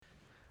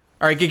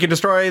All right, Geek and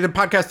Destroy, the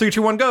podcast, 3,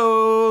 2, 1,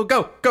 go,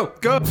 go, go,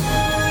 go.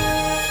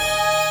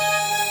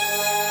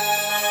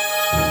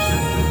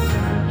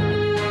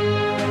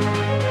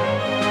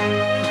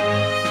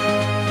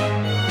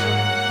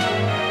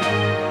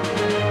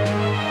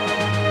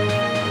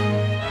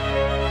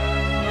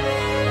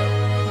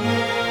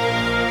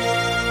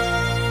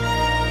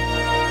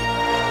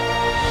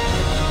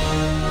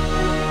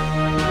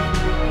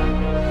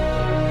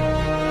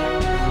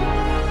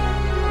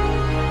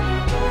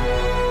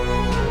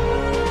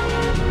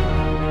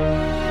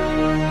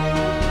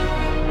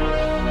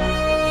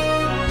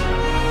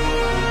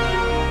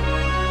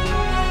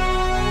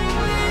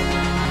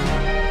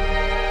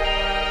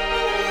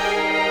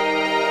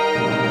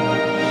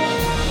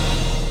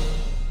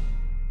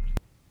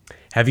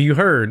 Have you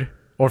heard,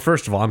 or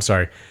first of all, I'm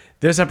sorry,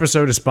 this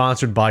episode is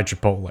sponsored by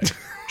Chipotle.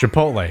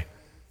 Chipotle.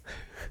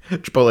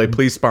 Chipotle,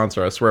 please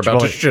sponsor us. We're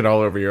about to Chipotle. shit all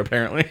over you,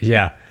 apparently.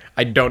 Yeah.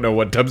 I don't know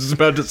what Tubbs is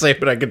about to say,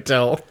 but I can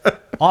tell.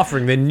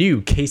 Offering the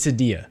new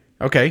quesadilla.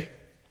 Okay.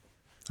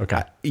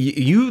 Okay.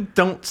 You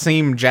don't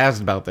seem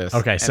jazzed about this.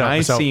 Okay, so- and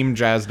I so- seem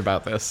jazzed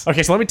about this.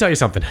 Okay, so let me tell you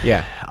something.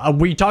 Yeah.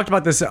 We talked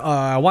about this,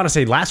 I want to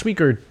say last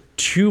week or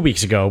 2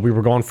 weeks ago. We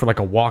were going for like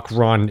a walk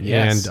run,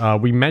 Yes.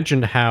 and we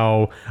mentioned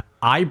how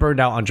I burned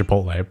out on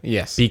Chipotle.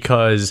 Yes.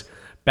 Because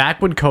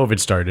back when COVID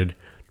started,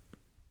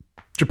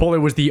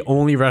 Chipotle was the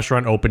only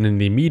restaurant open in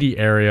the immediate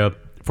area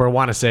for, I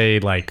want to say,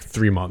 like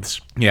 3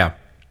 months. Yeah.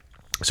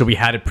 So we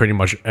had it pretty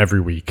much every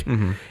week.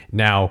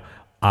 Now,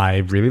 I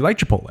really like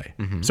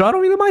Chipotle. So I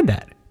don't really mind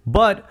that.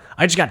 But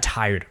I just got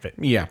tired of it.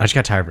 Yeah. I just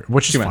got tired of it,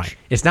 which is Too fine. much.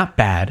 It's not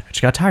bad. I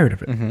just got tired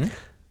of it.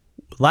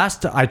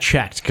 Last I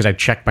checked, because I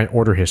checked my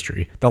order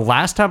history, the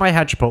last time I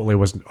had Chipotle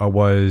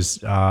was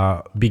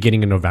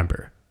beginning in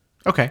November.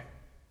 Okay.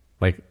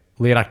 Like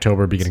late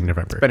October, beginning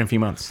November. Been a few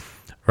months.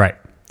 Right.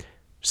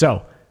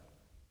 So,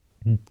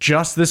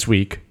 just this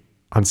week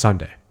on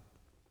Sunday,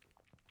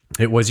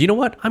 it was, you know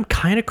what? I'm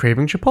kind of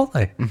craving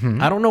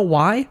Chipotle. I don't know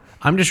why.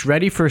 I'm just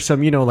ready for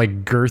some,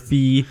 like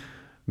girthy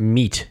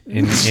meat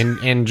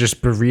and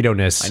just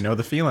burrito-ness. I know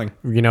the feeling.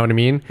 You know what I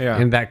mean? Yeah.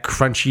 And that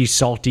crunchy,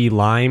 salty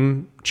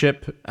lime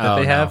chip that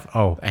they have.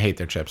 Oh, I hate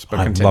their chips,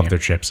 but I continue. love their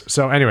chips.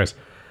 So anyways,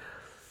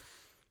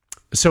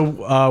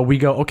 so we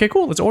go, okay,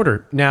 cool, let's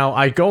order. Now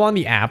I go on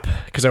the app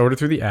because I ordered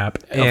through the app.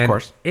 And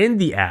course. in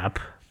the app,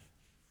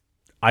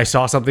 I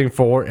saw something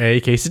for a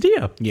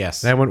quesadilla.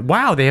 Yes. And I went,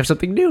 wow, they have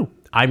something new.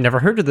 I've never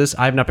heard of this.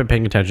 I've not been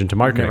paying attention to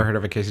marketing. Never heard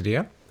of a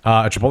quesadilla?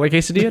 A Chipotle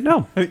quesadilla?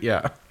 No,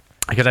 Yeah.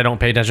 because I don't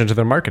pay attention to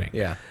their marketing.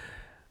 Yeah.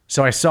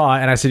 So I saw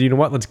it and I said, you know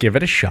what? Let's give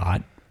it a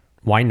shot.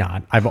 Why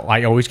not?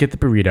 I always get the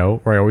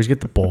burrito or I always get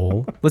the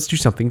bowl. Let's do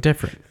something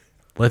different.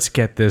 Let's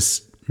get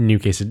this new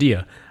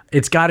quesadilla.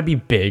 It's got to be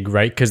big,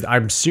 right? Because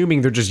I'm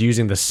assuming they're just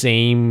using the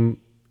same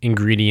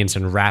ingredients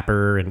and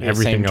wrapper and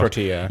everything same else.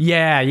 tortilla.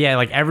 Yeah.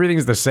 Like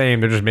everything's the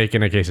same. They're just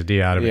making a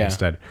quesadilla out of it Yeah.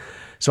 instead.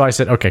 So I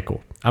said, okay,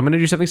 cool. I'm going to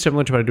do something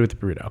similar to what I do with the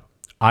burrito.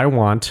 I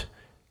want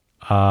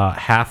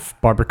half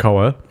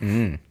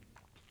barbacoa,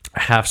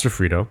 half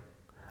sofrito.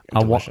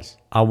 Delicious.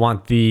 I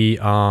want the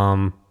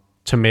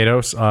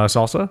tomato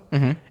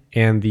salsa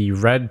and the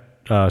red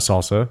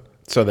salsa.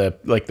 So the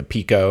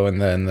pico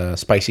and then the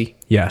spicy.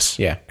 Yes.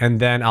 Yeah. And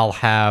then I'll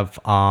have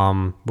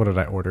what did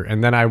I order?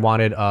 And then I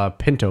wanted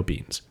pinto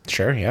beans,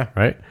 Sure, yeah.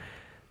 right?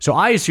 So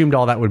I assumed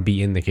all that would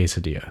be in the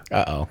quesadilla,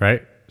 Uh-oh.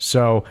 right?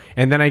 So,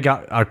 and then I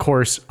got, of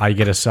course, I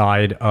get a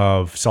side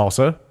of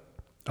salsa,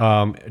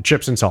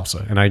 chips and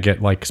salsa, and I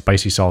get like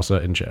spicy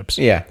salsa and chips.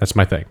 Yeah. That's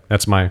my thing.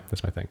 That's my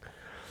thing.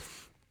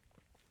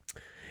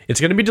 It's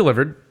going to be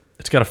delivered.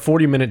 It's got a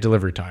 40-minute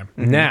delivery time.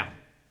 Now,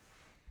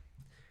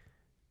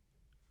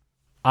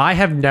 I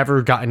have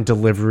never gotten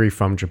delivery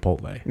from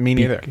Chipotle. Me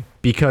neither.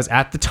 Because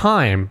at the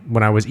time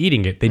when I was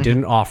eating it, they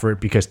didn't offer it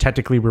because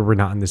technically we were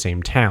not in the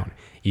same town.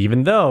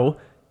 Even though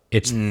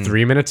it's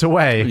 3 minutes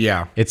away.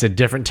 Yeah. It's a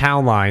different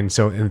town line.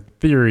 So in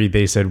theory,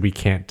 they said we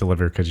can't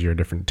deliver because you're a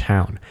different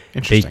town.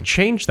 Interesting. They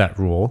changed that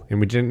rule, and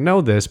we didn't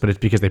know this, but it's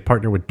because they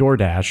partner with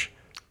DoorDash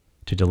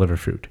to deliver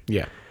food.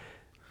 Yeah.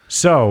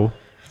 So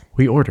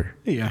we order.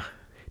 Yeah.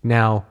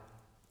 Now,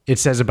 it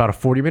says about a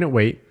 40-minute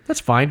wait. That's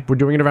fine. We're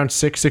doing it around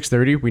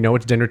 6:30. We know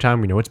it's dinner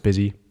time. We know it's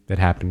busy. That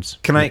happens.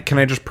 Can I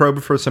just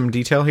probe for some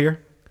detail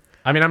here?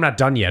 I mean, I'm not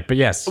done yet, but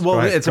yes. Well, Go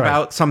ahead. it's Go ahead.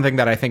 about something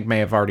that I think may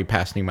have already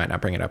passed and you might not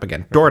bring it up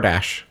again.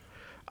 DoorDash.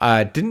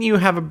 Didn't you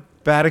have a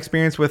bad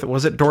experience with,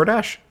 was it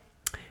DoorDash?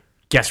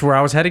 Guess where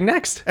I was heading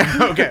next.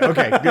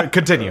 Okay.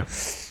 Continue.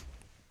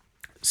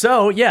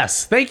 So,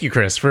 yes, thank you,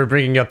 Chris, for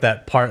bringing up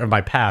that part of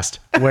my past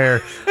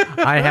where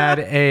I had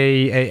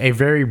a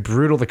very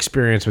brutal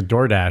experience with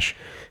DoorDash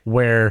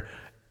where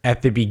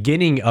at the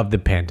beginning of the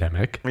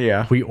pandemic,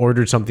 Yeah. we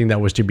ordered something that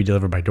was to be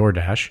delivered by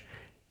DoorDash.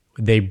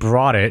 They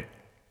brought it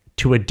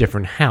to a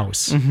different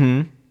house.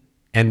 Mm-hmm.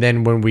 And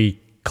then when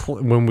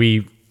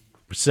we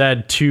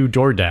said to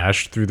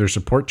DoorDash through their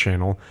support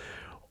channel,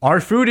 our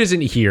food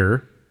isn't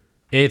here.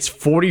 It's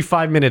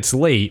 45 minutes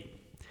late.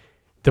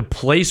 The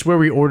place where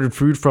we ordered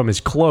food from is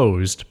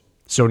closed.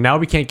 So now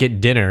we can't get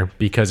dinner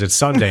because it's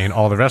Sunday and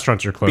all the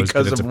restaurants are closed.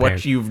 Because it's of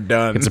what you've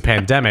done. It's a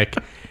pandemic.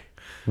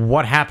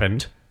 what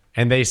happened?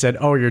 And they said,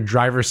 oh, your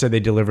driver said they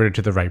delivered it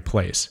to the right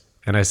place.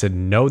 And I said,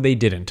 no, they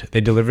didn't.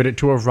 They delivered it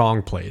to a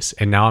wrong place.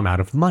 And now I'm out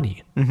of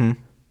money. Mm-hmm.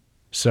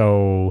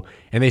 So,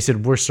 and they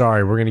said, we're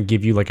sorry. We're going to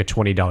give you like a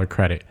 $20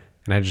 credit.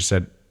 And I just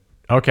said,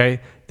 okay,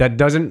 that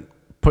doesn't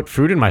put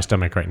food in my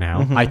stomach right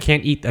now. I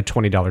can't eat a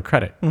 $20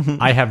 credit.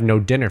 I have no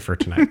dinner for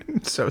tonight.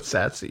 So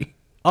sassy.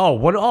 Oh,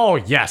 what? Oh,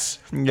 yes.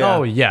 Yeah.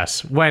 Oh,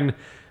 yes.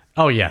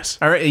 Oh, yes.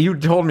 All right, you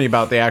told me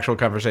about the actual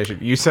conversation.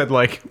 You said,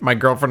 like, my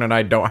girlfriend and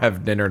I don't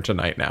have dinner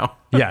tonight now.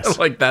 Yes.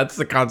 Like, that's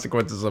the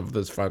consequences of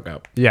this fuck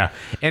up. Yeah.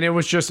 And it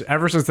was just,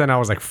 ever since then, I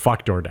was like,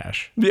 fuck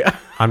DoorDash. Yeah.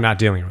 I'm not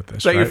dealing with this.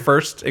 Is that your right?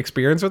 first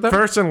experience with them?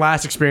 First and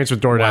last experience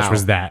with DoorDash Wow.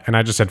 was that. And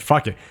I just said,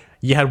 fuck it.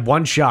 You had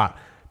one shot.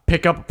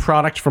 Pick up a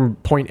product from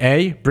point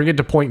A, bring it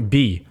to point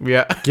B.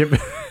 Yeah.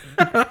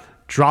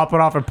 Drop it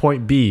off at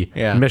point B.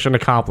 Yeah. Mission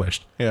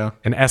accomplished. Yeah.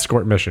 An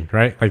escort mission,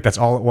 right? Like, that's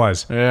all it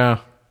was. Yeah.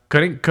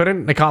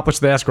 Couldn't accomplish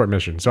the escort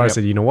mission. So I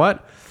said, you know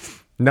what?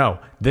 No,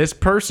 this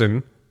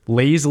person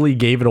lazily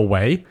gave it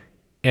away,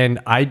 and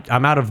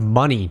I'm out of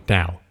money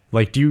now.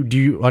 Like, do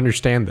you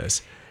understand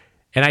this?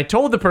 And I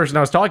told the person I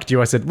was talking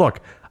to, I said,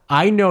 look,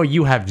 I know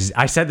you have,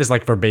 I said this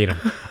like verbatim.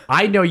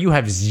 I know you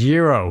have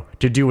zero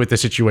to do with the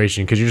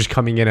situation because you're just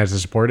coming in as a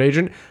support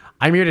agent.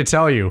 I'm here to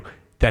tell you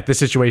that this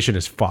situation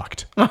is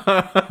fucked.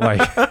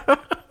 Like,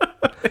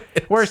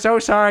 we're so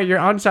sorry you're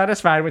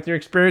unsatisfied with your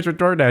experience with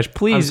DoorDash.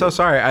 Please. I'm so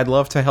sorry. I'd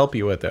love to help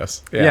you with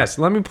this. Yeah. Yes,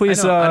 let me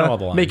please I know all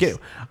the make it.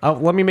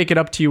 Let me make it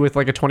up to you with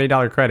like a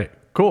 $20 credit.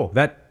 Cool.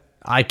 That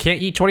I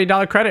can't eat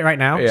 $20 credit right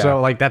now, Yeah.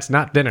 so like that's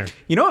not dinner.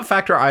 You know what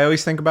factor I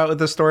always think about with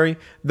this story?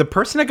 The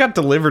person it got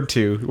delivered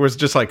to was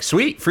just like,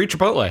 sweet, free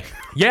Chipotle.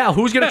 Yeah,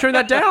 who's gonna turn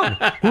that down?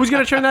 Who's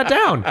gonna turn that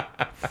down?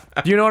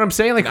 Do you know what I'm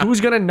saying? Like, who's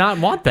gonna not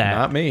want that?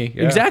 Not me.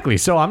 Yeah. Exactly.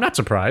 So I'm not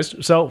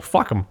surprised. So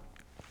fuck them.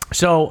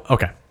 So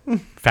okay,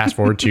 fast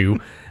forward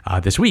to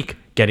this week,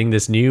 getting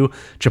this new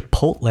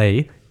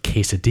Chipotle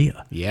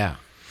quesadilla. Yeah.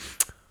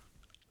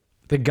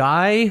 The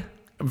guy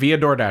Via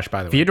DoorDash,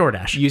 by the way. via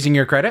DoorDash. Using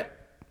your credit?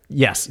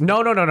 Yes.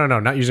 No.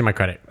 Not using my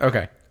credit.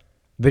 Okay.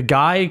 The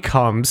guy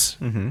comes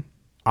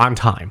on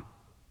time.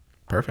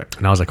 Perfect.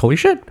 And I was like, holy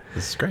shit.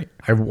 This is great.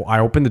 I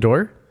opened the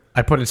door.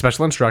 I put in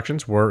special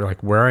instructions where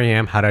I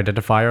am, how to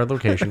identify our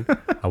location.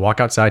 I walk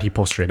outside. He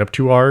pulls straight up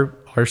to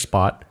our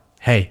spot.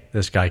 Hey,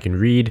 this guy can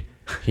read.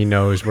 He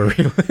knows where we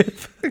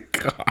live.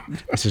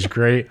 God. This is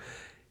great.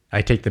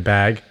 I take the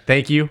bag.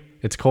 Thank you.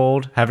 It's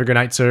cold. Have a good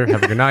night, sir.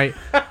 Have a good night.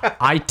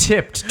 I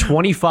tipped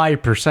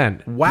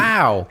 25%.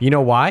 Wow. You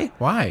know why?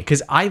 Why?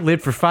 Because I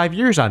lived for 5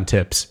 years on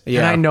tips. And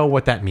Yeah. I know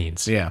what that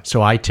means. Yeah.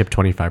 So I tipped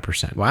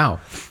 25%.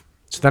 Wow.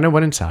 So then I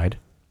went inside.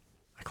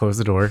 I closed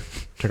the door,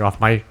 took off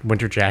my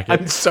winter jacket,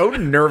 I'm so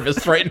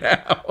nervous right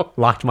now.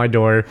 locked my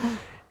door,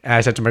 and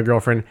I said to my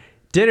girlfriend,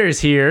 dinner's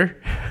here.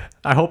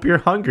 I hope you're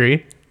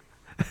hungry.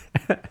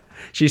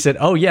 She said,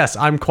 oh, yes,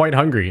 I'm quite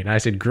hungry. And I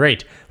said,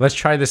 great. Let's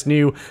try this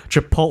new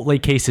Chipotle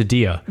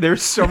quesadilla.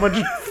 There's so much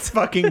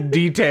fucking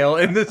detail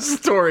in this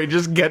story.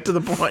 Just get to the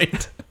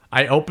point.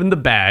 I opened the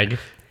bag,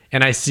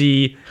 and I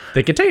see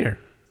the container,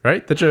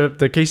 right? The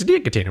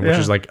quesadilla container, which Yeah.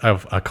 is like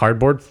a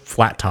cardboard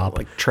flat top.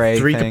 Like tray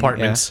 3 thing,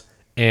 compartments,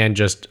 and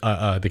just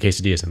the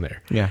quesadillas in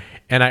there. Yeah.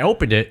 And I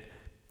opened it,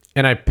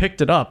 and I picked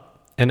it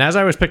up. And as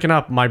I was picking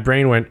up, my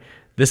brain went,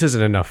 this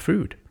isn't enough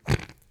food.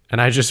 And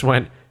I just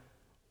went,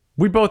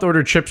 we both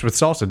ordered chips with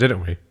salsa,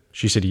 didn't we?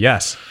 She said,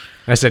 yes.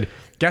 And I said,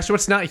 guess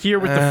what's not here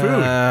with the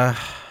food?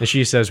 And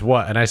she says,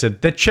 what? And I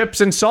said, the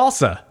chips and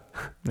salsa.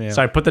 Yeah.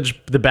 So I put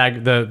the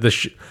bag, the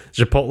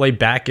Chipotle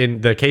back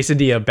in, the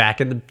quesadilla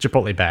back in the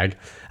Chipotle bag.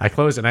 I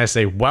close it and I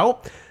say,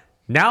 well,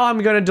 now I'm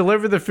going to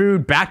deliver the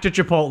food back to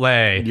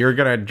Chipotle. You're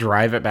going to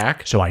drive it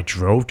back? So I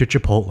drove to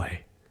Chipotle,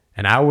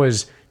 and I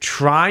was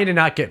trying to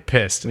not get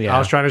pissed. Yeah. I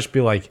was trying to just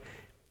be like,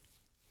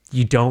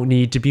 you don't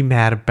need to be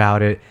mad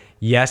about it.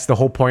 Yes, the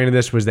whole point of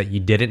this was that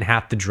you didn't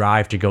have to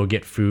drive to go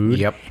get food.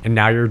 Yep. And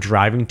now you're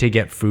driving to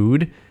get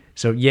food.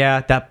 So yeah,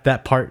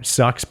 that part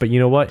sucks. But you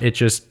know what? It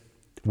just,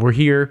 we're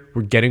here.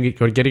 We're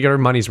getting our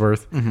money's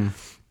worth.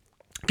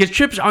 Because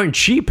chips aren't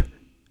cheap.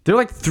 They're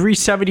like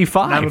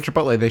 $3.75. Not with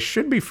Chipotle. They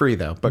should be free,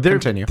 though, but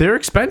continue. They're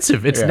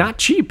expensive. It's Yeah. not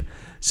cheap.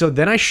 So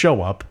then I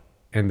show up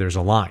and there's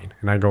a line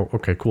and I go,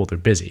 okay, cool. They're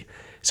busy.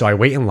 So I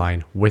wait in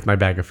line with my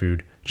bag of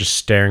food, just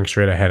staring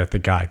straight ahead at the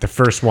guy, the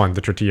first one,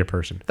 the tortilla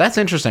person. That's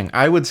interesting.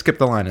 I would skip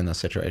the line in this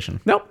situation.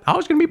 Nope. I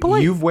was going to be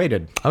polite. You've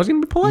waited. I was going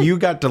to be polite. You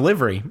got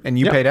delivery, and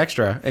you Yep. paid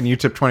extra, and you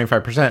tipped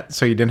 25%,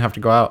 so you didn't have to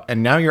go out.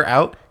 And now you're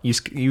out,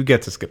 you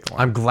get to skip the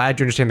line. I'm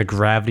glad you understand the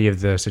gravity of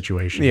the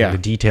situation. Yeah. And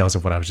the details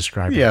of what I was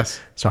describing. Yes.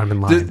 So I'm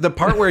in The, line. the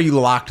part where you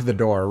locked the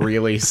door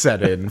really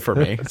set in for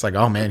me. It's like,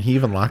 oh man, he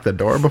even locked the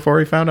door before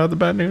he found out the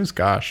bad news?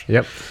 Gosh.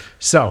 Yep.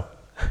 So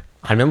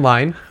I'm in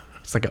line.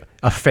 It's like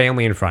a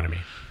family in front of me.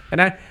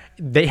 And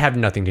they have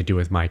nothing to do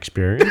with my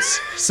experience.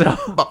 So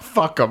But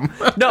fuck him.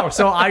 no,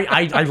 so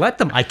I let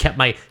them. I kept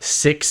my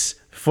 6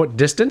 foot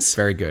distance.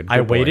 Very good. I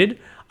Good boy. waited.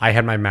 I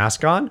had my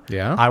mask on.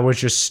 Yeah. I was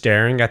just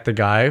staring at the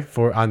guy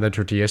on the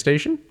tortilla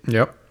station,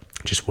 Yep.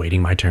 just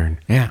waiting my turn.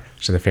 Yeah.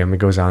 So the family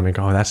goes on and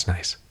go, oh, that's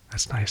nice.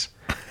 That's nice.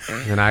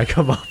 And then I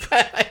come up.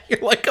 You're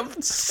like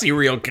a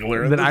serial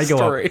killer in Then this I go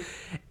story. up,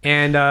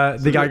 and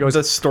the guy goes,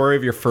 The story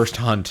of your first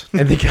hunt.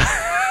 and the guy,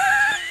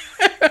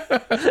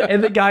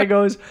 and the guy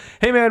goes,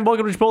 "Hey man,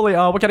 welcome to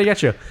Chipotle. What can I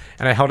get you?"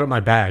 And I held up my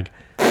bag,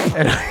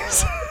 and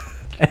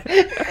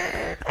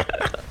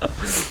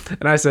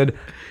I said,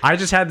 "I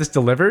just had this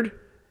delivered,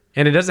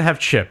 and it doesn't have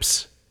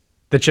chips,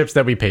 the chips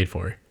that we paid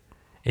for."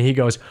 And he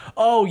goes,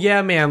 "Oh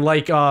yeah, man.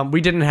 Like we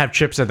didn't have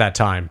chips at that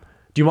time.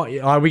 Do you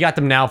want? We got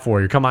them now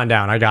for you. Come on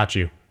down. I got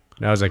you."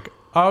 And I was like,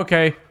 oh,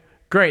 "Okay,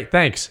 great,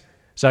 thanks."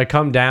 So I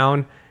come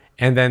down,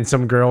 and then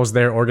some girl's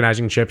there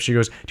organizing chips. She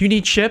goes, "Do you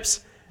need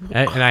chips?"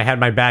 And I had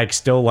my bag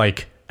still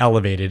like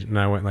elevated, and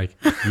I went like,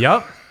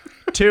 "Yup,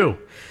 2."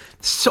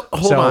 So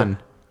hold on.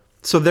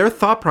 So their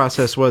thought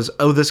process was,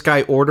 oh, this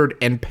guy ordered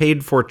and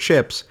paid for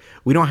chips.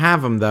 We don't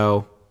have them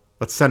though.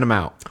 Let's send them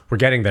out. We're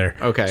getting there.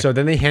 Okay. So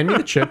then they hand me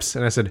the chips,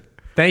 and I said,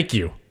 "Thank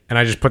you." And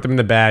I just put them in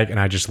the bag, and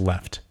I just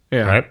left.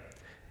 Yeah. Right?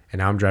 And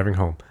now I'm driving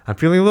home. I'm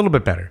feeling a little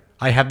bit better.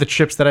 I have the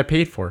chips that I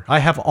paid for. I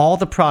have all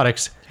the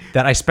products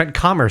that I spent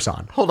commerce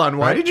on. Hold on.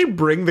 Why did you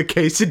bring the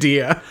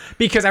quesadilla?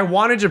 Because I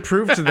wanted to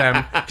prove to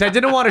them, because I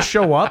didn't want to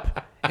show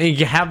up and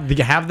you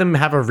have them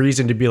have a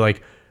reason to be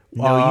like,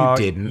 No, you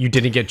didn't. You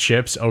didn't get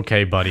chips?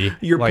 Okay, buddy.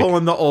 You're like,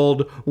 pulling the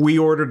old, we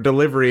ordered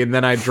delivery and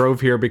then I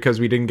drove here because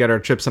we didn't get our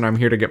chips and I'm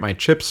here to get my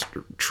chips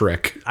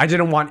trick. I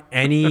didn't want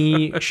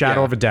any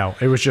shadow of a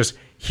doubt. It was just,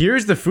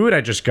 here's the food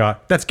I just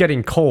got that's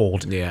getting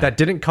cold. Yeah. That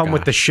didn't come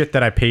with the shit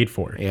that I paid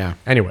for. Yeah.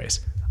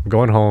 Anyways, I'm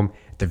going home.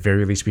 At the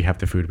very least, we have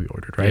the food we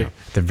ordered, right? Yeah.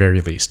 At the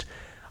very least.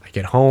 I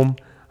get home.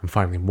 I'm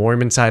finally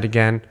warm inside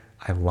again.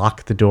 I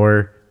lock the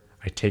door.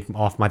 I take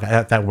off my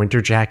that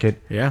winter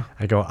jacket. Yeah.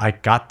 I go, I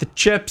got the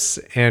chips.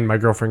 And my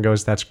girlfriend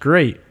goes, that's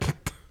great.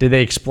 Did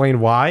they explain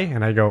why?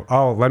 And I go,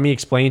 oh, let me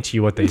explain to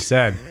you what they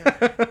said.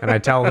 And I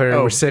tell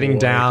her, we're sitting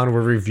down,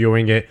 we're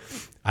reviewing it.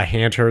 I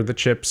hand her the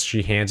chips.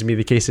 She hands me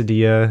the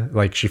quesadilla.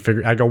 Like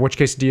I go, which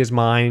quesadilla is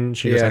mine?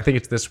 She goes, I think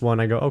it's this one.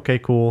 I go, okay,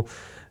 cool.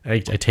 I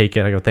take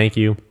it. I go, thank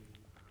you.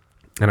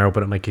 And I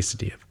open up my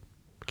quesadilla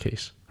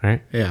case.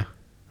 Right? Yeah.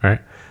 All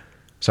right.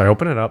 So I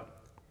open it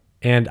up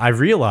and I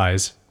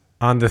realize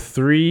on the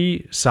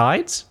 3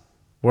 sides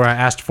where I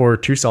asked for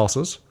 2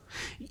 salsas.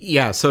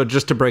 Yeah, so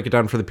just to break it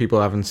down for the people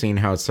who haven't seen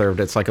how it's served,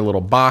 it's like a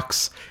little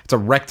box. It's a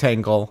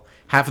rectangle.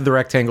 Half of the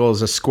rectangle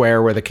is a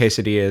square where the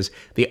quesadilla is.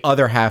 The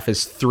other half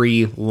is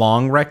 3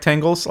 long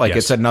rectangles. Like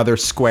it's another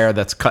square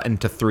that's cut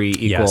into 3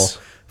 equal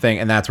thing.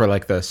 And that's where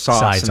like the sauce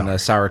Sides and the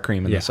sour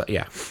cream and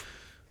the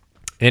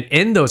And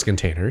in those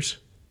containers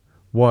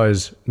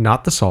was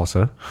not the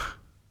salsa.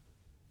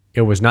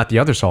 It was not the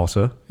other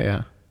salsa.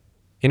 Yeah.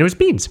 And it was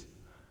beans.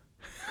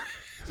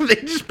 They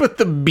just put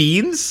the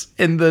beans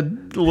in the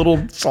little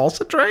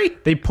salsa tray?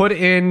 They put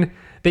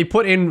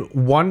in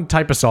one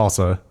type of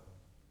salsa,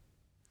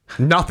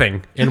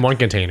 nothing in one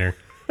container,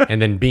 and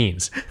then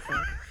beans.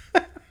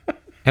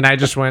 And I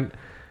just went,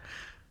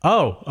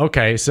 oh,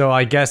 okay. So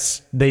I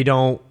guess they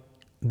don't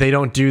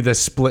do the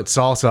split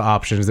salsa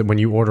options that when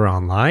you order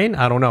online.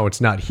 I don't know.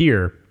 It's not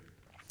here.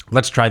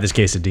 Let's try this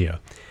quesadilla.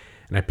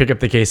 And I pick up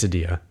the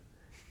quesadilla.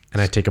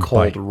 And I take a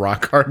Cold bite.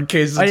 rock hard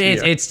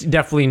quesadilla. It's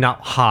definitely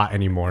not hot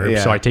anymore.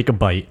 Yeah. So I take a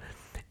bite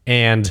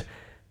and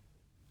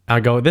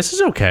I go, this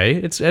is okay.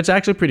 It's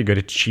actually pretty good.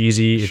 It's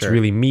cheesy. It's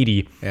really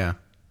meaty. Yeah.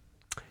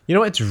 You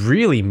know, it's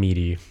really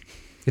meaty.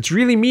 It's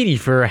really meaty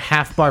for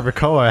half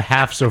barbacoa,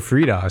 half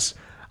sofritas.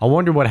 I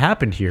wonder what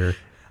happened here.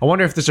 I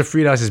wonder if the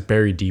sofritas is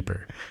buried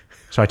deeper.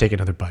 So I take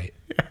another bite.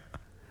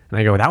 And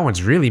I go, that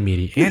one's really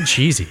meaty and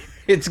cheesy.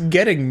 It's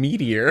getting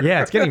meatier.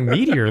 Yeah, it's getting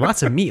meatier.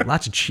 Lots of meat,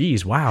 lots of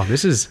cheese. Wow,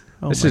 this is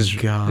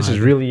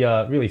really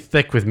really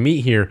thick with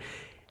meat here.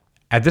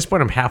 At this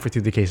point, I'm halfway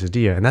through the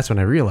quesadilla, and that's when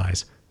I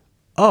realize,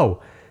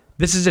 oh,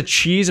 this is a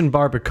cheese and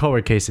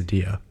barbacoa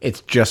quesadilla.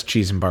 It's just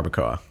cheese and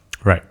barbacoa.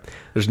 Right.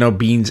 There's no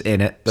beans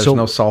in it. There's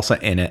no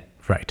salsa in it.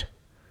 Right.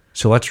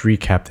 So let's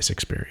recap this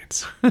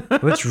experience.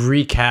 Let's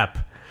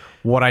recap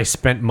what I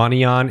spent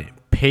money on,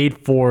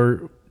 paid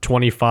for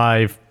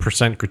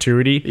 25%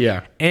 gratuity.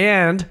 Yeah.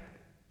 And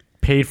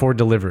paid for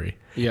delivery.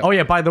 Yep. Oh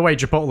yeah, by the way,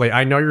 Chipotle,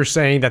 I know you're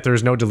saying that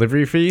there's no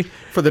delivery fee.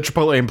 For the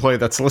Chipotle employee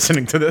that's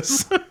listening to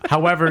this.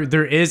 However,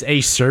 there is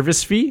a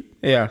service fee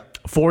Yeah.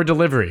 for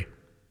delivery.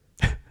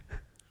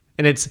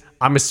 And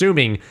I'm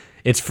assuming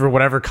it's for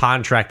whatever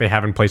contract they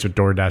have in place with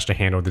DoorDash to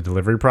handle the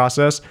delivery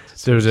process.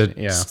 So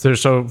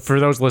for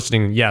those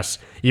listening, yes,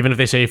 even if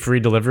they say free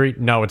delivery,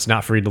 no, it's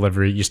not free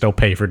delivery. You still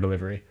pay for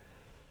delivery.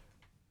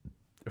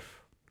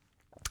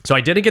 So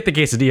I didn't get the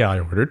quesadilla I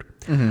ordered.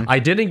 Mm-hmm. I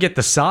didn't get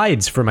the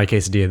sides for my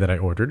quesadilla that I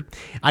ordered.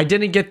 I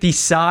didn't get the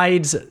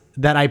sides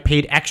that I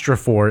paid extra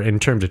for in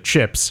terms of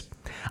chips.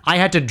 I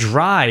had to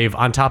drive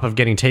on top of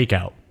getting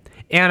takeout.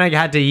 And I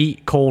had to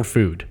eat cold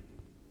food.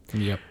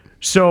 Yep.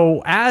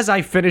 So as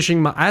I'm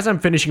finishing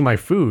my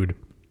food,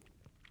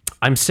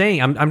 I'm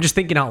just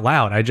thinking out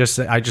loud. I just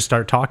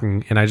start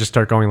talking and I just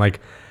start going like,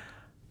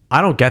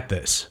 I don't get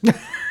this.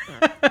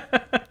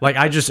 Like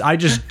I just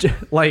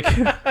like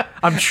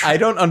I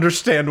don't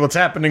understand what's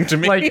happening to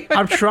me. Like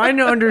I'm trying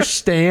to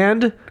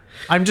understand.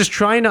 I'm just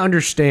trying to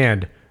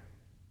understand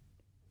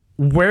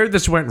where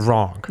this went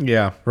wrong.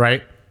 Yeah.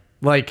 Right?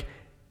 Like,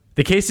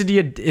 the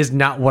quesadilla is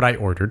not what I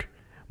ordered.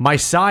 My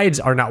sides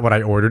are not what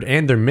I ordered,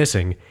 and they're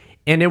missing.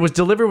 And it was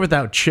delivered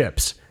without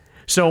chips.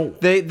 So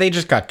They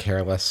just got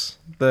careless.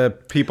 The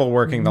people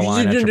working the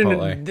line at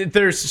Chipotle.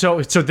 there's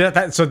so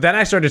then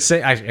I started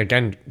saying,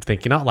 again,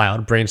 thinking out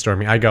loud,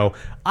 brainstorming. I go,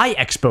 I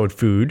expoed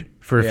food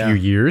for a few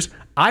years.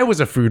 I was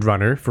a food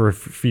runner for a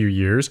few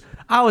years.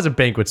 I was a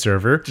banquet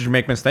server. Did you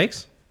make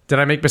mistakes? Did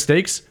I make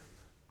mistakes?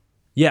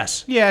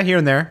 Yes. Yeah, here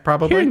and there,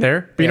 probably. Here and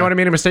there. But you know what I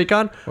made a mistake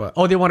on? What?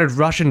 Oh, they wanted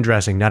Russian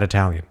dressing, not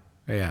Italian.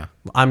 Yeah.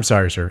 I'm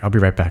sorry, sir. I'll be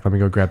right back. Let me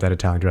go grab that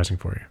Italian dressing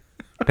for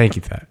you. Thank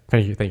you for that.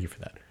 Thank you for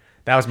that.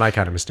 That was my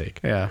kind of mistake.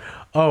 Yeah.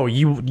 Oh,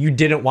 you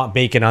didn't want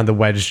bacon on the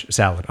wedge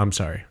salad. I'm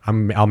sorry.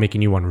 I'll make a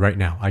new one right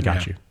now. I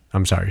got you.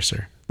 I'm sorry,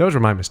 sir. Those were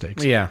my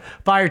mistakes. Yeah.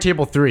 Fire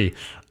table 3.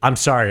 I'm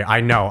sorry.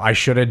 I know. I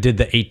should have did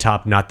the 8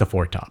 top, not the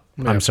 4 top.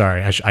 I'm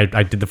sorry.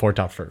 I did the 4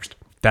 top first.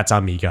 That's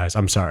on me, guys.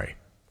 I'm sorry.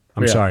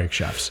 I'm sorry,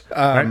 chefs.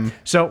 Right?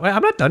 So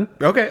I'm not done.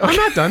 Okay.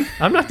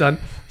 I'm not done.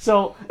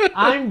 So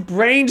I'm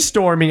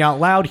brainstorming out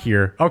loud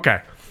here.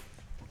 Okay.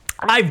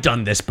 I've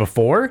done this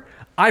before.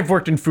 I've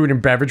worked in food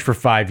and beverage for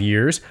 5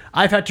 years.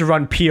 I've had to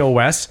run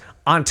POS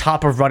on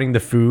top of running the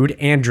food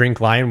and drink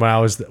line when I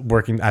was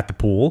working at the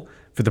pool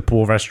for the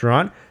pool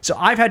restaurant. So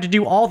I've had to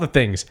do all the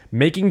things,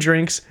 making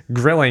drinks,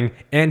 grilling,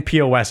 and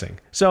POSing.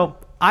 So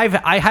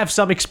I have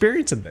some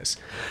experience in this.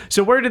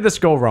 So where did this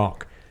go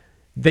wrong?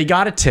 They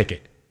got a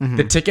ticket.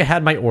 The ticket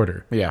had my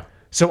order. Yeah.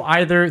 So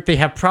either they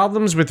have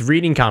problems with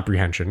reading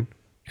comprehension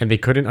and they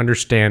couldn't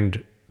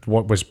understand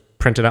what was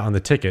printed out on the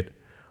ticket,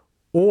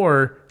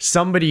 or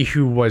somebody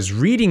who was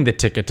reading the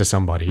ticket to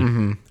somebody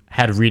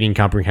had reading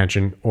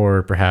comprehension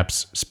or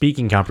perhaps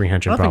speaking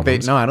comprehension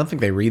problems. I don't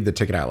think they read the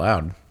ticket out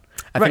loud.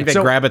 I think they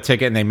grab a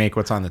ticket and they make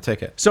what's on the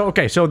ticket. So,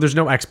 okay, so there's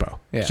no expo.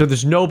 Yeah. So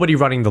there's nobody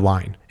running the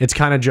line. It's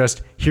kind of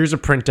just, here's a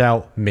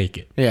printout, make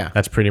it. Yeah.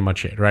 That's pretty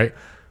much it, right?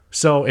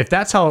 So if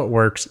that's how it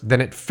works,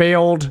 then it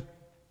failed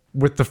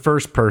with the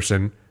first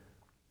person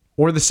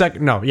or the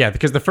second. No, yeah,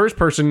 because the first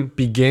person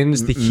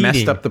begins the heating.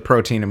 Messed up the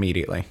protein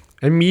immediately.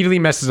 Immediately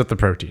messes up the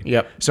protein.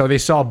 Yep. So they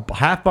saw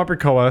half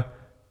barbacoa,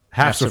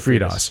 half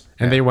sofritas,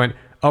 and they went,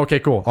 okay,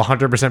 cool,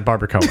 100%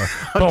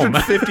 barbacoa. Boom.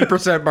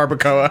 50%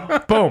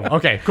 barbacoa. Boom.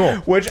 Okay, cool.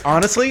 Which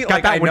honestly,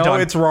 Got that I one know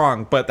done. it's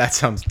wrong, but that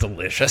sounds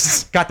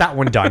delicious. Got that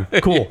one done.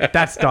 Cool.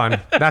 That's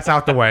done. That's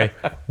out the way.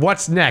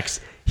 What's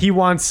next? He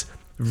wants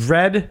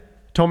red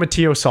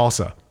tomatillo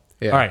salsa.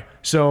 Yeah. All right.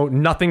 So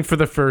nothing for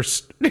the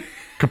first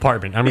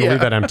compartment. I'm going to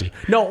leave that empty.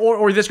 No,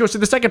 or this goes to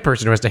the second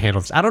person who has to handle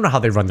this. I don't know how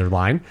they run their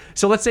line.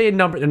 So let's say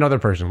another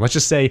person. Let's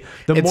just say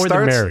the more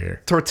the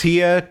merrier.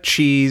 Tortilla,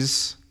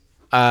 cheese,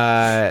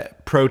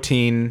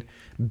 protein,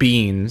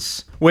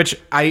 beans. Which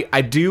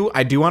I do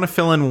want to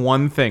fill in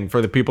one thing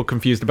for the people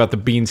confused about the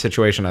bean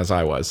situation as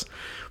I was.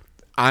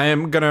 I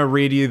am going to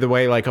read you the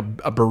way like a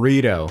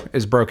burrito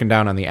is broken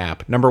down on the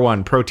app. Number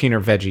 1, protein or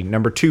veggie.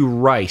 Number 2,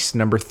 rice.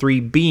 Number 3,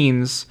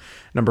 beans.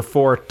 Number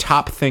 4,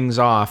 top things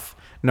off.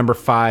 Number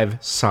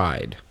 5,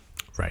 side.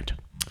 Right.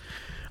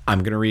 I'm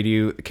going to read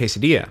you the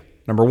quesadilla.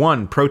 Number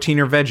 1, protein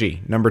or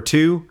veggie. Number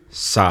 2,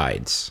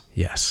 sides.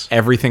 Yes.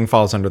 Everything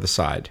falls under the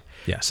side.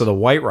 Yes. So the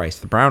white rice,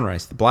 the brown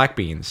rice, the black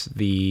beans,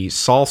 the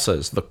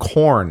salsas, the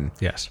corn,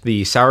 Yes.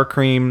 the sour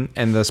cream,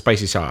 and the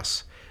spicy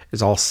sauce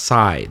is all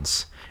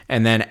sides.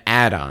 And then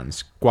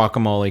add-ons,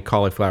 guacamole,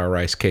 cauliflower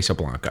rice, queso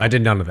blanco. I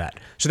did none of that.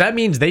 So that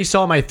means they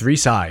saw my 3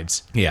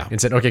 sides. Yeah. And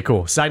said, okay,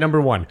 cool. Side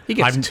number 1. He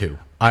gets 2.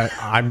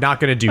 I'm not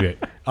going to do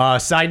it.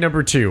 Side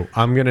number 2,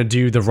 I'm going to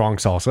do the wrong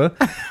salsa.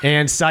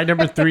 And side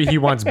number 3, he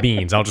wants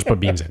beans. I'll just put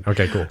beans in.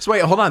 Okay, cool. So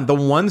wait, hold on. The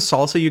one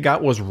salsa you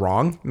got was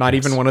wrong? Not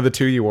even one of the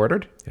 2 you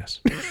ordered?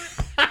 Yes.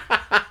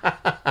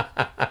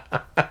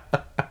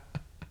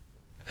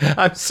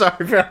 I'm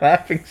sorry for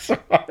laughing so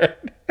hard.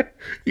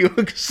 You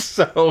look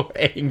so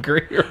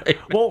angry right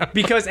now. Well,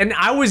 because, and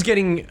I was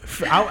getting,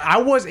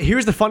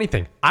 here's the funny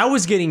thing. I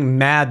was getting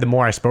mad the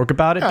more I spoke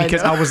about it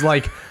because I was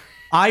like,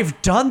 I've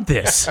done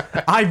this.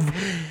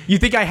 You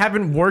think I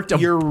haven't worked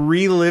You're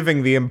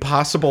reliving the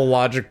impossible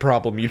logic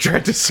problem you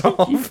tried to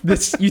solve.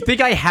 you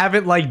think I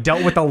haven't like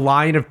dealt with a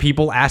line of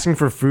people asking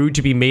for food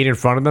to be made in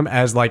front of them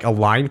as like a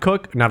line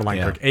cook, not a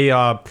line cook,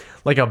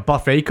 like a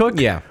buffet cook,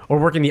 or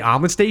working the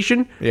omelet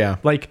station,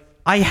 like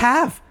I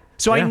have.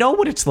 So I know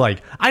what it's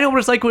like. I know what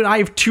it's like when I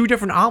have 2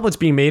 different omelets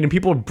being made and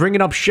people are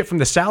bringing up shit from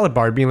the salad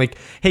bar, being like,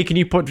 "Hey, can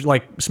you put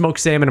like smoked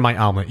salmon in my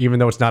omelet, even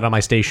though it's not on my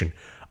station?"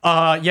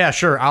 Yeah,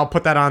 sure. I'll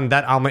put that on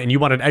that omelet. And you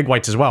wanted egg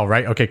whites as well,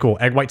 right? Okay, cool.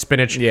 Egg white,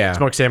 spinach,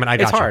 smoked salmon. I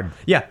got It's hard.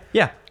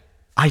 Yeah.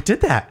 I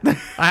did that.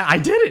 I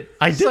did it.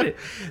 I did it.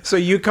 So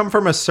you come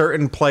from a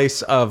certain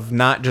place of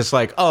not just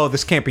like, oh,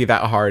 this can't be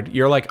that hard.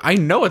 You're like, I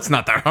know it's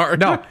not that hard.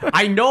 No,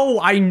 I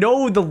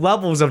know the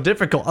levels of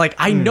difficult. Like,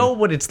 I know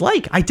what it's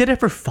like. I did it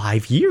for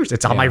 5 years.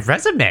 It's on my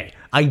resume.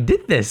 I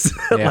did this.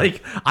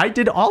 Like, I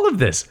did all of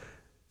this.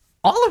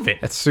 All of it.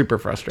 That's super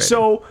frustrating.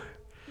 So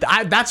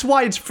that's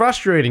why it's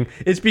frustrating.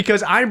 It's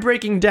because I'm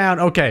breaking down,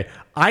 okay,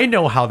 I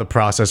know how the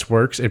process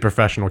works in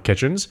professional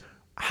kitchens.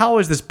 how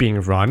is this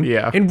being run?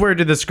 Yeah. And where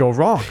did this go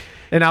wrong?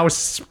 And I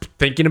was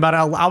thinking about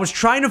it. I was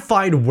trying to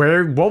find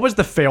what was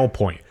the fail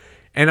point.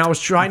 And I was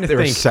trying to There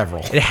were think.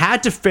 several. It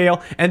had to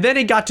fail. And then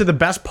it got to the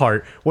best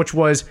part, which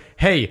was,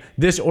 hey,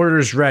 this order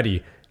is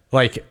ready.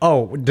 Like,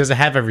 oh, does it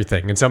have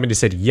everything? And somebody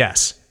said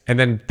yes. And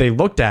then they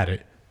looked at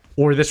it.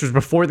 Or this was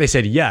before they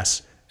said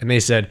yes. And they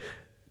said,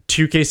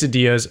 2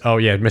 quesadillas. Oh,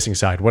 yeah, missing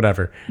side.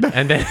 Whatever.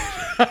 And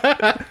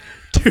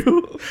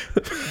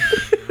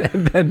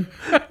then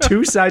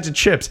two sides of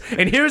chips.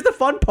 And here's the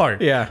fun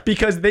part. Yeah.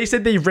 Because they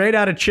said they ran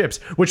out of chips,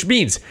 which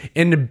means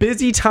in a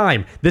busy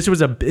time,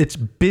 it's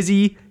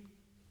busy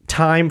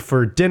time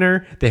for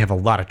dinner. They have a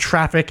lot of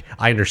traffic.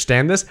 I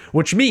understand this,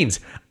 which means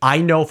I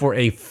know for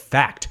a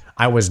fact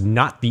I was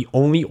not the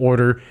only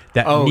order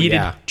that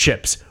needed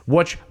chips,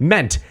 which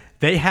meant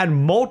they had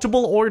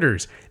multiple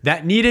orders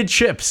that needed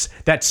chips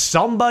that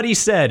somebody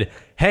said,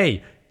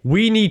 hey,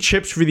 we need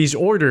chips for these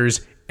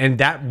orders. And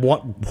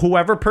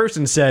whoever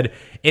person said,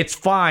 it's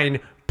fine,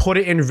 put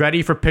it in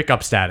ready for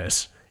pickup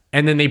status.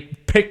 And then they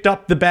picked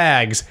up the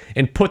bags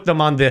and put them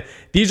on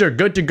these are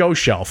good to go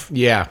shelf.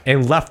 Yeah.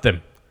 And left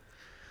them.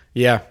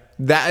 Yeah.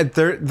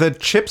 The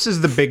chips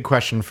is the big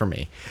question for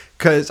me.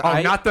 Because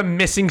not the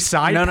missing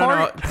side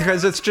part? No.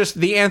 Because it's just,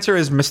 the answer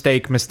is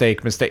mistake.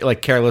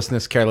 Like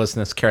carelessness.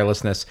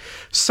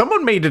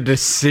 Someone made a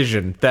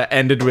decision that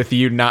ended with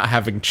you not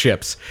having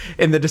chips.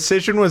 And the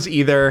decision was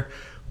either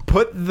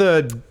put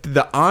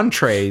the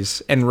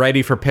entrees and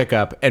ready for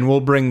pickup, and we'll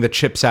bring the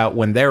chips out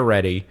when they're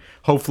ready,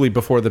 hopefully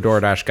before the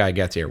DoorDash guy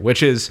gets here,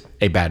 which is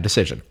a bad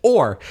decision.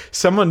 Or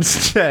someone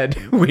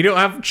said, we don't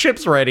have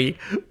chips ready,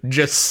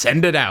 just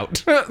send it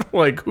out.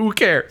 Like, who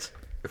cares?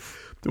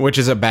 Which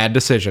is a bad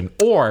decision.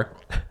 Or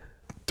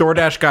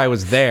DoorDash guy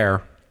was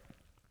there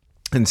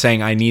and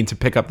saying, I need to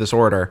pick up this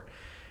order.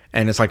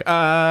 And it's like,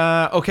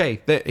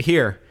 okay,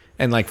 here.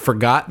 And like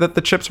forgot that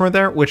the chips weren't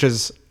there, which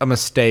is a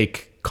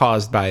mistake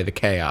caused by the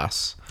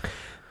chaos.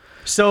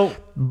 So,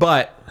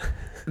 but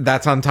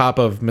that's on top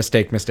of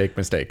mistake.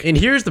 And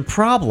here's the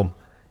problem.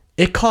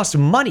 It costs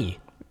money.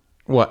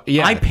 What?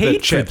 Yeah, I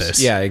paid for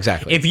this. Yeah,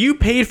 exactly. If you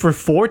paid for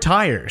 4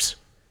 tires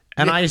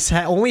and I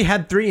only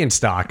had 3 in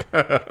stock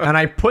and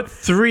I put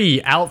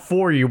 3 out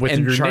for you with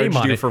and your name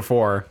on you it. for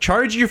 4.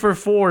 Charge you for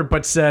 4,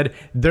 but said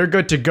they're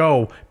good to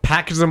go.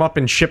 Package them up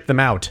and ship them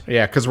out.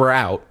 Yeah, because we're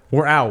out.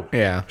 We're out.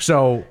 Yeah.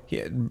 So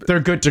they're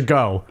good to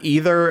go.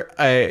 Either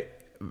a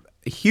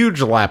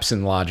huge lapse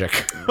in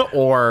logic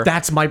or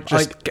that's my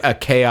a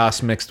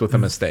chaos mixed with a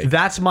mistake.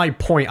 That's my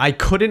point. I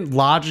couldn't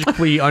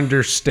logically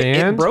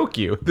understand. It broke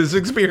you. This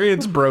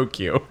experience broke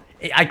you.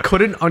 I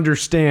couldn't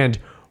understand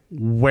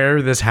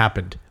where this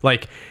happened.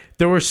 Like,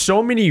 there were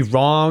so many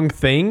wrong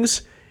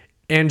things,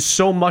 and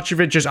so much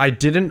of it just I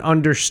didn't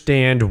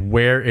understand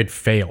where it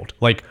failed.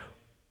 Like,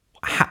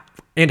 how?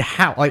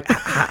 Like,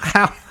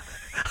 how?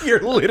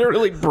 You're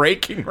literally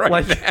breaking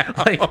right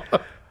now.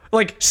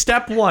 Like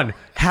step 1,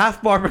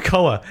 half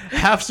barbacoa,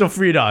 half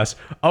sofritas.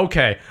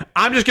 Okay,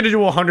 I'm just gonna do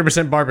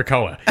 100%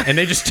 barbacoa, and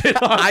they just did.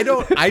 I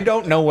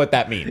don't know what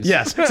that means.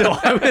 Yes, so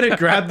I'm gonna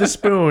grab the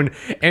spoon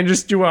and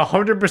just do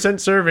 100%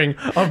 serving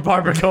of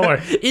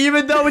barbacoa,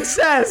 even though it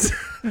says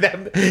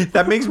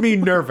that makes me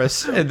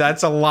nervous, and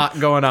that's a lot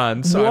going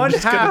on. So I'm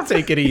just gonna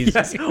take it easy.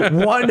 Yes,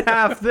 1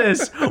 half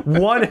this,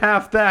 1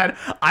 half that.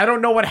 I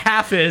don't know what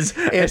half is,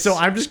 and so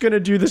I'm just gonna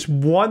do this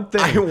one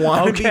thing. I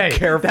want to be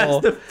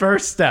careful. That's the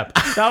first step.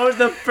 That was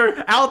the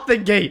first out the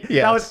gate.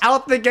 Yes. That was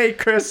out the gate,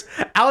 Chris.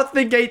 Out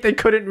the gate, they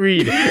couldn't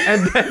read,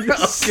 and then the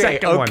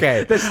second one.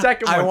 The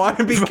second one. I want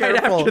to be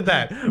careful.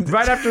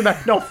 Right after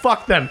that. No,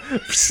 fuck them.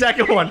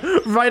 Second one.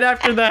 Right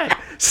after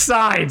that.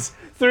 Sides.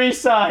 3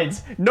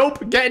 sides.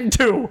 Nope, getting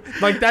 2.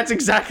 Like, that's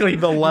exactly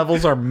the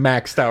levels are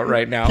maxed out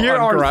right now on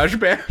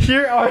GarageBand.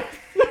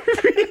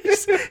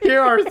 Here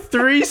are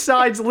 3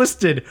 sides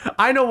listed.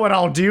 I know what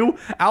I'll do.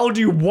 I'll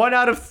do 1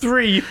 out of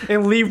 3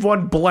 and leave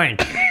 1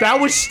 blank. That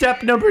was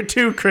step number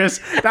 2,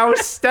 Chris. That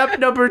was step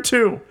number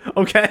 2.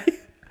 Okay?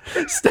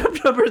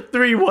 Step number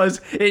 3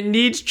 was it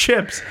needs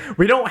chips.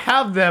 We don't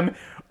have them.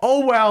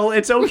 Oh well,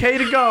 it's okay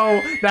to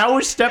go. That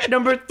was step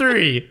number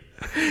 3.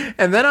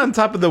 And then on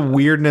top of the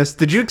weirdness,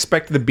 did you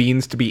expect the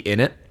beans to be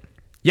in it?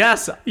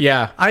 Yes.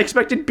 Yeah. I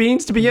expected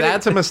beans to be in it.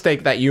 That's a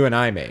mistake that you and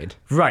I made.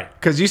 Right.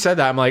 Because you said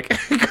that. I'm like,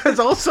 because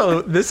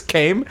also this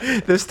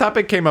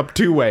topic came up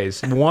 2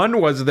 ways. One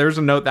was there's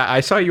a note that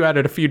I saw you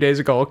added a few days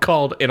ago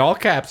called, in all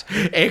caps,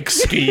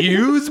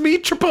 excuse me,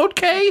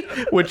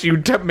 Chipotle? Which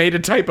you made a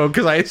typo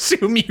because I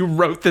assume you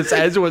wrote this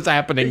as it was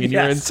happening and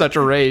you're in such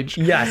a rage.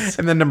 Yes.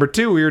 And then number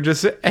 2, we were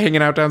just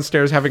hanging out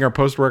downstairs having our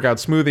post-workout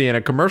smoothie and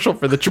a commercial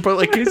for the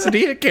Chipotle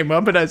quesadilla came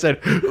up and I said,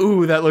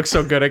 ooh, that looks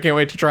so good. I can't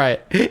wait to try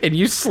it. And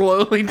you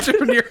slowly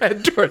turned your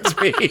head towards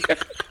me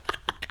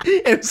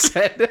and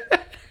said,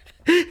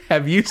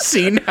 have you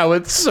seen how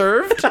it's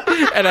served?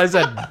 And I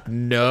said,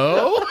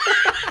 no.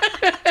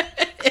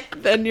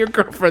 And then your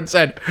girlfriend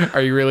said,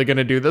 are you really going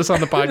to do this on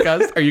the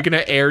podcast? Are you going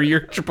to air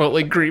your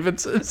Chipotle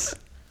grievances?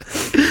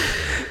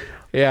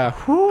 Yeah.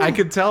 I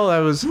could tell that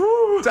was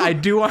I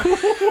do want.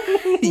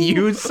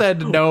 You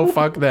said no,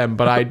 fuck them,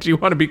 but I do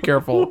want to be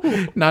careful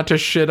not to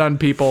shit on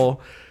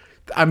people.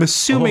 I'm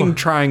assuming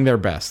trying their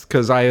best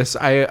because I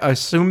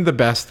assume the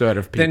best out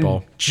of people.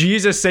 Then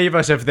Jesus save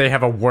us if they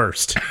have a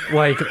worst.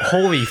 Like,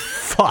 holy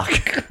fuck.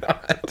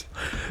 God.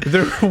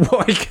 They're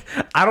like,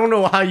 I don't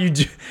know how you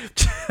do.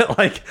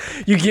 Like,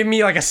 you give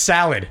me like a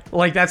salad.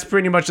 Like, that's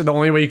pretty much the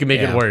only way you can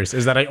make it worse.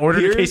 Is that I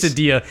ordered a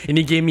quesadilla and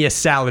he gave me a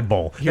salad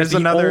bowl. That's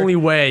the only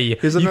way you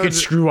could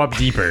screw up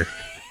deeper.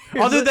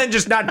 Other than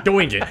just not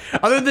doing it.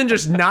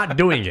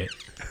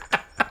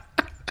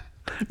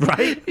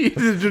 Right?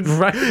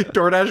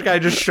 DoorDash guy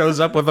just shows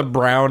up with a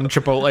brown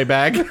Chipotle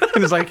bag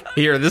and is like,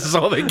 here, this is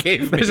all they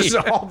gave me. This is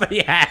all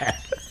they had.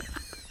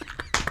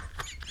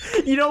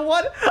 You know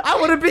what?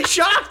 I wouldn't be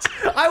shocked.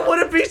 I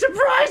wouldn't be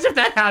surprised if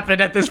that happened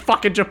at this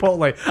fucking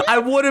Chipotle. I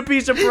wouldn't be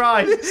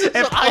surprised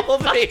if all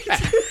they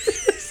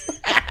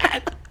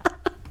had.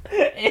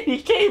 And he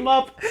came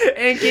up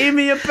and gave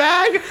me a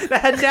bag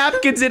that had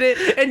napkins in it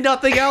and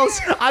nothing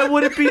else. I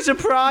wouldn't be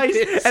surprised.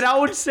 And I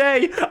would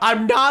say,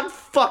 I'm not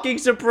fucking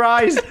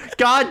surprised.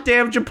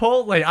 Goddamn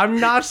Chipotle. I'm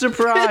not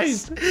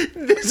surprised.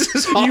 This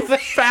is all you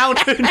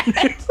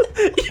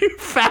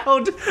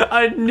found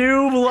a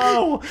new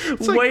low.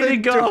 It's Way like to the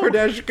go.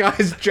 DoorDash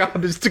guy's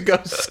job is to go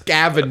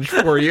scavenge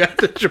for you at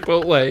the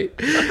Chipotle.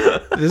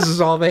 This is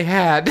all they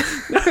had.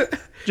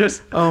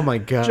 Oh my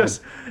god!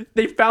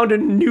 They found a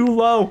new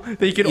low.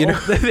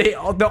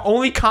 The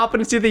only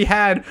competency they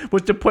had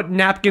was to put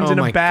napkins in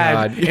a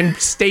bag and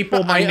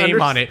staple my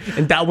name on it,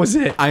 and that was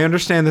it. I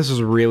understand this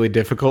is really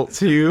difficult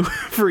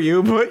for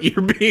you, but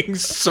you're being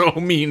so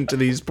mean to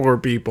these poor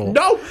people.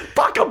 No,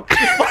 fuck them.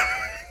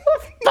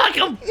 Fuck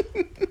them. You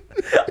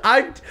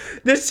think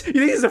this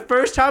is the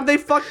first time they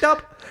fucked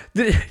up?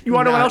 You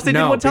want to know what else they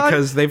did one time? No,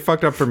 because they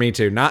fucked up for me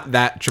too. Not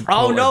that Chipotle.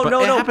 Oh,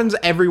 no, It happens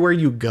everywhere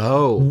you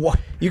go. What?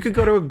 You could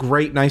go to a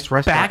great, nice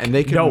restaurant and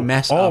they can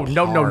mess up. Oh,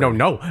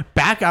 no.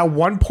 Back at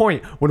one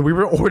point when we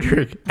were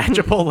ordering at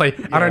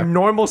Chipotle on a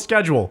normal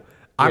schedule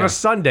on a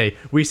Sunday,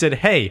 we said,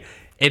 hey,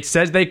 it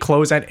says they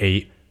close at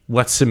 8.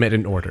 Let's submit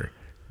an order.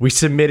 We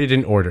submitted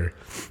an order.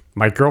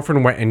 My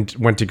girlfriend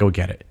went to go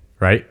get it,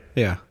 right?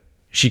 Yeah.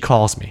 She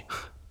calls me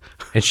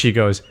and she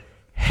goes,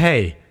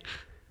 hey,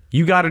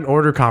 you got an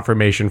order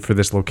confirmation for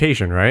this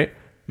location, right?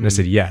 And I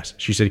said, yes.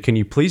 She said, can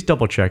you please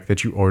double check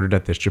that you ordered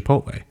at this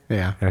Chipotle?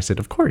 Yeah. And I said,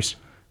 of course.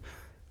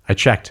 I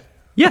checked.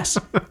 Yes,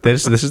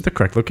 this is the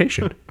correct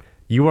location.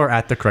 You are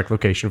at the correct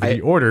location for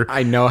the order.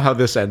 I know how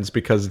this ends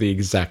because the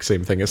exact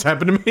same thing has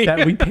happened to me.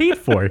 That we paid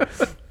for.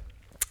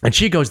 And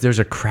she goes, there's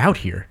a crowd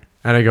here.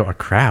 And I go, a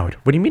crowd?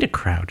 What do you mean a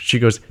crowd? She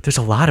goes, there's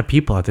a lot of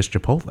people at this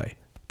Chipotle.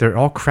 They're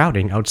all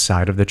crowding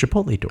outside of the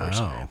Chipotle doors,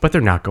 but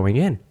they're not going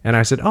in. And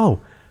I said, oh,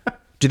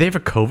 do they have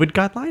a COVID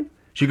guideline?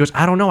 She goes,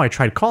 I don't know. I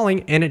tried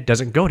calling and it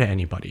doesn't go to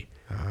anybody.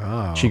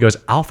 Oh. She goes,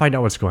 I'll find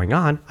out what's going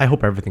on. I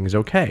hope everything is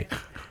okay.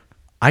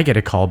 I get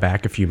a call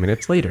back a few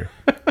minutes later.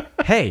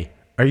 Hey,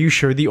 are you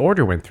sure the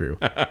order went through?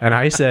 And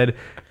I said,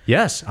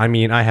 yes. I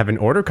mean, I have an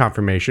order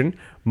confirmation.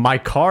 My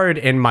card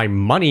and my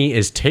money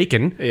is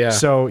taken. Yeah.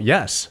 So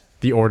yes,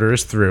 the order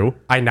is through.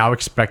 I now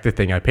expect the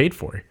thing I paid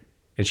for.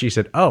 And she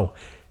said, oh,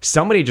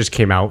 somebody just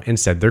came out and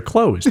said they're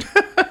closed.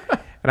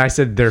 And I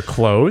said, they're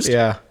closed?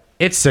 Yeah.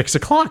 It's 6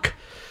 o'clock.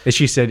 And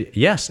she said,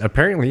 yes,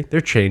 apparently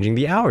they're changing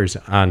the hours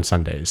on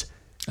Sundays.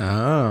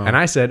 Oh. And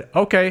I said,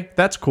 okay,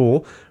 that's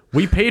cool.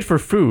 We paid for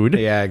food.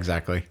 Yeah,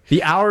 exactly.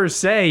 The hours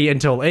say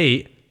until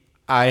 8.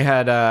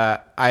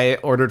 I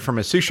ordered from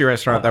a sushi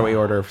restaurant that we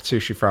order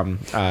sushi from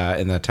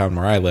in the town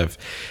where I live.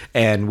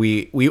 And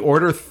we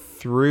order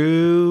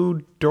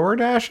through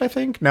DoorDash, I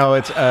think. No,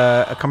 it's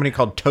a company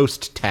called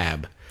Toast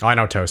Tab. Oh, I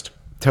know Toast.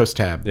 Toast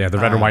Tab. Yeah, the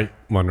red and white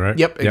one, right?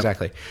 Yep,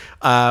 exactly.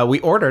 We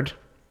ordered,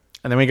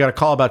 and then we got a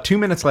call about 2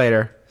 minutes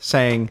later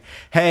saying,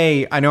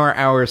 hey, I know our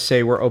hours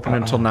say we're open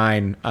until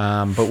 9,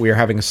 but we are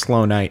having a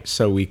slow night,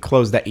 so we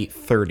closed at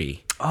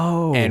 8:30.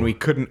 Oh. And we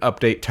couldn't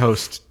update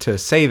Toast to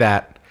say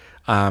that,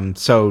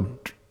 so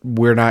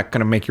we're not going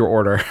to make your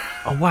order.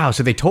 Oh, wow.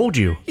 So they told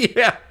you.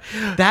 Yeah.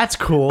 That's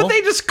cool. But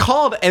they just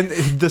called, and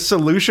the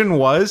solution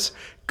was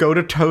go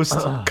to Toast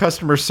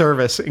customer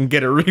service and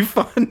get a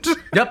refund.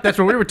 Yep, that's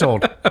what we were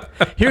told.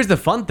 Here's the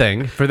fun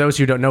thing for those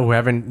who don't know, who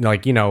haven't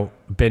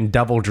been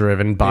double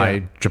driven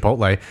by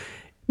Chipotle.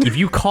 If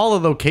you call a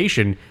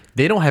location,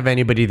 they don't have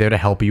anybody there to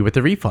help you with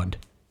the refund.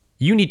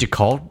 You need to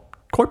call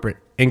corporate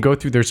and go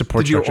through their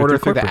support. Did you structure order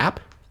through the corporate. app?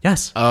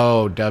 Yes.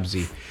 Oh,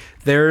 Dubsy.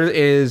 There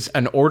is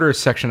an order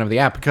section of the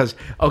app because,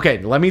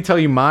 okay, let me tell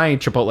you my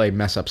Chipotle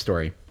mess up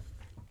story.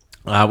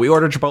 We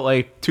ordered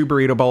Chipotle, 2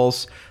 burrito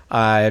bowls,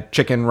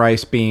 chicken,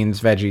 rice, beans,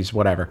 veggies,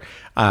 whatever.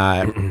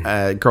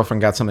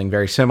 Girlfriend got something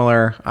very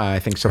similar. I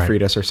think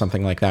sofritas or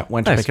something like that.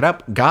 Went to pick it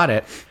up, got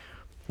it,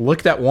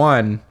 looked at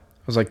one.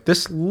 I was like,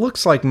 this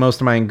looks like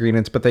most of my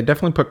ingredients, but they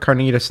definitely put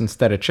carnitas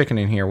instead of chicken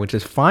in here, which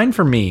is fine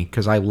for me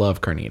because I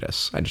love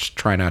carnitas. I just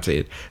try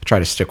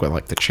to stick with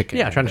like the chicken.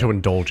 Yeah, trying to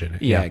indulge in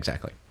it. Yeah,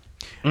 exactly.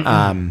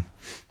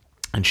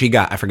 And she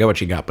got, I forget what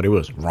she got, but it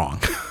was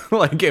wrong.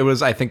 Like, it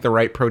was, I think, the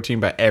right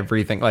protein, but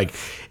everything, like,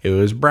 it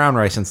was brown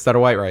rice instead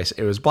of white rice.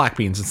 It was black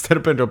beans instead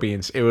of pinto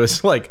beans. It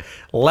was, like,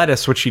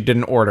 lettuce, which she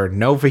didn't order.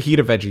 No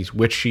fajita veggies,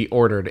 which she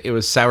ordered. It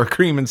was sour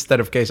cream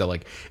instead of queso.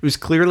 Like, it was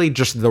clearly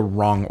just the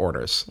wrong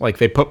orders. Like,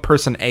 they put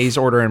person A's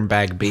order in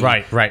bag B.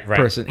 Right.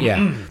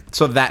 Yeah.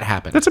 So that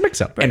happened. That's a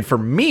mix-up. Right? And for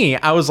me,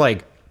 I was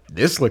like,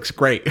 this looks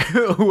great.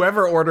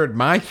 Whoever ordered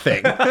my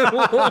thing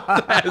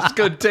has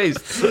good taste.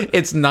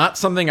 It's not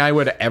something I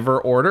would ever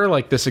order,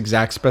 like this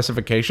exact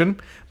specification,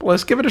 but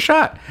let's give it a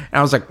shot. And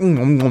I was like,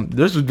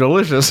 this is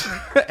delicious.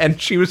 And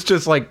she was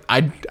just like,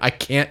 I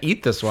can't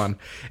eat this one.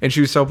 And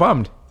she was so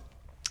bummed.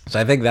 So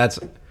I think that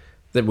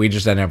we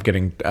just ended up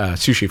getting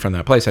sushi from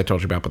that place I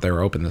told you about, but they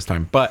were open this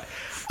time. But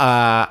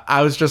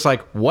I was just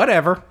like,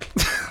 whatever.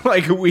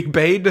 Like, we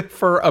paid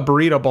for a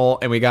burrito bowl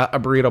and we got a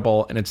burrito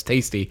bowl and it's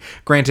tasty.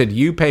 Granted,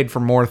 you paid for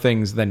more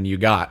things than you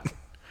got,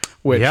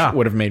 which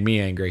would have made me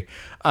angry.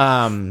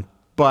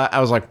 But I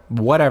was like,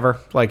 whatever.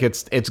 Like,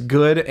 it's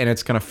good and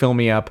it's going to fill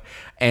me up.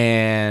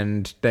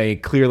 And they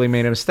clearly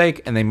made a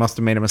mistake, and they must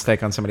have made a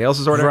mistake on somebody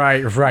else's order.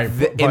 Right.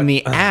 In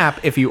the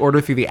app, if you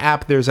order through the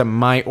app, there's a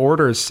My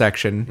Orders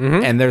section,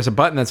 and there's a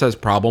button that says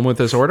problem with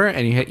this order,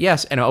 and you hit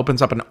yes, and it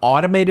opens up an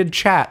automated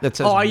chat that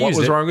says what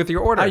was wrong with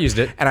your order. I used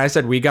it. And I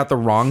said, we got the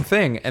wrong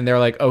thing. And they're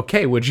like,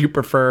 okay, would you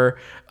prefer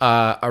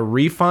a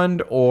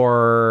refund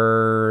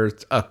or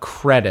a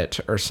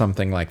credit or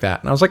something like that?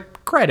 And I was like,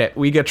 credit.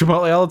 We get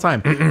Chipotle all the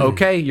time.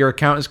 Okay, your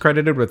account is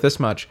credited with this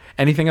much.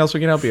 Anything else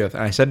we can help you with?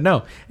 And I said, no.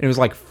 And it was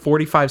like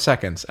 45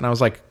 seconds. And I was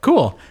like,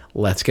 cool,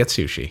 let's get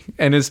sushi.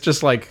 And it's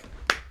just like,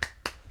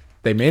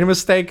 they made a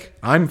mistake.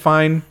 I'm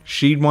fine.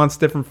 She wants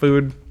different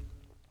food.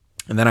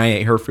 And then I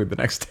ate her food the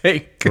next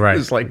day. Right. It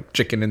was like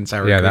chicken and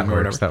sour cream Yeah, that or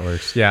works. whatever. That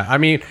works. Yeah. I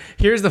mean,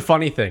 here's the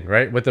funny thing,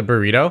 right? With the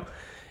burrito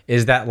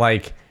is that,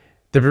 like,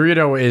 the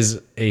burrito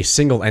is a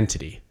single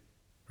entity,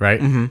 right?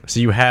 So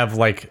you have,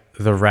 like,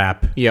 the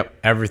wrap. Yep.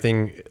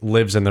 Everything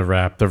lives in the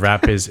wrap. The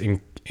wrap is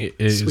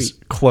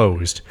Sweet.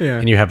 closed. Yeah.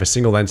 And you have a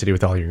single entity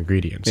with all your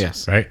ingredients.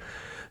 Yes. Right?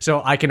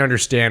 So I can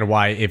understand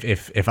why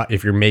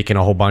if you're making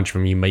a whole bunch of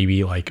them, you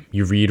maybe like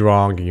you read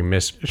wrong or you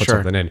put Sure.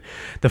 something in.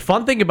 The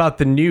fun thing about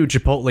the new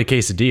Chipotle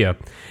quesadilla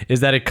is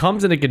that it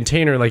comes in a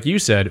container, like you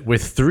said,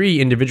 with 3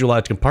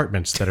 individualized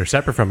compartments that are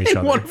separate from each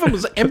other. One of them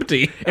was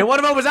empty. And one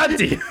of them was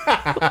empty.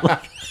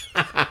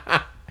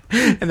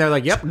 And they're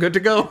like, yep, good to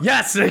go.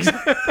 Yes.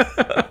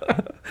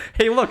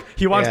 Hey, look,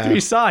 he wants Yeah. 3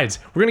 sides.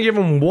 We're gonna give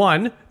him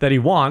one that he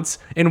wants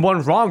and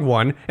one wrong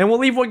one, and we'll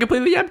leave one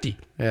completely empty.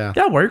 Yeah.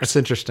 That works. That's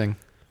interesting.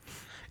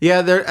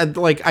 Yeah, they're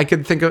like, I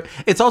could think of,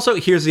 it's also,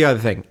 here's the other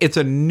thing. It's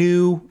a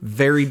new,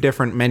 very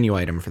different menu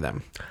item for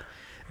them.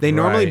 They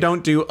normally Right.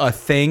 don't do a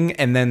thing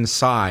and then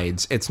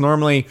sides. It's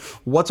normally,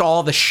 what's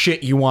all the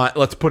shit you want?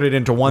 Let's put it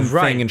into one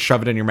Right. thing and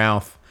shove it in your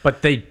mouth.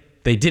 But they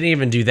didn't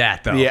even do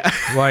that though. Yeah.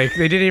 Like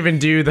they didn't even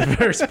do the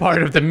first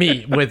part of the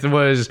meat which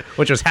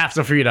was half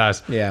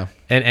sofritas. Yeah.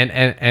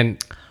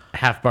 And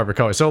half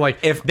barbacoa. So like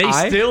If they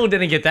I- still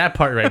didn't get that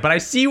part right. But I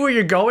see where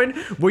you're going,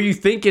 where you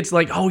think it's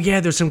like, oh yeah,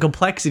 there's some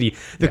complexity.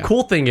 The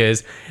cool thing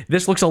is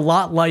this looks a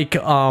lot like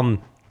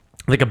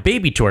a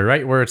baby toy,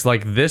 right? Where it's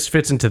like this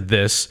fits into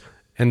this.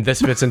 And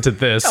this fits into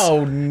this.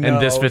 Oh, no. And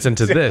this fits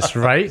into this,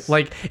 right?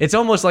 Like it's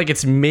almost like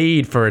it's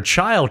made for a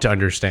child to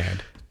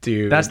understand.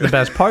 Dude. That's the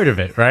best part of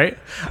it, right?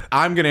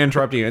 I'm going to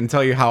interrupt you and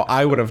tell you how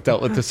I would have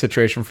dealt with the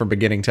situation from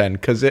beginning to end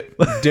because it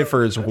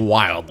differs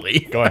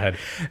wildly. Go ahead.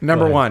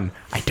 Number one,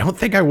 I don't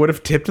think I would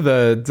have tipped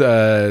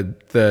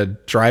the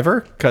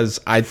driver because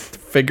I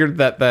figured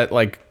that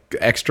like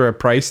extra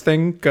price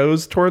thing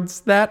goes towards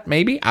that.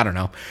 Maybe, I don't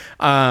know.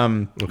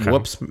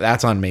 Whoops,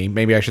 that's on me.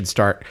 Maybe I should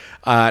start.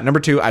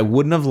 Number two, I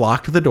wouldn't have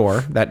locked the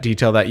door. That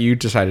detail that you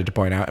decided to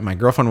point out, and my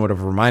girlfriend would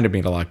have reminded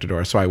me to lock the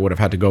door, so I would have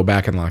had to go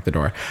back and lock the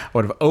door. I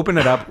would have opened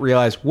it up,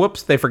 realized,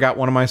 whoops, they forgot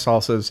one of my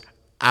salsas.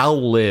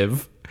 I'll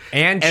live.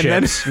 And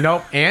then- chips.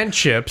 Nope. And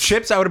chips.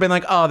 Chips, I would have been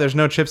like, oh, there's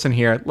no chips in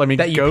here. Let me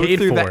That you go paid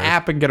through for. the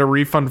app and get a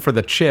refund for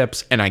the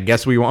chips. And I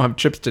guess we won't have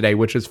chips today,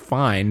 which is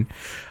fine.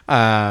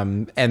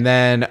 And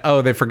then,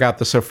 oh, they forgot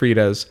the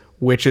sofritas,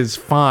 which is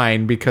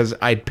fine because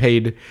I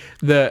paid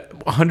the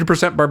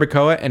 100%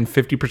 barbacoa and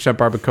 50%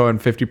 barbacoa and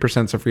 50%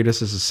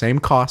 sofritas is the same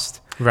cost.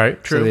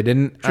 Right. True. So they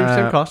didn't. True.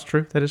 Same cost.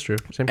 True. That is true.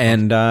 Same cost.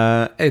 And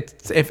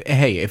it's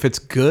if it's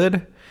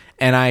good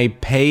and I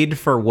paid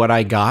for what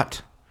I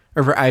got,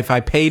 or if I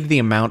paid the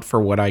amount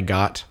for what I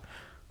got,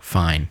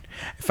 fine.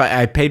 If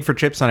I paid for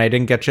chips and I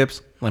didn't get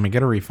chips, let me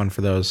get a refund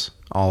for those.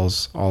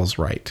 All's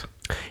right.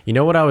 You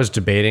know what I was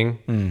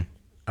debating?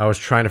 I was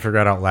trying to figure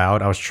out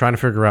loud. I was trying to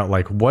figure out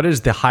like what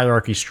is the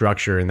hierarchy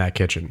structure in that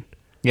kitchen?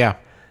 Yeah.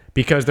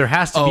 Because there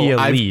has to be a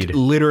I've lead.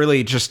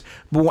 literally just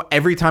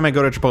every time I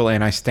go to Chipotle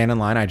and I stand in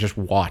line, I just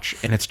watch,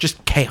 and it's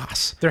just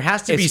chaos. There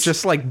has to it's be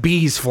just like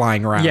bees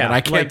flying around, Yeah, and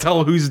I can't like-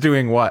 tell who's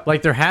doing what.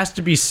 Like there has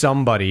to be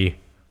somebody,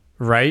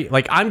 right?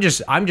 Like I'm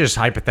just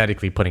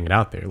hypothetically putting it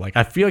out there. Like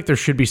I feel like there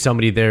should be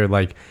somebody there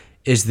like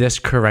is this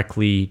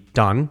correctly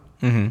done?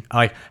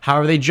 Like, how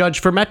are they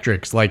judged for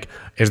metrics? Like,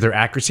 is their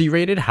accuracy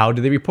rated? How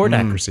do they report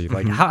accuracy?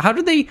 Like, how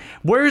do they,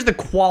 where is the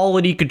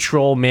quality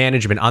control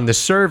management on the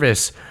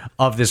service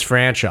of this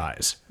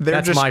franchise? They're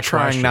That's just my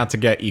trying question. not to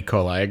get E.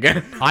 coli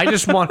again. I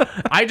just want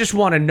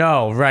to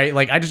know, right?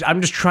 Like,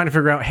 I'm just trying to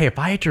figure out, hey, if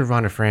I had to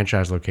run a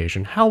franchise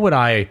location, how would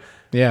I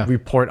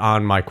report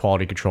on my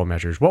quality control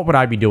measures? What would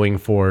I be doing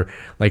for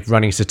like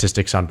running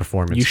statistics on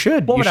performance? You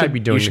should. What You would I should-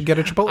 be doing? you should get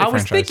a Chipotle I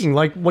was franchise. thinking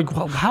like,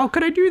 well, how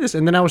could I do this?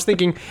 And then I was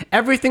thinking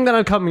everything that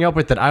I'm coming up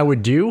with that I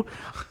would do.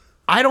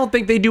 I don't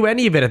think they do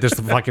any of it at this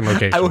fucking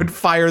location. I would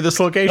fire this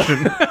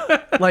location.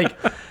 Like,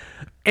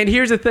 and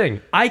here's the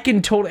thing, I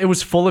can totally, it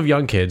was full of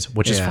young kids,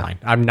 which is Yeah. fine.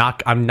 I'm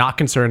not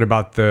concerned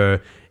about the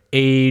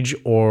age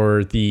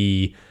or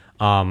the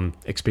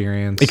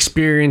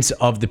experience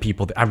of the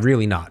people. I'm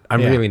really not.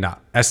 I'm really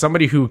not. As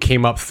somebody who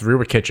came up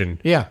through a kitchen,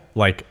 Yeah.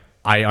 like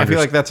I feel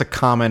like that's a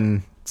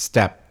common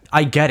step.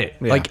 I get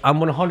it. Like, I'm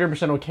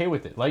 100% okay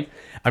with it. Like,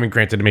 I mean,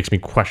 granted, it makes me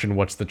question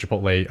what's the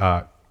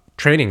Chipotle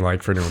training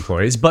like for new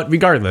employees, but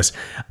regardless,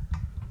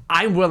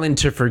 I'm willing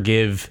to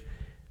forgive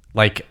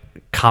like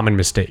common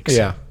mistakes.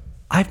 Yeah.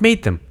 I've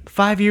made them.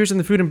 5 years in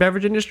the food and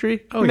beverage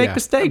industry. I make yeah.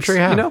 mistakes. I'm sure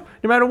you have. know,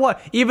 no matter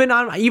what. Even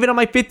on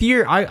my 5th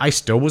year, I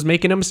still was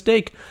making a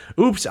mistake.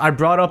 Oops, I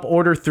brought up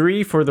order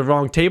 3 for the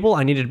wrong table.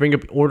 I needed to bring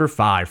up order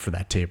 5 for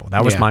that table.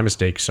 That was Yeah. my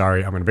mistake.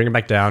 Sorry. I'm gonna bring it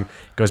back down.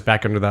 Goes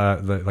back under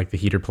the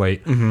heater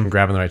plate. I'm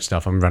grabbing the right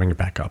stuff. I'm running it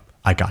back up.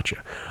 I got you.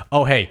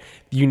 Oh, hey,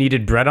 you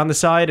needed bread on the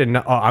side, and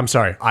I'm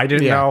sorry, I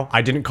didn't know.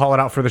 I didn't call it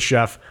out for the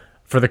chef,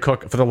 for the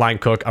cook, for the line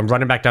cook. I'm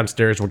running back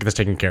downstairs. We'll get this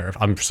taken care of.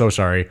 I'm so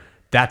sorry.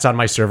 That's on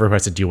my server who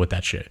has to deal with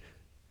that shit.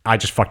 I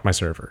just fucked my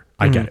server.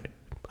 I get it.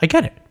 I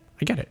get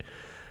it.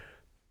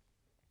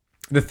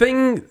 The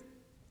thing,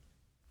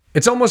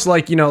 it's almost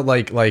like, you know,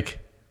 like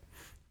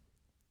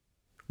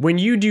when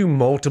you do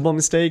multiple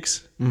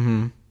mistakes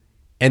and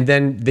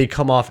then they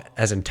come off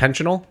as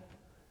intentional,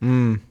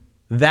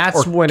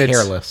 that's when it's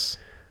Careless.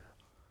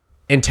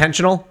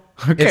 intentional.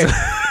 Okay.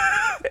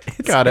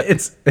 Got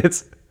it.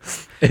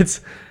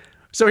 It's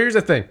so here's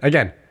the thing.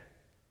 Again,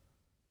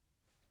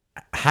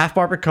 half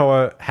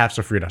barbacoa, half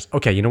sofritas.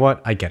 Okay, you know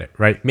what? I get it,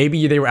 right?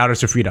 Maybe they were out of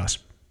sofritas.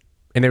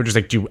 And they were just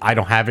like, dude, I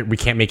don't have it. We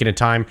can't make it in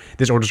time.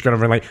 This order's gonna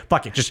run late.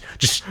 Fuck it. Just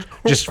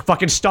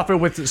fucking stuff it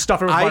with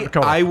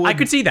barbacoa. I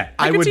could see that.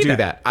 I would do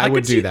that. I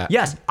would do that.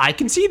 Yes, I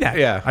can see that.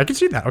 Yeah. I can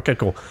see that. Okay,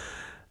 cool.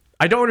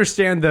 I don't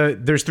understand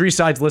there's 3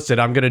 sides listed.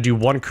 I'm gonna do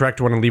one correct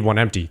one and leave one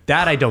empty.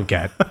 That I don't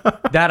get.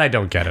 That I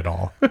don't get at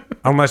all.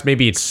 Unless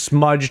maybe it's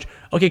smudged.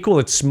 Okay, cool.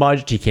 It's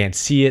smudged. He can't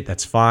see it.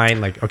 That's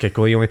fine. Like, okay,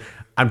 cool.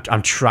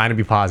 I'm trying to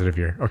be positive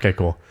here. Okay,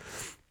 cool.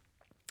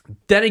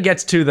 Then it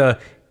gets to the,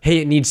 hey,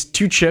 it needs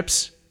 2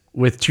 chips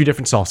with 2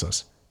 different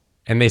salsas.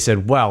 And they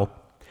said, well,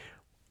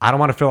 I don't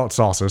want to fill out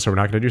salsas, so we're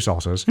not going to do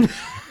salsas.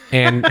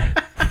 And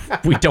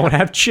we don't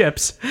have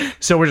chips,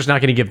 so we're just not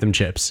going to give them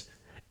chips.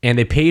 And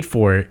they paid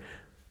for it,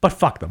 but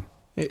fuck them.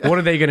 What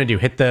are they going to do?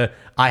 Hit the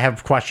I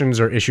have questions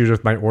or issues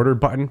with my order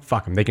button?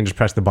 Fuck them. They can just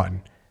press the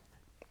button.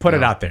 Put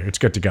it out there. It's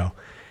good to go.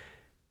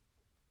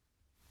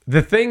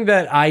 The thing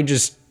that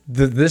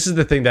this is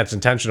the thing that's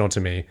intentional to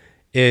me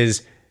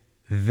is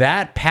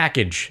that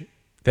package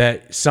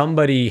that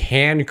somebody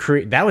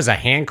that was a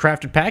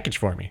handcrafted package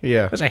for me.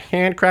 Yeah. It was a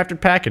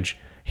handcrafted package.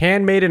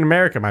 Handmade in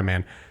America, my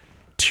man.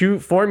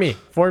 For me.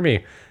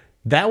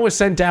 That was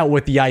sent out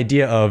with the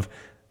idea of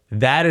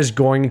that is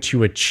going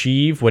to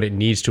achieve what it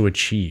needs to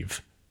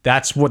achieve.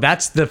 That's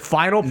the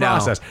final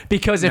process.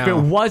 Because if it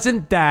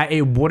wasn't that,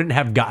 it wouldn't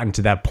have gotten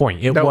to that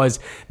point. It was,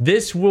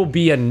 this will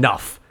be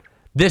enough.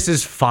 This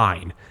is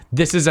fine.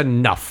 This is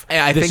enough.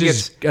 I think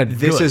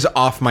this is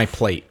off my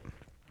plate.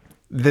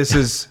 This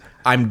is,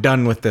 I'm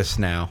done with this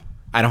now.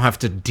 I don't have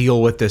to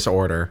deal with this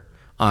order.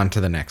 On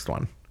to the next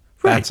one.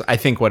 Right. That's, I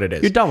think, what it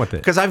is. You're done with it.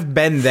 Because I've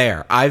been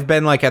there. I've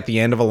been like at the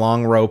end of a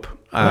long rope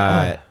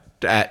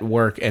at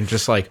work and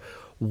just like,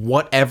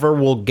 whatever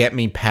will get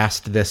me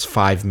past this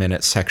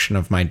 5-minute section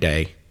of my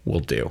day will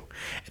do.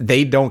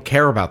 They don't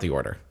care about the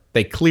order.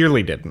 They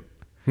clearly didn't.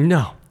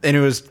 No. And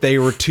they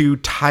were too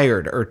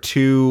tired or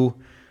too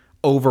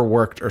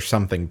overworked or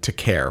something to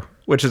care,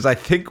 which is, I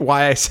think,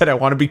 why I said I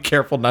want to be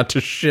careful not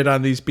to shit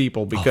on these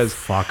people, because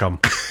Fuck them.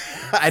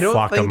 I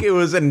don't think it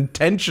was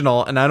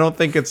intentional. And I don't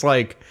think it's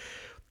like,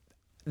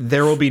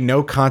 there will be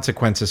no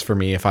consequences for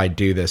me if I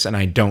do this and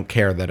I don't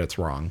care that it's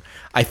wrong.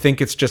 I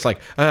think it's just like,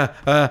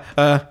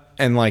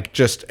 and like,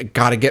 just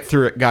gotta get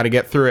through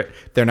it.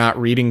 They're not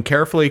reading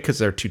carefully because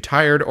they're too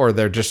tired, or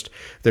there's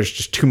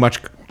just too much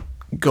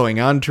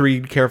going on to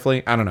read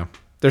carefully. I don't know.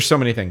 There's so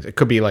many things. It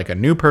could be like a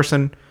new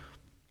person.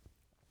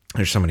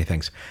 There's so many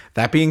things.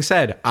 That being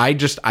said, I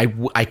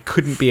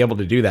couldn't be able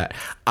to do that.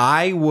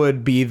 I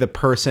would be the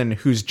person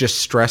who's just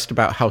stressed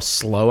about how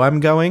slow I'm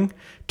going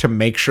to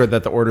make sure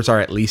that the orders are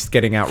at least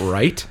getting out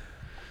right.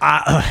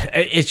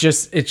 It's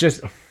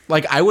just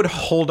like, I would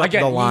hold up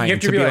the line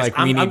to be like,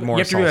 we need more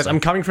You have to realize, salsa.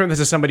 I'm coming from this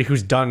as somebody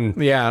who's done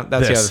Yeah,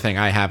 that's the this. other thing.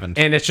 I haven't.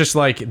 And it's just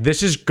like,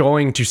 this is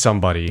going to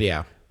somebody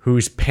Yeah.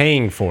 who's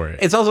paying for it.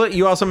 It's also,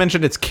 you also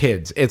mentioned it's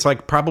kids. It's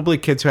like probably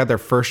kids who had their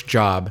first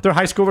job. They're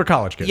high school or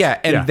college kids. Yeah,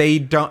 and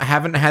they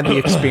haven't had the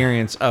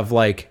experience of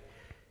like,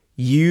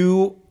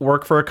 you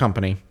work for a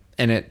company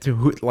and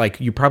like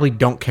you probably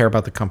don't care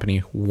about the company,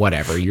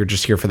 whatever. You're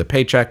just here for the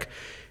paycheck.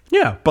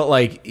 Yeah. But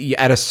like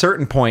at a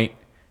certain point,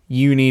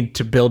 you need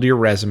to build your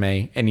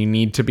resume and you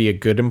need to be a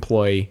good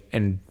employee,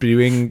 and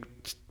doing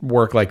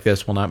work like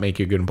this will not make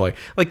you a good employee.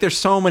 Like there's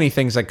so many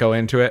things that go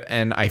into it,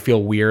 and I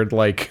feel weird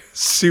like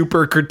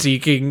super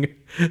critiquing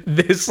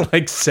this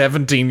like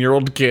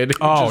 17-year-old kid.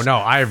 Oh no,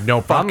 I have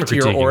no problem to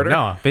your critiquing. order.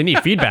 No, they need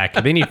feedback.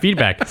 They need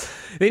feedback.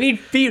 They need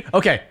feed.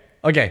 Okay.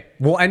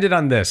 We'll end it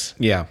on this.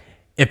 Yeah.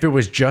 If it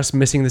was just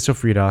missing the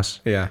sofritas,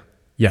 Yeah.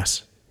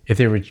 yes. If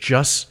they were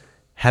just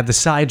had the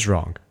sides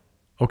wrong,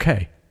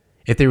 okay.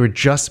 If they were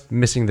just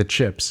missing the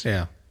chips,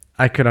 Yeah.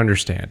 I could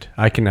understand.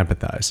 I can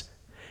empathize.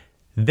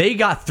 They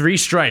got 3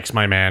 strikes,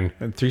 my man.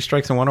 And 3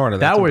 strikes in one order.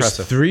 That's That was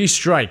impressive. 3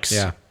 strikes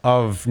Yeah.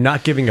 of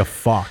not giving a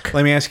fuck.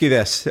 Let me ask you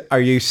this.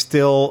 Are you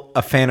still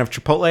a fan of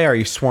Chipotle? Are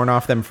you sworn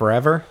off them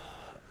forever?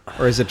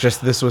 Or is it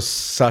just this was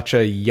such a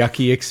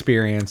yucky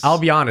experience? I'll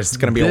be honest. It's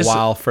going to be a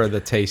while for the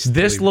taste. to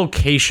This leave.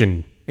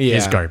 location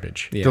is Yeah.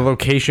 garbage. Yeah. The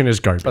location is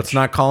garbage. Let's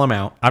not call them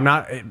out. I'm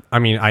not. I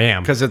mean, I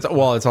am. Because it's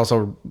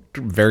also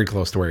very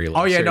close to where you live.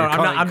 Oh yeah, So no, you're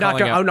I'm not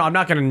gonna. Oh no, I'm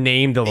not gonna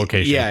name the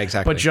location. Yeah,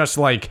 exactly. But just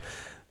like,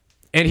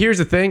 and here's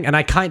the thing, and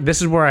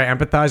this is where I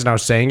empathize, and I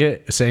was saying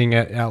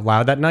it out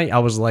loud that night. I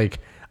was like,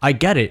 I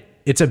get it.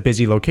 It's a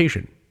busy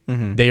location.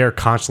 They are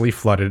constantly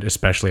flooded,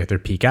 especially at their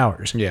peak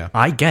hours. Yeah.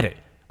 I get it.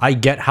 I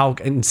get how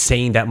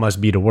insane that must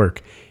be to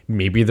work.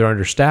 Maybe they're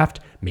understaffed.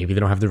 Maybe they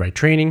don't have the right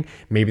training.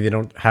 Maybe they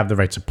don't have the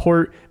right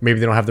support. Maybe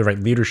they don't have the right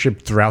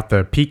leadership throughout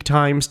the peak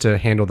times to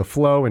handle the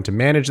flow and to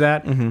manage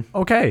that.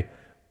 Okay.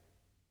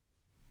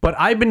 But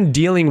I've been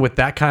dealing with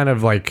that kind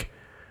of like,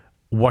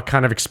 what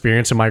kind of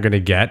experience am I going to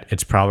get?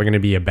 It's probably going to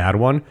be a bad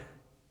one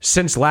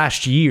since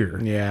last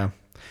year. Yeah.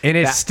 And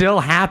it's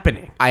still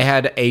happening. I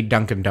had a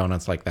Dunkin'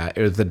 Donuts like that.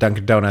 It was the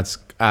Dunkin' Donuts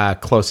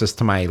closest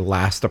to my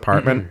last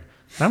apartment.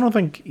 I don't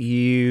think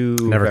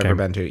you've Never ever came.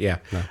 been to. Yeah.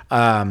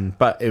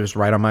 But it was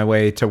right on my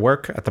way to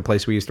work at the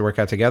place we used to work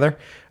at together.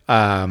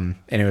 And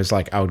it was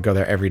like I would go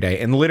there every day.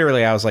 And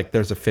literally I was like,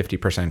 there's a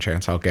 50%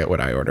 chance I'll get what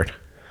I ordered.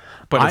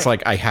 But it's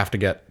like I have to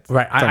get.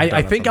 Right.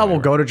 I think I will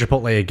go to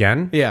Chipotle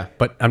again. Yeah.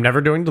 But I'm never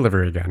doing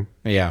delivery again.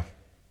 Yeah.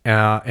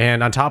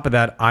 And on top of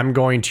that, I'm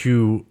going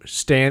to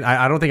stand.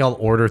 I don't think I'll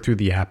order through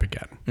the app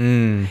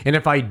again. And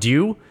if I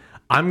do,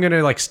 I'm going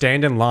to like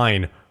stand in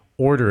line,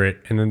 order it.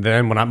 And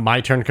then when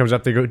my turn comes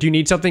up, they go, do you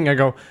need something? I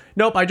go,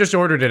 nope, I just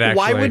ordered it actually.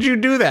 Why would you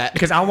do that?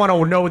 Because I want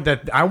to know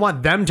that I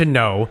want them to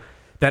know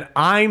that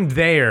I'm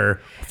there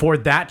for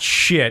that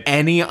shit.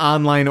 Any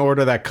online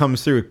order that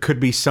comes through could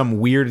be some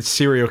weird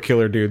serial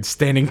killer dude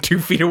standing 2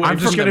 feet away. I'm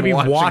just going to be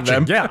watching.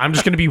 them. Yeah, I'm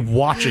just going to be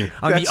watching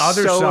on That's the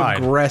other so side.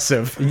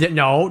 aggressive.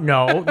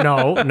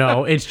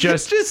 No. It's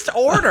just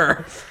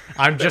order.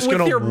 I'm just with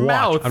gonna your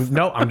watch. mouth.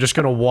 I'm just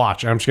gonna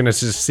watch. I'm just gonna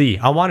see.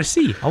 I want to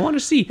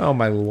see. Oh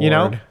my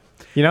lord.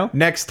 You know.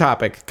 Next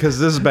topic, because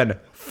this has been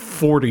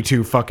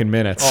 42 fucking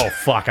minutes. Oh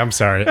fuck! I'm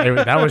sorry.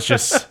 That was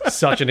just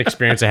such an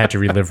experience I had to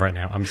relive right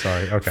now. I'm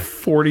sorry. Okay.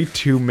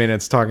 42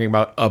 minutes talking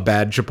about a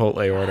bad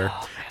Chipotle order.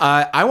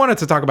 I wanted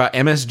to talk about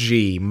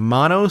MSG,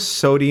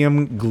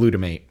 monosodium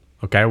glutamate.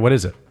 Okay. What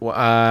is it?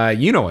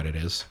 You know what it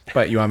is,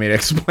 but you want me to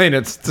explain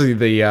it to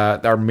the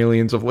our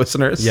millions of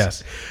listeners?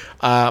 Yes.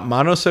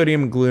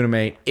 Monosodium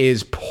glutamate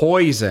is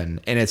poison,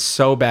 and it's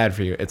so bad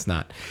for you. It's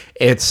not.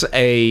 It's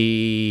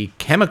a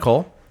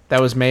chemical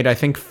that was made, I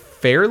think,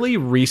 fairly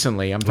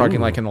recently. I'm talking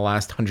like in the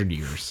last 100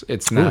 years.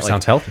 It's not. Like,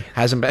 sounds healthy.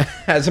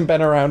 Hasn't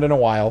been around in a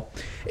while.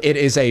 It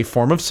is a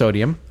form of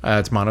sodium.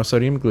 It's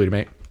monosodium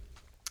glutamate,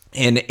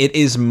 and it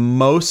is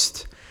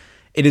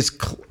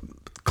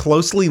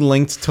closely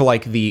linked to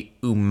like the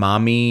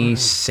umami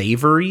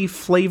savory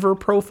flavor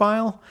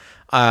profile.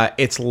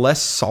 It's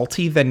less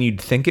salty than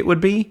you'd think it would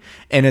be,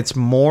 and it's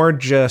more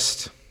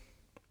just.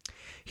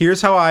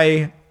 Here's how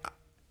I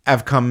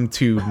have come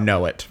to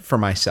know it for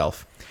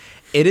myself.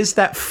 It is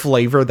that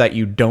flavor that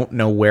you don't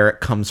know where it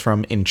comes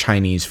from in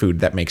Chinese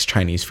food that makes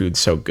Chinese food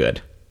so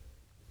good.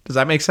 Does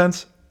that make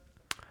sense?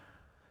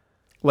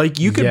 Like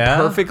you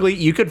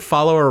could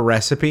follow a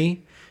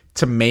recipe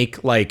to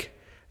make like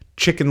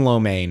chicken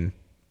lo mein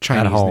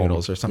Chinese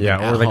noodles or something.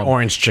 Yeah, or like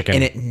orange chicken.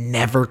 And it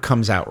never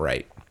comes out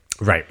right.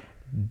 Right.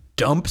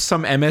 Dump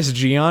some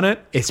MSG on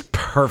it. It's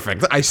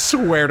perfect. I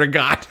swear to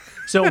God.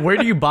 So where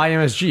do you buy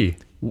MSG?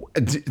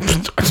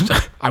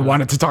 I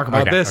wanted to talk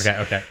about this.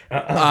 Okay.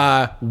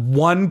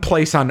 One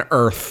place on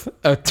earth,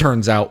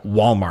 turns out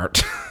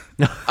Walmart.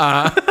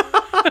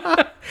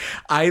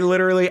 I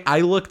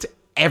looked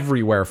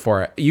everywhere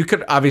for it. You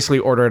could obviously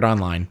order it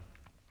online.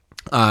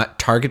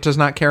 Target does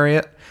not carry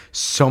it.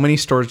 So many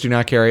stores do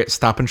not carry it.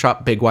 Stop and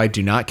Shop, Big Y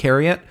do not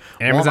carry it.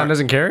 Amazon Walmart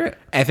doesn't carry it?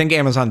 I think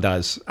Amazon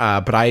does.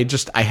 But I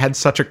had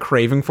such a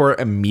craving for it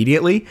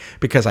immediately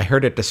because I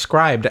heard it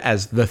described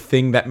as the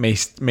thing that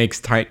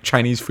makes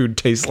Chinese food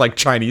taste like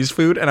Chinese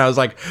food. And I was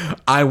like,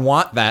 I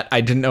want that. I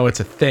didn't know it's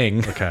a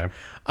thing. Okay.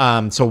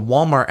 So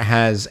Walmart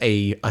has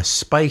a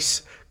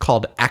spice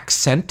called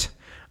Accent,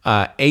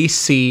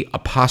 AC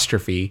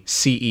apostrophe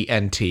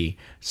CENT.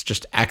 It's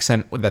just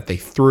accent that they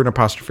threw an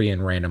apostrophe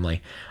in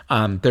randomly.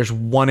 There's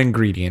one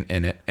ingredient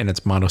in it, and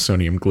it's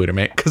monosodium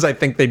glutamate, because I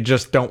think they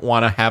just don't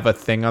want to have a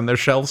thing on their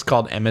shelves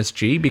called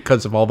MSG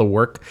because of all the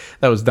work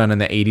that was done in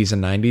the 80s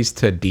and 90s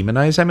to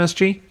demonize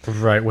MSG.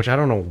 Right, which I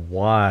don't know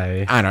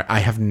why. I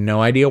have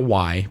no idea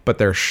why, but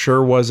there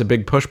sure was a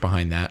big push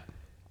behind that.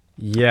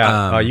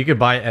 Yeah, you could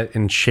buy it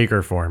in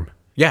shaker form.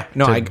 Yeah,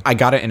 no, I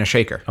got it in a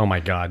shaker. Oh my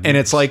god. And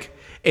it's like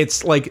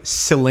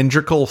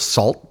cylindrical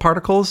salt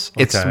particles.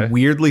 It's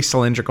weirdly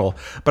cylindrical.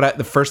 But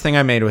the first thing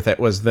I made with it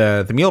was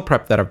the meal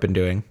prep that I've been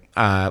doing.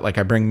 Like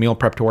I bring meal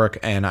prep to work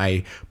and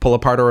I pull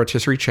apart a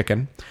rotisserie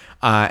chicken.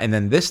 And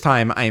then this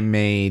time I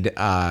made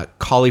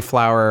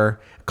cauliflower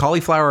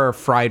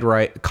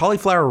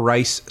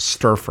rice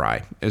stir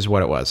fry is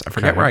what it was. I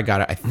forget where I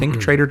got it. I think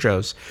Trader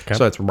Joe's.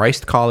 So it's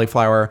riced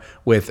cauliflower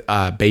with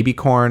baby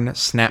corn,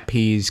 snap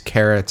peas,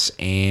 carrots,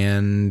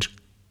 and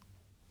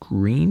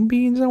green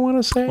beans, I want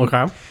to say.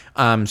 Okay.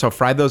 So I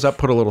fried those up,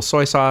 put a little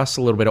soy sauce,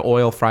 a little bit of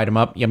oil, fried them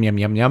up. Yum, yum,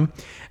 yum, yum.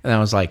 And I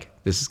was like,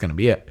 this is going to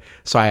be it.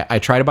 So I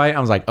tried to buy it. I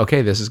was like,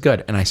 okay, this is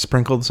good. And I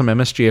sprinkled some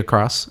MSG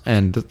across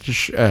and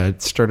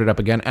stirred it up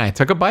again. And I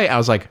took a bite. I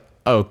was like,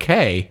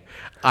 okay,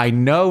 I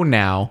know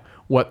now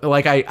what,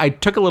 like I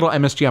took a little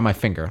MSG on my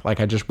finger. Like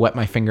I just wet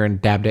my finger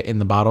and dabbed it in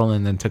the bottle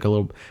and then took a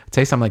little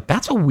taste. I'm like,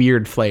 that's a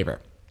weird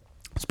flavor.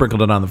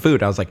 Sprinkled it on the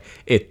food. I was like,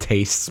 it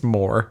tastes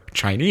more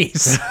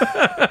Chinese.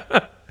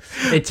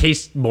 It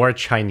tastes more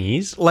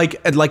Chinese,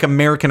 like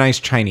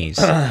Americanized Chinese.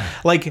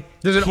 Like,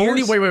 does it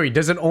only wait?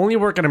 Does it only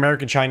work on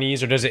American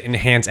Chinese, or does it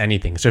enhance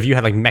anything? So if you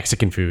had like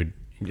Mexican food,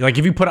 like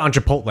if you put it on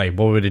Chipotle,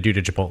 what would it do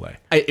to Chipotle?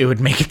 It would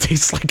make it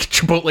taste like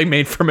Chipotle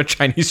made from a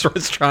Chinese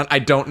restaurant. I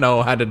don't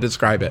know how to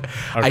describe it.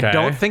 Okay. I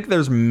don't think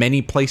there's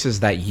many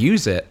places that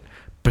use it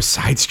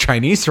besides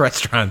Chinese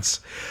restaurants.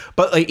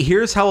 But like,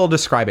 here's how I'll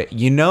describe it.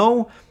 You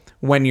know,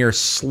 when you're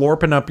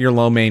slurping up your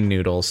lo mein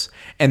noodles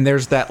and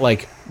there's that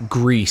like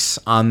grease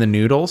on the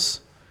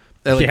noodles,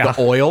 like the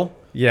oil.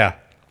 Yeah.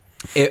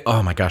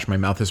 Oh my gosh, my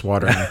mouth is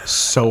watering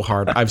so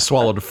hard. I've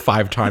swallowed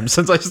 5 times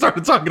since I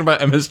started talking about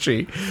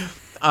MSG.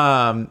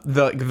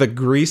 The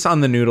grease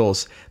on the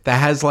noodles that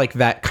has like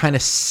that kind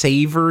of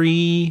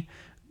savory,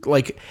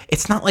 like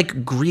it's not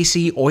like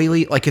greasy,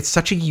 oily, like it's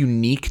such a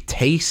unique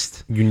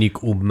taste. Unique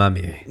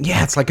umami.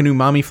 Yeah, it's like an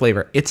umami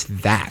flavor. It's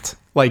that.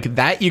 Like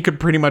that you could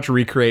pretty much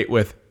recreate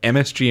with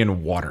MSG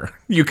and water.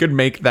 You could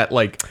make that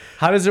like...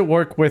 How does it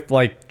work with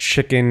like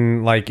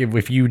chicken? Like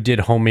if you did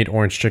homemade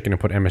orange chicken and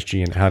put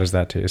MSG in it, how does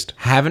that taste?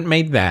 Haven't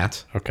made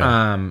that. Okay.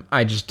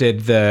 I just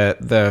did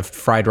the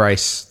fried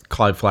rice,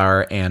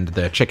 cauliflower, and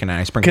the chicken, and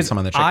I sprinkled some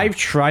on the chicken. I've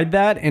tried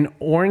that, and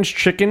orange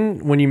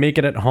chicken, when you make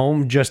it at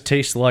home, just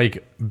tastes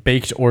like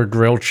baked or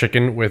grilled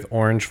chicken with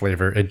orange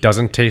flavor. It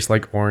doesn't taste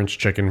like orange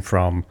chicken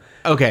from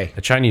a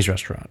Chinese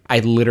restaurant. I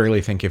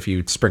literally think if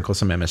you sprinkle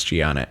some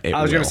MSG on it, I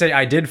was going to say,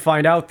 I did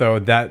find out, though,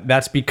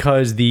 that's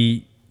because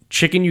the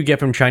chicken you get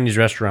from Chinese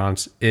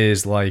restaurants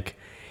is like,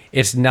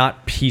 it's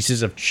not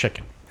pieces of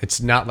chicken.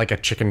 It's not like a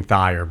chicken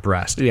thigh or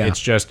breast. Yeah. It's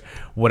just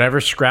whatever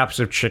scraps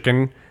of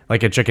chicken,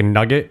 like a chicken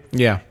nugget.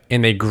 Yeah.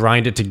 And they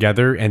grind it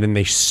together and then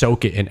they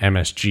soak it in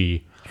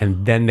MSG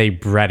and then they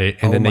bread it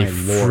and then they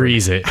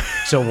freeze it.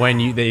 So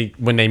when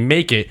they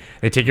make it,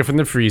 they take it from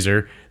the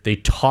freezer, they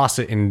toss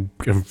it and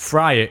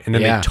fry it, and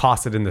then they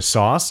toss it in the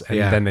sauce and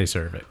then they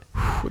serve it.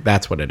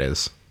 That's what it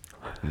is.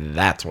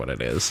 That's what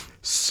it is.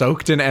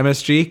 Soaked in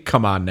MSG?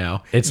 Come on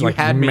now. It's like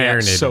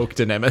marinated. Soaked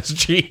in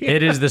MSG.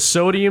 It is the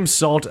sodium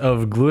salt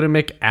of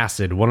glutamic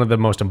acid, one of the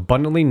most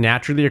abundantly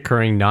naturally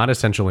occurring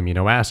non-essential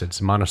amino acids.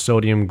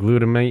 Monosodium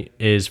glutamate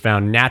is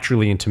found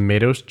naturally in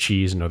tomatoes,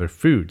 cheese, and other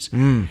foods.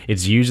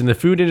 It's used in the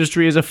food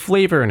industry as a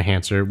flavor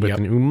enhancer with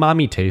an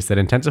umami taste that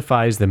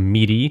intensifies the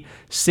meaty,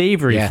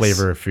 savory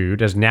flavor of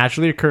food, as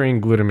naturally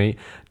occurring glutamate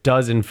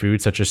does in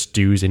foods such as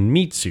stews and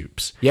meat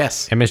soups.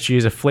 Yes. MSG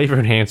is a flavor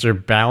enhancer,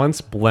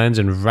 balance, blends,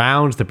 and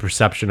rounds the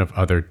perception of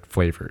other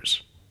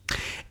flavors.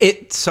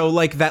 It so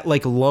like that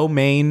like lo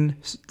mein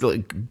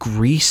like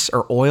grease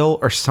or oil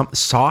or some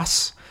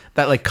sauce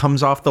that like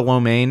comes off the lo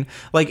mein.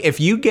 Like if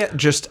you get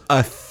just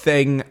a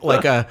thing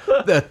like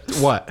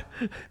what?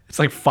 It's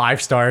like 5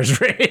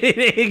 stars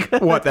rating.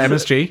 What, the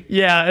MSG?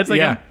 Yeah, it's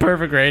like a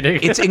perfect rating.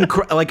 It's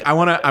like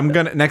I'm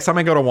gonna next time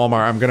I go to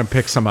Walmart, I'm gonna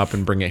pick some up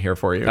and bring it here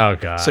for you. Oh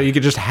god. So you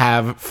could just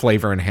have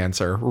flavor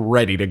enhancer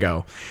ready to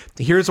go.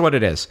 Here's what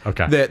it is.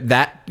 Okay.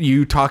 That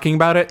you talking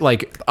about it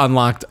like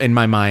unlocked in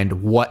my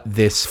mind what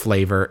this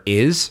flavor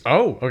is.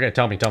 Oh, okay.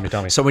 Tell me.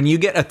 So when you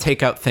get a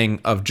takeout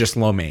thing of just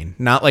lo mein,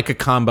 not like a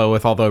combo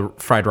with all the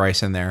fried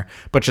rice in there,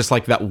 but just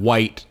like that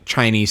white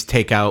Chinese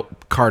takeout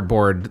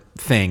cardboard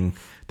thing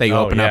that you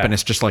open up and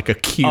it's just like a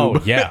cube,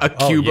 of noodles. A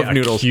cube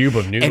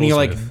of noodles. And you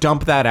like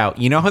dump that out.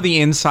 You know how the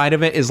inside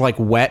of it is like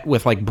wet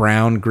with like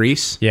brown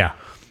grease? Yeah.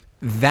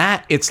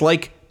 That, it's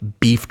like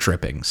beef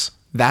drippings.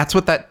 That's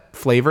what that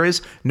flavor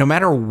is. No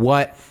matter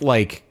what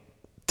like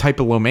type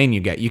of lo mein you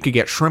get. You could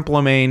get shrimp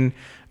lo mein,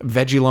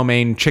 veggie lo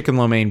mein, chicken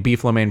lo mein,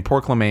 beef lo mein,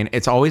 pork lo mein,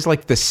 it's always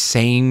like the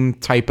same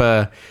type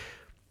of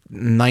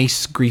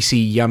nice, greasy,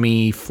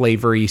 yummy,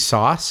 flavory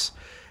sauce.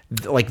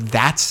 Like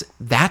that's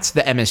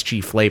the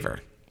MSG flavor.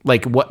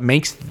 Like what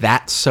makes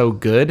that so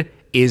good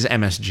is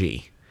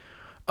MSG.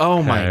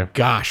 Oh my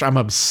gosh, I'm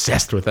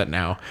obsessed with it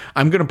now.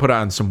 I'm going to put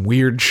on some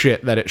weird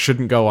shit that it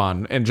shouldn't go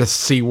on and just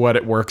see what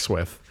it works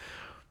with.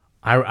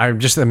 I'm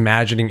just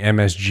imagining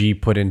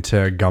MSG put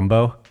into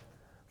gumbo.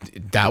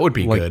 That would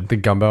be Like good. the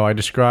gumbo I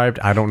described.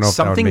 I don't know if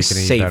Something that would make it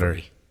any savory.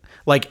 better.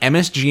 Like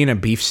MSG in a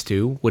beef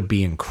stew would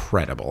be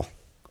incredible.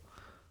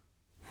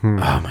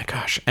 Oh my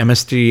gosh.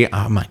 MSG,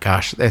 oh my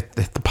gosh.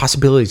 The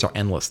possibilities are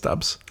endless,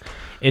 Dubs.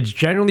 It's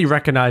generally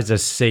recognized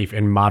as safe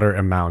in moderate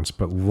amounts,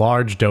 but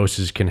large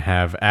doses can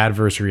have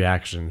adverse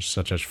reactions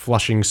such as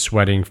flushing,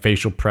 sweating,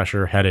 facial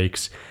pressure,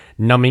 headaches,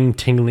 numbing,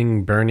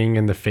 tingling, burning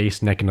in the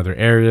face, neck, and other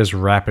areas,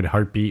 rapid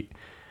heartbeat,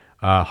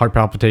 heart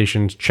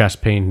palpitations,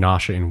 chest pain,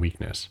 nausea, and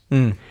weakness.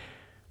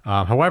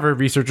 However,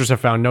 researchers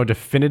have found no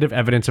definitive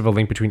evidence of a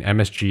link between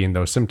MSG and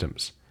those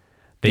symptoms.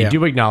 They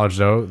do acknowledge,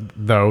 though,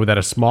 that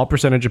a small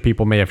percentage of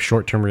people may have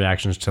short-term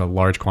reactions to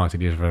large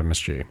quantities of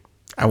MSG.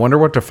 I wonder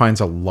what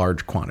defines a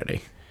large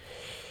quantity.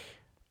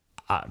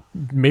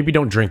 Maybe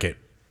don't drink it.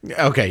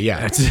 Okay,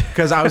 yeah.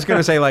 Because I was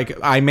gonna say, like,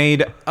 I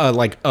made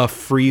a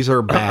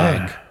freezer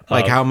bag.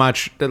 Like how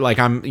much? Like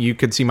you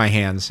could see my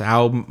hands.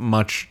 How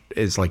much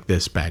is like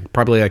this bag?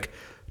 Probably like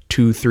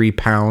 2-3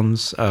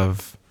 pounds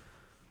of.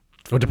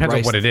 Well, it depends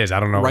on what it is. I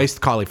don't know.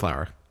 Riced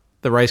cauliflower.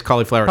 The rice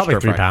cauliflower. Probably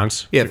stir 3 fry.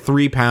 pounds. Yeah,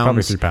 3 pounds.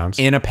 Probably 3 pounds.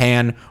 In a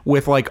pan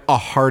with like a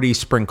hearty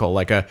sprinkle,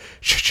 like a.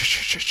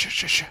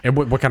 And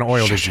what kind of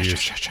oil did you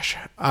use?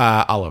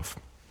 Olive.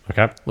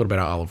 Okay. A little bit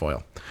of olive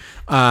oil.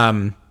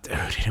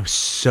 Dude, it was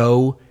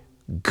so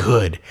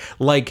good.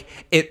 Like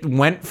it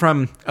went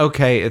from,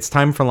 okay, it's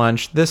time for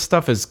lunch. This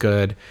stuff is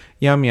good.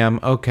 Yum, yum.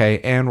 Okay.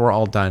 And we're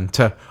all done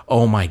to,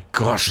 oh my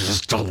gosh, this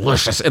is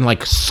delicious. And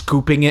like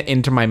scooping it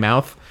into my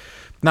mouth.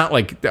 Not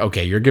like,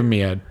 okay, you're giving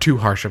me a too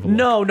harsh of a look.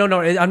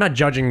 No. I'm not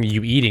judging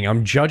you eating.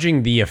 I'm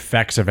judging the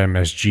effects of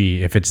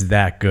MSG if it's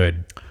that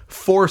good.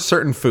 For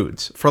certain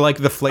foods, for like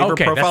the flavor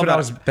profile.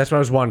 That's what I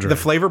was wondering. The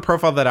flavor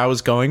profile that I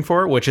was going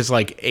for, which is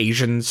like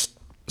Asian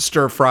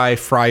stir fry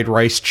fried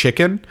rice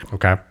chicken.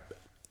 Okay.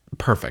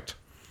 Perfect.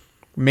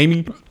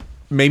 Made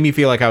me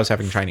feel like I was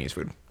having Chinese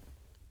food.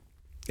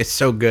 It's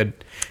so good.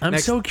 I'm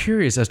so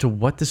curious as to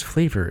what this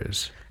flavor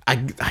is.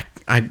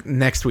 I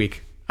next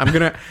week I'm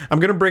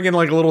gonna bring in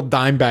like a little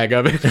dime bag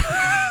of it.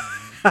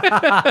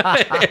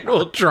 And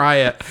we'll try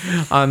it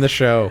on the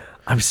show.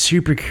 I'm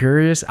super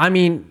curious. I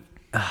mean,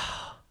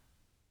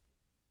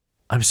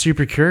 I'm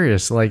super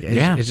curious. Like,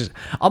 it's just,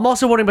 I'm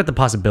also wondering about the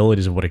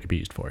possibilities of what it could be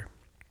used for.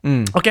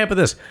 Okay, but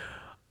this,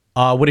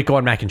 would it go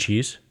on mac and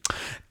cheese?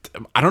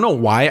 I don't know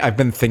why I've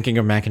been thinking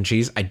of mac and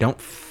cheese. I don't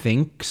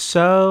think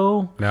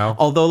so. No.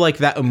 Although like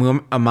that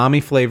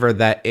umami flavor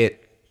that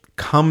it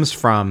comes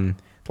from,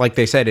 like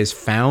they said, is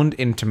found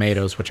in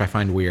tomatoes, which I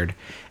find weird,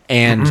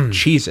 and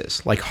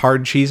cheeses, like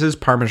hard cheeses,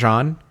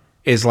 Parmesan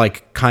is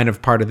like kind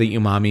of part of the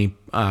umami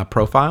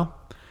profile,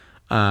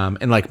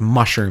 and like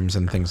mushrooms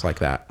and things like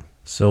that.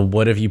 So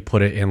what if you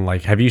put it in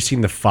like, have you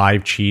seen the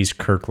 5 cheese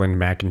Kirkland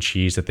mac and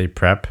cheese that they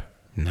prep?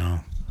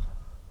 No.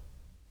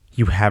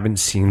 You haven't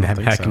seen that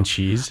mac and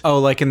cheese? Oh,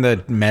 like in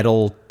the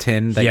metal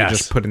tin that you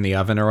just put in the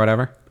oven or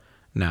whatever?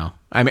 No.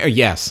 I mean,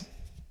 yes.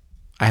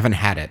 I haven't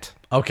had it.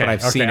 Okay. But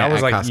I've seen it I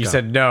was at like, Costco. you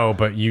said no,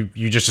 but you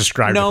just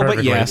described No, it but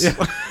perfectly.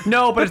 yes.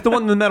 No, but it's the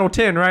one in the metal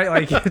tin, right?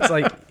 Like, it's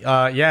like,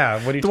 yeah.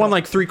 What do you The one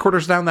like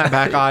 3/4 down that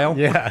back aisle?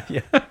 Yeah.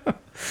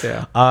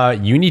 Yeah.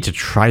 You need to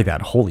try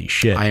that. Holy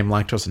shit. I am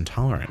lactose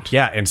intolerant.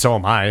 Yeah, and so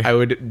am I. I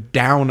would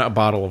down a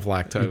bottle of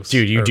lactose.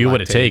 Dude, you or do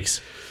what it lactate.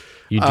 takes.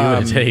 You do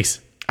what it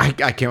takes. I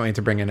can't wait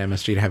to bring in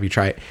MSG to have you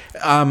try it.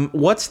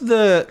 What's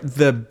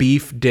the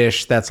beef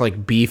dish that's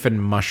like beef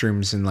and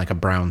mushrooms in like a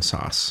brown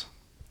sauce?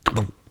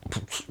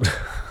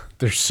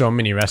 There's so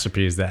many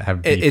recipes that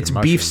have beef. It's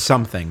and beef mushrooms.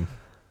 something.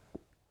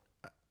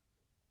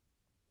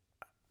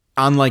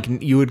 On like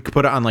you would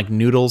put it on like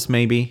noodles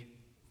maybe.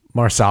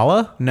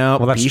 Marsala? No,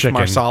 well, that's beef chicken.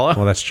 marsala.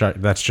 Well, that's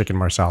chicken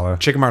marsala.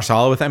 Chicken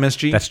marsala with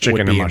MSG. That's chicken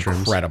would and be mushrooms.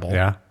 Incredible.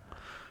 Yeah.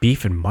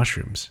 Beef and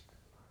mushrooms.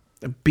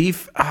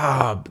 Beef.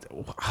 Oh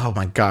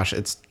my gosh,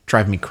 it's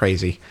driving me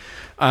crazy.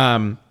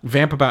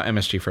 Vamp about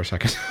MSG for a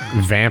second.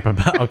 Vamp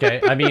about. Okay.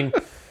 I mean,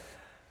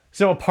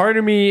 so a part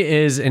of me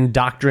is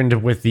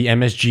indoctrined with the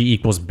MSG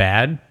equals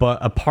bad, but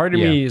a part of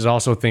me is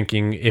also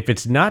thinking if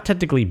it's not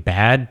technically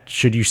bad,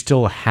 should you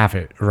still have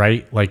it,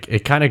 right? Like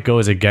it kind of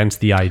goes against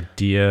the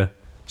idea.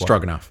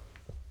 Stroganoff.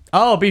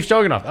 Oh, beef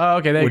stroganoff. Oh,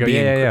 okay. There you go.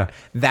 Yeah.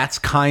 That's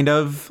kind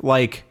of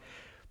like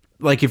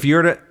if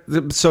you're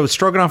to. So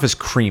stroganoff is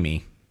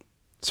creamy.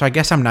 So I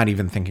guess I'm not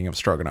even thinking of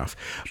stroganoff.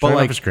 But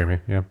like, is creamy.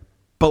 Yeah.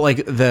 But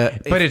like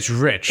but it's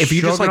rich. If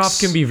you just stroganoff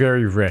can be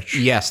very rich.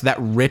 Yes, that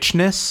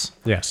richness.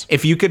 Yes.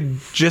 If you could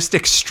just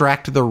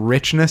extract the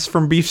richness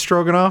from beef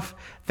stroganoff,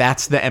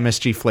 that's the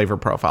MSG flavor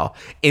profile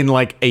in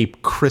like a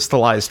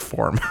crystallized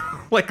form.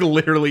 Like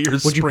literally,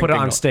 Would you put it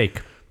on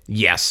steak?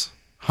 Yes,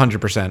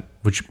 100%.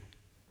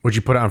 Would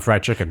you put it on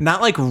fried chicken?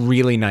 Not like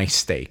really nice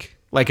steak.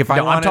 Like if I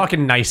No, I'm wanted,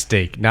 talking nice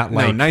steak, not no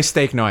like nice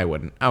steak. No, I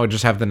wouldn't. I would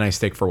just have the nice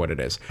steak for what it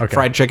is. Okay.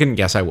 Fried chicken,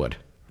 yes, I would.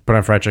 put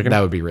on fried chicken. That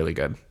would be really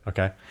good.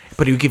 Okay.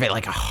 But it would give it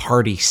like a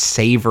hearty,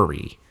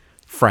 savory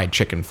fried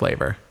chicken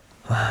flavor.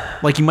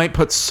 Like you might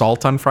put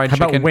salt on fried How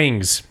chicken. about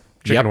wings?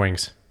 Chicken Yep.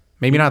 wings.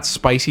 Maybe not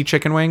spicy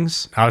chicken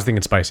wings. I was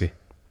thinking spicy.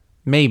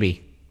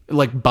 Maybe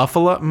like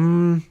buffalo.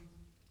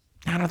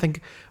 I don't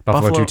think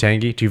Buffalo too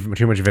tangy. Too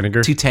much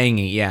vinegar. Too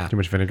tangy. Yeah. Too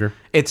much vinegar.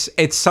 It's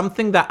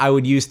something that I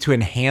would use to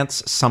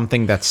enhance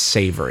something that's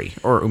savory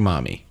or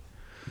umami,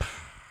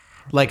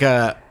 like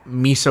a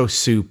miso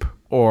soup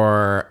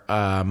or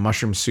a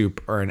mushroom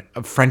soup or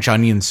a French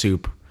onion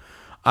soup.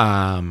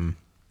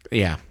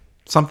 Yeah,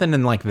 something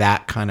in like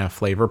that kind of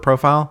flavor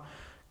profile.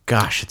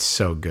 Gosh, it's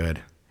so good.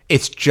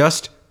 It's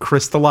just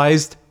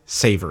crystallized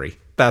savory.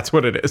 That's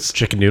what it is.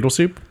 Chicken noodle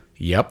soup.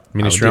 Yep, I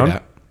would do Minestrone?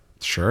 that.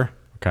 Sure.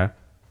 Okay.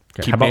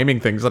 Keep naming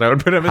things that I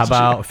would put in. How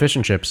about fish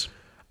and chips?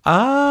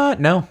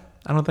 No,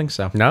 I don't think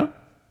so. No.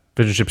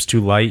 Fish and chips too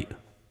light.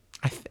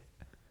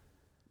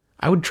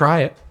 I would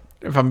try it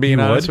if I'm being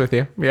honest would? with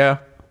you. Yeah.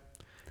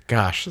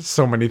 Gosh,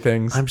 so many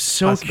things. I'm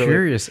so Possibility.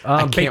 curious.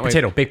 I Baked can't wait.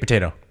 potato. Baked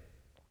potato.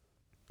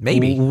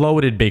 Maybe.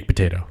 Loaded baked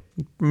potato.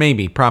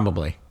 Maybe.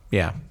 Probably.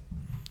 Yeah.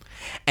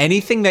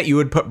 Anything that you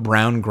would put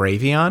brown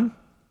gravy on,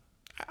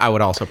 I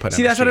would also put.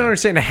 See, that's what I MSG don't on.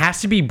 understand. It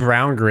has to be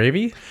brown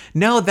gravy.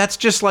 No, that's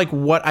just like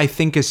what I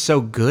think is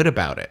so good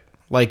about it.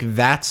 Like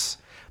that's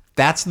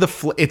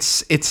the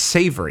it's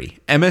savory.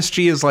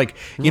 MSG is like,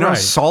 you know, Right.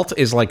 salt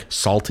is like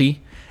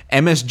salty.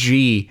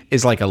 MSG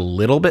is like a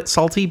little bit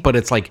salty, but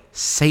it's like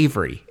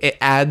savory. It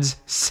adds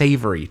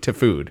savory to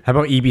food. How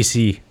about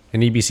EBC?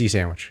 An EBC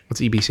sandwich.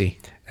 What's EBC?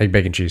 Egg,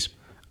 bacon, cheese.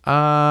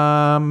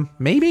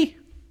 Maybe.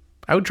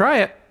 I would try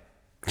it.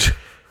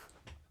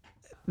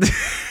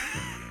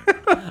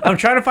 I'm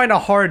trying to find a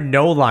hard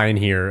no line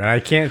here, and I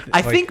can't.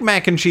 I think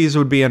mac and cheese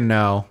would be a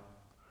no.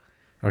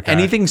 Okay.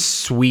 Anything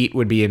sweet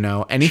would be a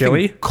no. Anything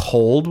Chili?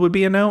 cold would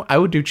be a no. I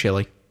would do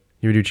chili.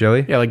 You would do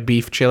chili? Yeah, like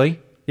beef chili.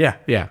 Yeah.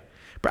 Yeah.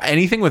 But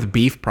anything with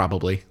beef,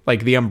 probably.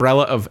 Like the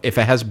umbrella of if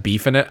it has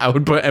beef in it, I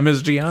would put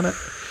MSG on it.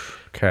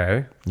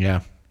 Okay.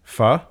 Yeah.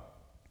 Pho?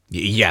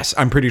 Yes,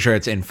 I'm pretty sure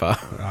it's in pho.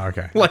 Oh,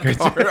 okay. Like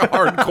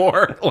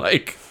hardcore.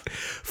 Like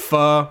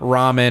pho,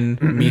 ramen,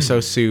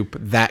 miso soup,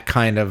 that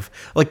kind of.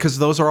 Like, because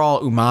those are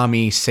all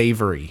umami,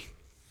 savory.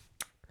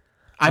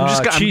 I'm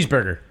just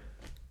cheeseburger.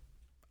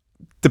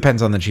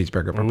 Depends on the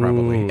cheeseburger, but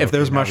probably. Ooh, If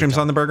there's okay, now mushrooms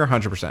on the burger,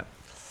 100%.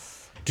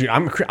 Dude,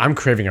 I'm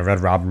craving a Red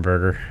Robin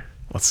burger.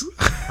 Let's.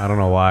 I don't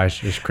know why. I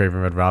just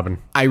craving Red Robin.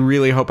 I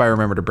really hope I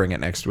remember to bring it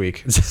next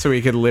week, so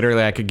we could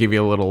I could give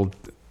you a little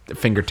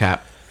finger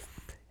tap,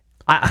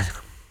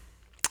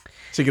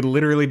 so you could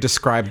literally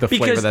describe the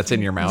flavor that's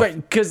in your mouth. Right,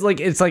 because like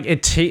it's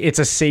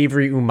a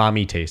savory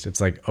umami taste. It's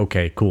like,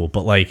 okay, cool,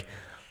 but like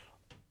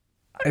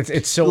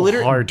it's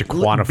so hard to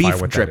quantify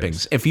beef what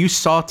drippings. that is. If you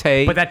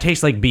saute But that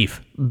tastes like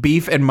beef.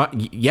 beef and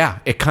yeah,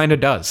 it kind of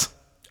does.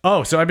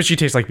 Oh, so I bet you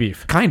taste like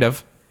beef. Kind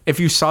of. If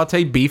you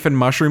saute beef and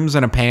mushrooms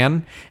in a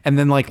pan and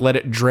then like let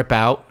it drip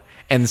out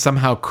and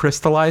somehow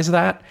crystallize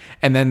that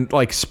and then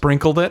like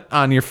sprinkled it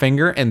on your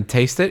finger and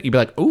taste it, you'd be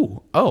like,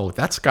 ooh, oh,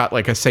 that's got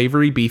like a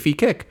savory beefy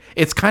kick.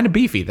 It's kind of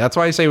beefy. That's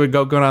why I say it would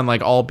go good on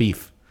like all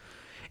beef.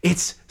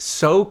 It's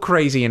so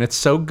crazy and it's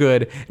so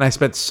good. And I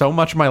spent so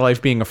much of my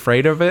life being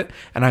afraid of it.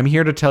 And I'm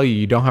here to tell you,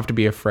 you don't have to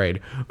be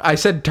afraid. I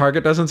said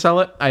Target doesn't sell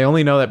it. I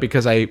only know that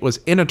because I was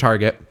in a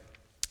Target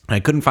and I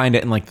couldn't find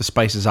it in like the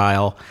spices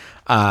aisle.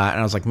 And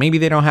I was like, maybe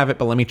they don't have it,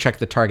 but let me check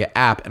the Target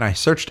app. And I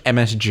searched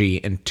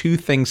MSG and two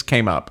things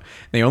came up.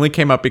 They only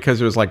came up because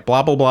it was like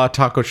blah, blah, blah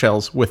taco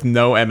shells with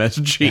no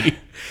MSG.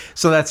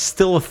 So that's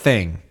still a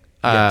thing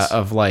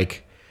of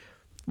like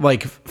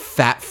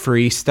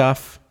fat-free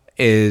stuff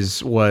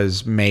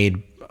was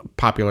made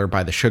popular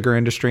by the sugar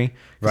industry.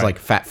 It's Right. like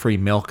fat-free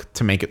milk,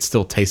 to make it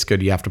still taste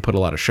good, you have to put a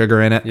lot of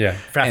sugar in it. Yeah,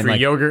 fat-free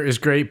like, yogurt is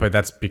great, but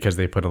that's because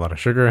they put a lot of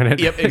sugar in it.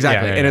 Yep,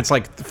 exactly. Yeah. And it's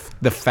like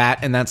the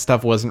fat in that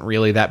stuff wasn't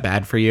really that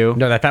bad for you.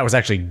 No, that fat was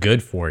actually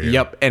good for you.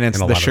 Yep, and it's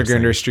in a the lot of those sugar things.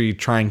 industry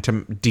trying to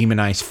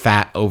demonize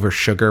fat over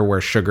sugar,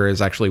 where sugar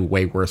is actually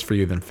way worse for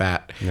you than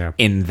fat. Yeah.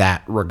 In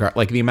that regard,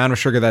 like the amount of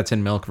sugar that's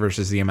in milk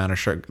versus the amount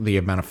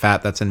of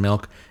fat that's in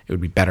milk, it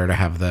would be better to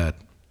have the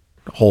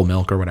whole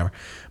milk or whatever.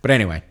 But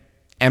anyway,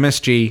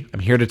 MSG, I'm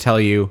here to tell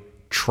you,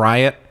 try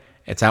it.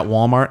 It's at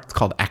Walmart. It's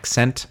called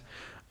Accent,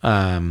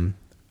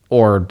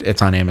 or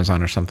it's on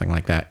Amazon or something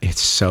like that.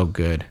 It's so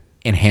good.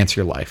 Enhance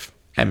your life.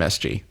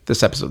 MSG.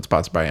 This episode's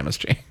sponsored by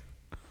MSG.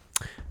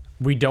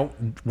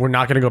 We're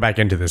not going to go back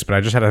into this, but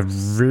I just had a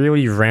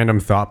really random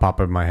thought pop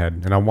up in my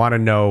head, and I want to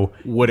know.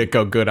 Would it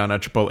go good on a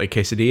Chipotle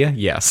quesadilla?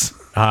 Yes.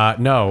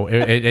 No,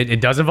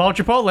 it does involve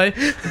Chipotle.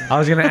 I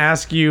was going to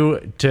ask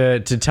you to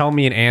tell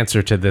me an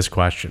answer to this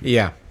question.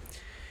 Yeah.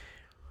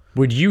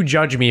 Would you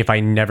judge me if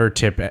I never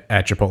tip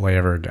at Chipotle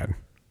ever again?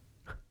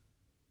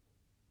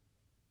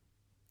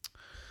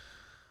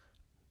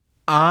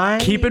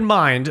 Keep in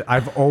mind,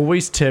 I've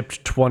always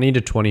tipped 20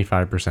 to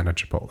 25% at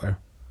Chipotle.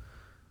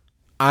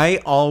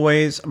 I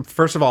always,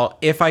 first of all,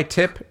 if I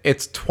tip,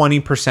 it's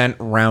 20%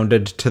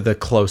 rounded to the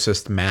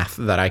closest math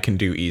that I can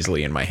do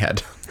easily in my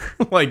head.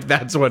 Like,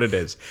 that's what it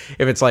is.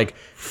 If it's like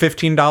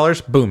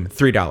 $15, boom,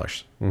 $3.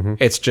 dollars.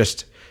 It's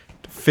just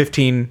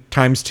 15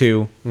 times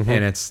 2,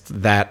 and it's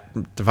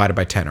that divided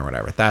by 10 or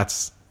whatever.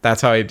 That's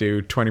how I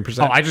do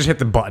 20%. Oh, I just hit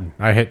the button.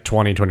 I hit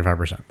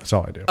 20-25%. That's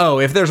all I do. Oh,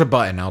 if there's a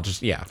button, I'll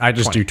just, I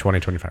just 20.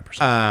 do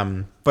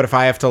 20-25%. But if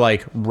I have to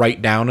like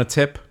write down a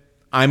tip,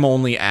 I'm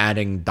only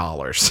adding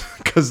dollars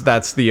because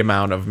that's the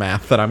amount of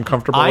math that I'm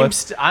comfortable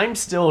with. I'm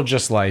still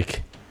just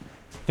like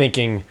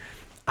thinking,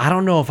 I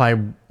don't know if I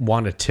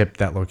want to tip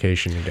that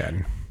location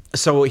again.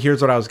 So here's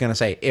what I was going to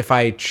say. If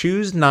I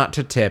choose not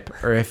to tip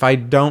or if I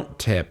don't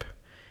tip,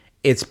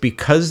 it's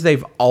because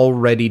they've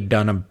already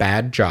done a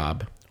bad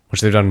job.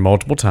 Which they've done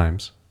multiple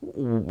times.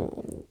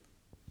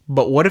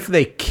 But what if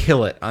they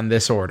kill it on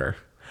this order?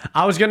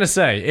 I was going to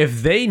say,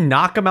 if they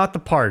knock them out the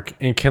park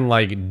and can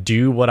like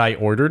do what I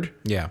ordered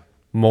Yeah.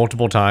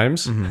 multiple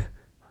times,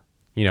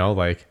 you know,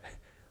 like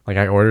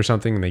I order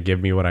something and they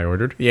give me what I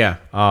ordered. Yeah.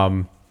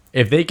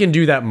 If they can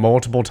do that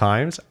multiple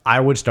times, I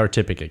would start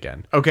tipping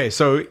again. Okay,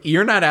 so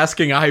you're not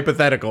asking a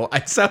hypothetical.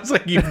 It sounds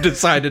like you've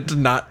decided to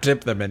not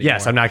tip them anymore.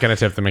 Yes, I'm not going to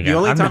tip them again. The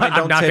only time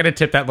I'm not going to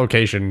tip that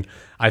location,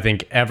 I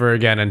think, ever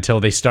again until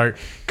they start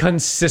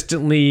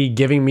consistently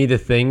giving me the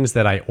things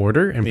that I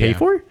order and pay Yeah.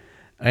 for.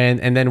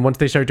 And then once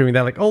they start doing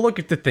that, like, oh, look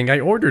at the thing I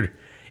ordered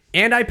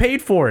and I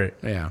paid for it.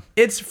 Yeah.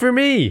 It's for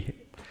me.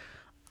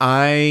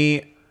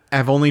 I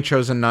have only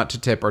chosen not to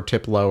tip or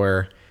tip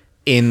lower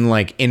in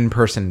like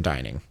in-person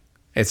dining.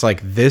 It's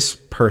like this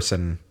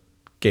person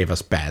gave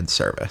us bad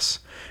service.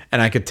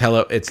 And I could tell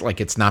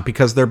it's not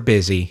because they're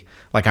busy.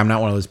 Like, I'm not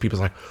one of those people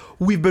like,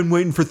 we've been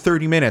waiting for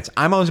 30 minutes.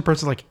 I'm always a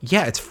person like,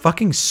 yeah, it's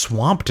fucking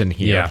swamped in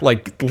here. Yeah.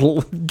 Like,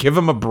 give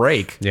them a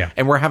break. Yeah.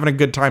 And we're having a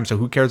good time. So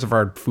who cares if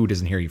our food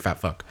isn't here, you fat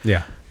fuck.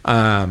 Yeah.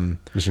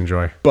 Just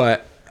enjoy.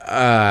 But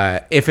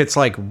if it's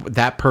like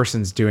that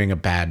person's doing a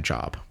bad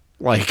job,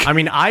 like, I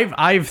mean,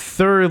 I've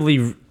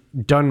thoroughly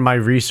done my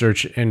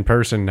research in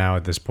person now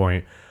at this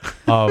point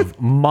of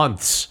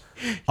months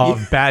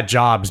of bad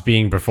jobs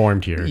being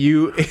performed here.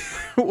 you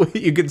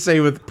could say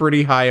with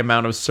pretty high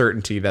amount of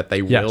certainty that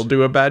they will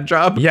do a bad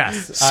job.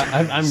 Yes,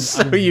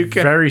 I'm you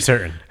can- very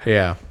certain.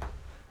 Yeah.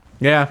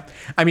 Yeah.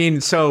 I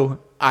mean, so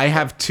I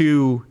have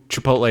 2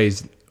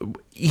 Chipotles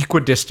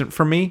equidistant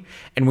from me,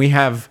 and we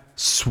have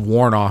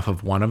sworn off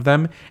of one of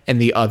them,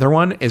 and the other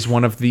one is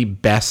one of the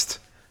best,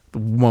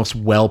 most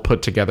well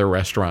put together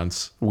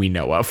restaurants we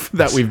know of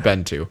that we've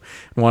been to.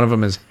 One of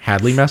them is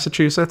Hadley,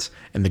 Massachusetts,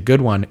 and the good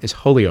one is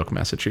Holyoke,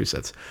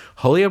 Massachusetts.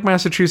 Holyoke,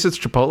 Massachusetts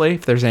Chipotle,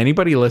 if there's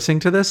anybody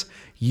listening to this,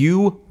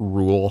 you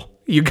rule.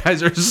 You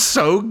guys are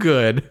so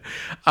good.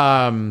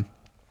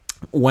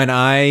 When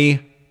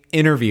I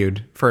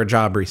interviewed for a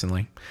job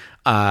recently,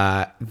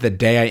 the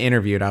day I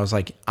interviewed, I was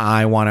like,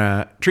 I want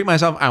to treat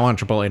myself. I want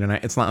Chipotle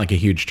tonight. It's not like a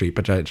huge treat,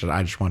 but I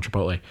just want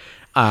Chipotle.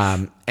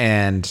 My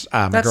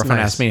girlfriend nice.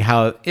 asked me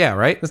how, yeah,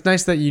 right? It's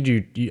nice that you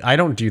do. I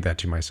don't do that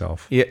to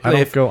myself. Yeah, I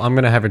don't go, I'm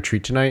going to have a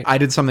treat tonight. I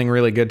did something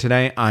really good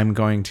today. I'm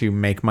going to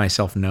make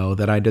myself know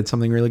that I did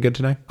something really good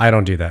today. I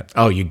don't do that.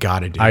 Oh, you got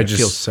to do it. It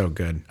feels so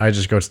good. I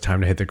just go, it's time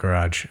to hit the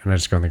garage, and I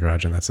just go in the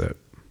garage, and that's it.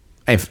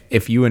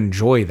 If you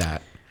enjoy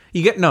that,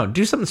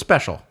 do something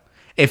special.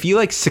 If you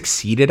like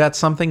succeeded at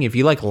something, if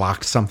you like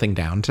locked something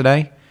down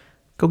today,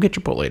 go get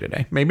Chipotle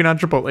today. Maybe not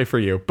Chipotle for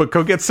you, but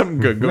go get something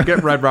good. Go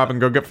get Red Robin.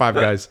 Go get Five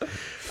Guys.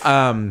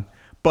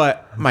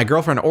 But my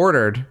girlfriend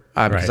ordered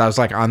because Right. I was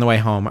like on the way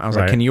home. I was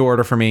like, Right. "Can you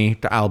order for me?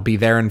 I'll be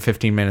there in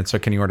 15 minutes. So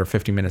can you order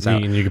 15 minutes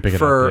out?" And you can pick it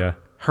for up, yeah.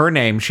 her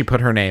name, she put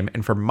her name,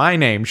 and for my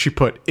name, she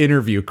put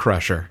Interview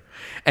Crusher.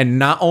 And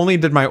not only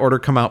did my order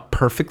come out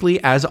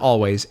perfectly as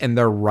always, and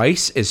the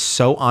rice is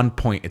so on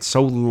point. It's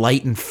so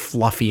light and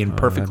fluffy and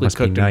perfectly must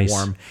be cooked nice. and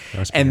warm. That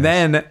must be And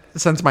nice. then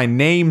since my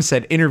name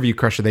said Interview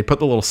Crusher, they put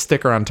the little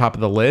sticker on top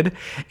of the lid,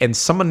 and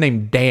someone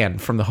named Dan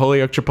from the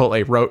Holyoke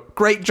Chipotle wrote,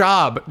 "Great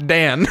job,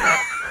 Dan."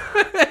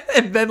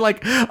 And then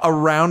like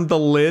around the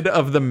lid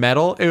of the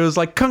metal, it was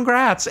like,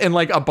 "Congrats." And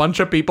like a bunch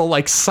of people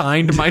like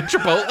signed my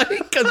Chipotle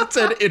because it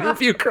said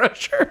Interview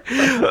Crusher.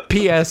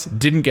 P.S.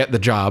 Didn't get the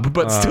job,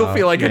 but still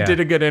feel like I yeah. did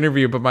a good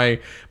interview. But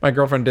my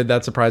girlfriend did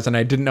that surprise, and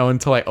I didn't know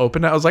until I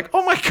opened it. I was like,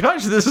 "Oh my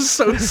gosh, this is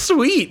so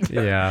sweet."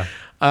 Yeah.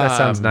 That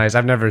sounds nice.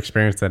 I've never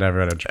experienced that ever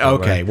at a Chipotle.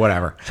 Okay,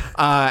 whatever.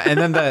 And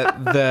then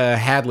the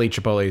Hadley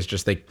Chipotle is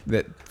just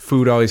that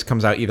food always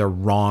comes out either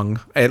wrong.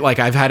 Like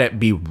I've had it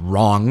be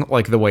wrong,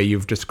 like the way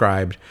you've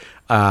described.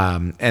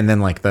 And then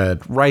like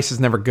the rice is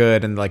never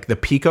good, and like the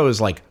pico is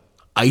like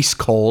ice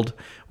cold,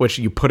 which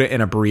you put it in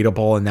a burrito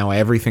bowl, and now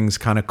everything's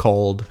kind of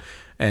cold.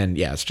 And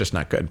yeah, it's just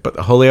not good. But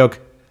the Holyoke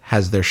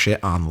has their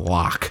shit on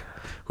lock.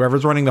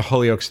 Whoever's running the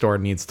Holyoke store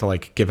needs to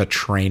like give a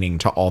training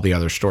to all the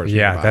other stores.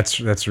 Yeah, nearby.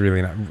 that's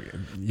really not.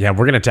 Yeah,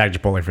 we're gonna tag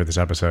Chipotle for this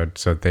episode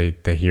so they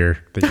hear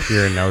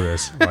and know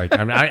this. Like,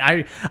 I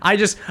mean,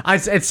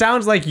 it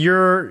sounds like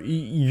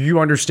you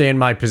understand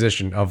my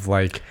position of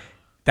like,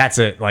 that's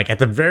it. Like at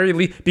the very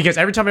least, because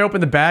every time I open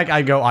the bag,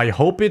 I go, I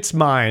hope it's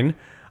mine.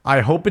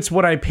 I hope it's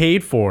what I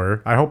paid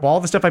for. I hope all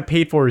the stuff I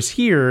paid for is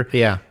here,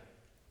 Yeah.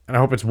 and I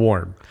hope it's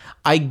warm.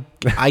 I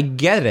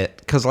get it,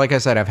 because like I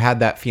said, I've had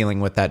that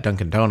feeling with that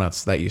Dunkin'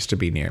 Donuts that used to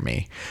be near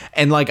me,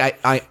 and like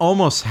I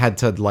almost had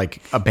to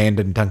like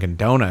abandon Dunkin'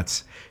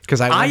 Donuts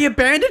because I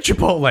abandoned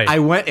Chipotle.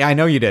 I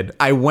know you did.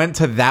 I went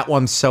to that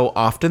one so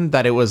often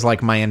that it was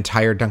like my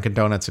entire Dunkin'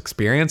 Donuts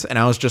experience, and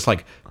I was just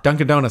like,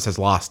 Dunkin' Donuts has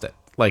lost it.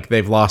 Like,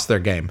 they've lost their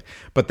game.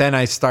 But then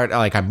I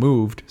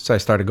moved, so I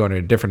started going to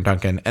a different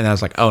Dunkin', and I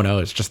was like, oh no,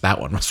 it's just that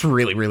one. It was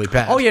really, really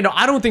bad. oh yeah, no,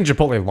 I don't think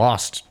Chipotle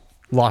lost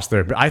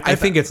their. I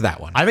think it's that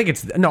one. I think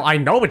it's no. I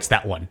know it's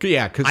that one.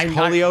 Yeah, because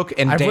Holyoke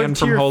and I've Dan lived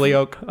from here-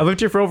 Holyoke. I've lived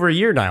here for over a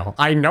year now.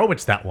 I know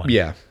it's that one.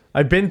 Yeah.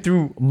 I've been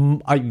through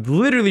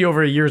literally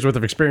over a year's worth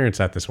of experience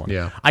at this one.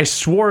 Yeah. I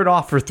swore it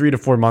off for 3 to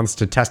 4 months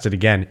to test it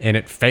again, and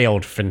it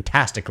failed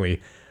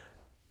fantastically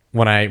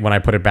when I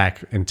put it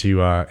back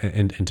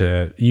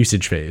into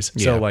usage phase.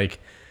 Yeah. So like.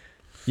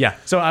 Yeah,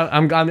 so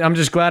I'm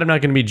just glad I'm not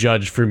going to be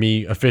judged for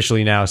me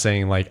officially now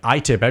saying like I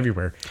tip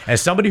everywhere.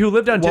 As somebody who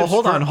lived on tips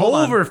hold for on.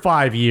 over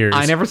 5 years.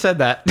 I never said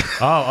that.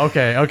 Oh,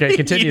 okay,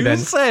 continue you then.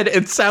 said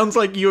it sounds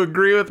like you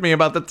agree with me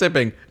about the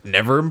tipping.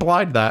 Never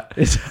implied that.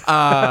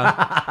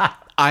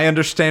 I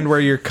understand where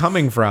you're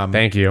coming from.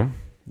 Thank you.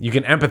 You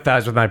can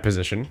empathize with my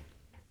position.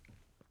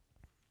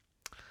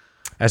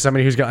 As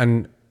somebody who's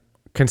gotten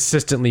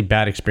consistently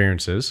bad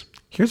experiences.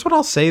 Here's what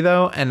I'll say,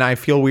 though, and I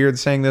feel weird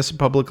saying this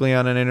publicly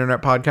on an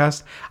internet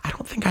podcast. I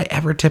don't think I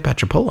ever tip at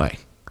Chipotle.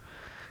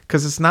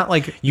 Because it's not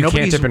like... You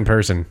can't tip in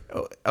person.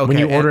 Okay, when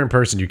you order in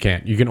person, you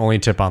can't. You can only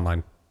tip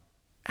online.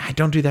 I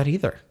don't do that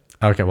either.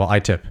 Okay, well, I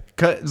tip.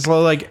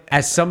 So, like...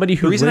 As somebody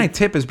who... The reason I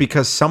tip is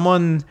because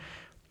someone...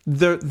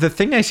 The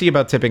thing I see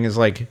about tipping is,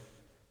 like...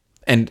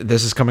 And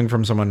this is coming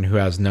from someone who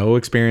has no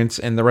experience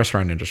in the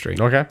restaurant industry.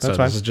 Okay, that's so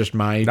fine. this is just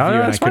my view, No, and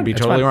I that's could fine. be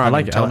It's totally fine. wrong. I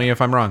like it. Tell me if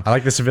I'm wrong. I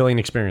like the civilian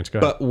experience. Go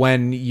ahead. But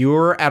when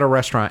you're at a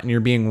restaurant and you're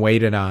being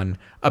waited on,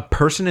 a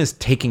person is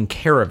taking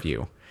care of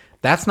you.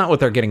 That's not what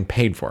they're getting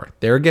paid for.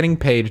 They're getting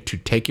paid to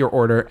take your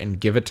order and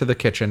give it to the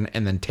kitchen,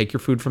 and then take your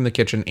food from the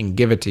kitchen and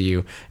give it to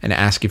you and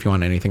ask if you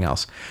want anything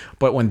else.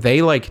 But when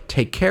they like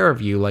take care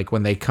of you, like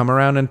when they come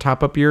around and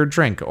top up your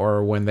drink,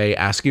 or when they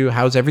ask you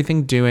how's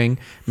everything doing,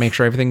 make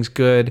sure everything's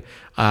good,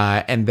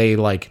 and they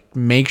like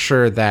make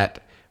sure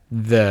that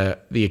the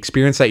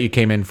experience that you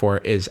came in for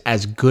is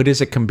as good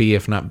as it can be,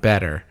 if not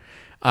better,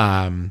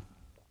 and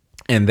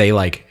they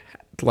like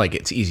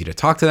it's easy to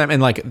talk to them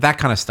and like that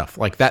kind of stuff,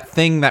 like that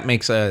thing that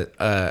makes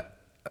a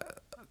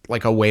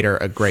waiter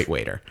a great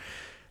waiter.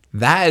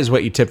 That is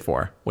what you tip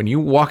for. When you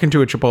walk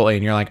into a Chipotle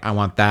and you're like, I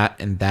want that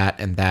and that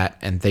and that,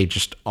 and they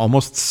just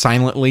almost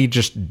silently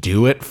just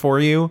do it for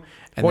you.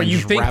 And Well, then you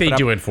just think wrap they up.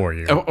 do it for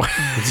you.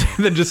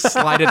 Then just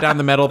slide it down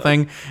the metal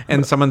thing,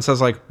 and someone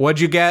says like, "What'd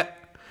you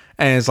get?"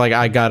 And it's like,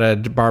 "I got a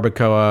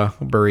barbacoa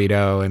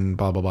burrito and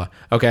blah blah blah."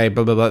 Okay,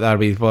 blah blah blah. That'll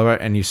be blah blah.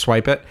 And you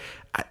swipe it,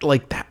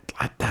 like that.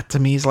 That to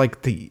me is like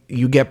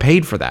you get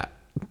paid for that.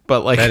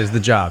 But like That is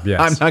the job,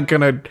 yes. I'm not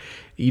gonna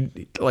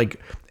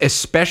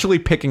especially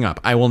picking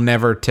up. I will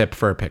never tip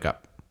for a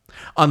pickup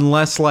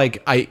unless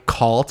like I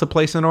call to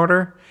place an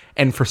order.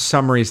 And for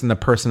some reason, the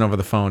person over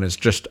the phone is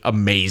just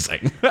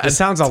amazing. It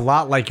sounds a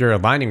lot like you're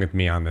aligning with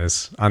me on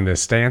this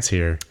stance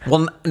here.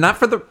 Well, not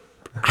for the...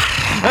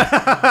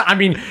 I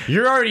mean,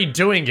 you're already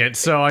doing it,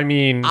 so I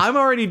mean... I'm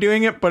already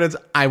doing it, but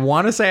I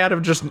want to say out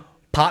of just...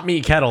 pot,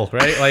 meat, kettle,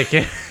 right? Like,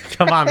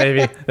 come on,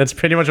 baby. That's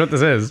pretty much what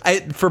this is.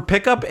 For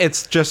pickup,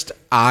 it's just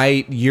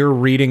you're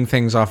reading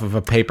things off of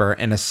a paper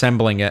and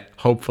assembling it,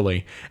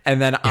 hopefully,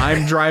 and then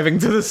I'm driving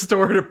to the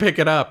store to pick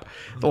it up.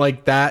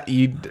 Like that,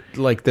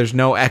 there's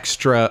no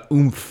extra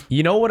oomph.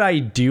 You know what I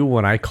do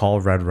when I call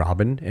Red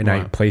Robin and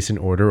I place an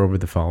order over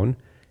the phone,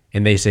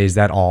 and they say, "Is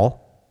that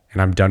all?"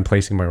 And I'm done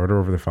placing my order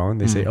over the phone.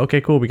 They say,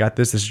 "Okay, cool. We got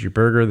this. This is your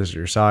burger. This is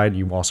your side.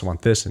 You also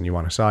want this, and you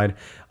want a side.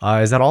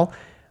 Is that all?"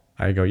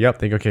 I go, "Yep."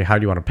 They go, "Okay, how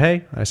do you want to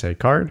pay?" I say,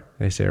 "Card."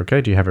 They say,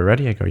 "Okay, do you have it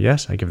ready?" I go,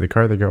 "Yes." I give the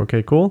card. They go,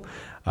 "Okay, cool."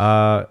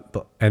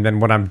 And then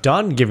when I'm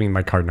done giving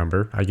my card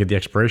number, I give the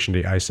expiration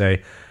date. I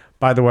say,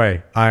 "By the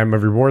way, I'm a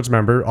rewards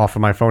member off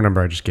of my phone number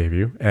I just gave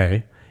you,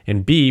 A.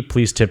 And B,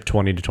 please tip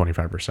 20 to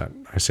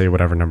 25%. I say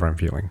whatever number I'm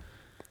feeling.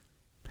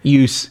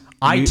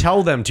 I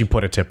tell them to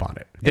put a tip on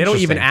it. They don't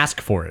even Interesting.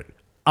 ask for it.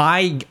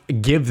 I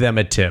give them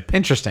a tip.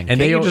 Interesting. And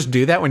Can't you don't- just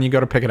do that when you go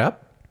to pick it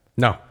up?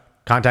 No.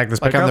 Contact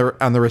this Like pickup.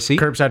 on the receipt?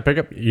 Curbside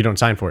pickup, you don't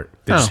sign for it.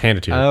 They just hand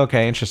it to you.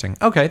 Okay, interesting.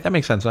 Okay, that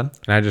makes sense then.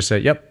 And I just say,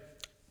 "Yep,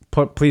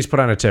 please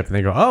put on a tip." And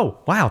they go, "Oh,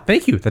 wow,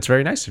 thank you. That's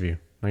very nice of you."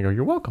 And I go,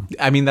 "You're welcome."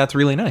 I mean, that's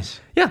really nice.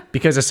 Yeah,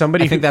 because as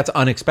somebody I think that's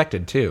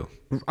unexpected too.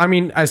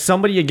 as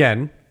somebody,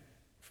 again,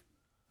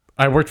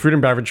 I worked food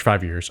and beverage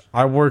 5 years.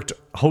 I worked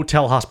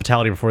hotel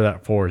hospitality before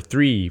that for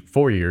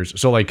 3-4 years.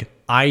 So like,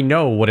 I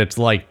know what it's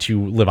like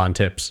to live on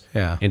tips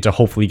Yeah. and to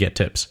hopefully get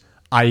tips.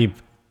 I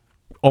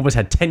almost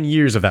had 10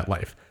 years of that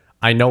life.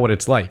 I know what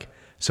it's like.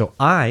 So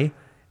I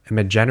am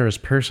a generous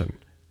person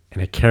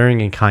and a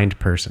caring and kind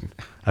person,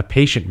 a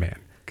patient man.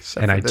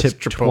 Except and for I this tip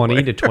Chipotle.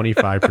 20 to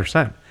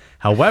 25%.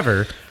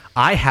 However,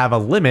 I have a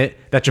limit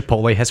that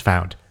Chipotle has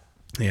found.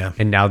 Yeah.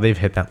 And now they've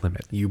hit that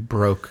limit. You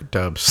broke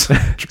Dubs. So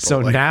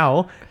Chipotle.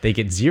 now they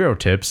get 0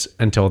 tips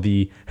until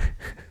the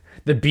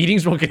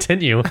beatings will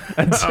continue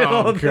until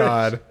Oh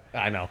God.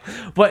 I know.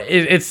 But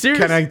it's serious.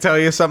 Can I tell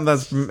you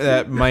something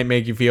that might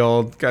make you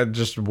feel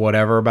just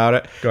whatever about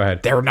it? Go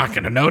ahead. They're not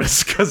going to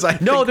notice because I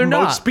think they're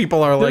most not.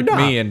 people are They're like not.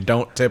 me and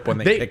don't tip when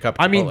they pick up.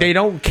 I mean, Chipotle. they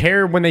don't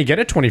care when they get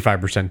a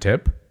 25%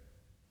 tip.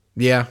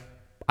 Yeah.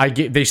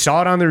 They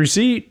saw it on the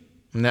receipt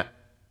No.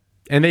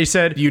 and they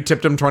said, You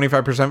tipped them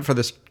 25% for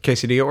this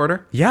quesadilla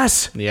order?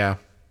 yes, Yeah.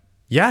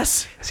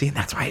 yes. See, and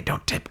that's why I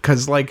don't tip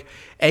because, like,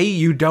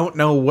 you don't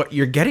know what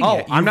you're getting Oh,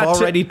 yet. You've I'm not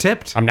already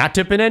tipped. I'm not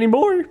tipping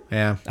anymore.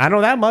 Yeah. I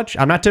know that much.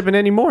 I'm not tipping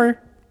anymore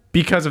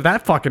because of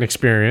that fucking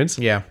experience.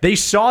 Yeah. They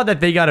saw that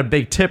they got a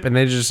big tip and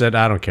they just said,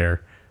 I don't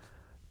care.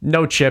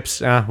 No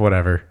chips.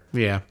 Whatever.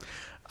 Yeah.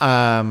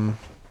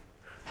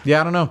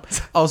 Yeah, I don't know.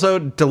 Also,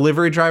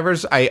 delivery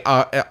drivers, I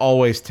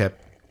always tip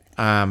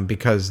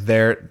because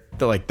they're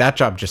like, that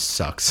job just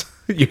sucks.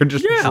 You're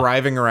just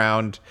driving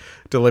around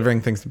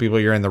delivering things to people.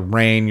 You're in the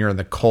rain. You're in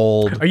the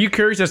cold. Are you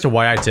curious as to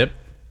why I tip?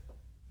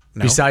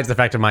 No. Besides the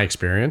fact of my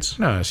experience?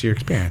 No, it's your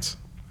experience.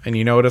 And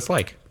you know what it's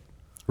like.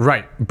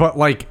 Right. But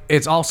like,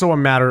 it's also a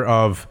matter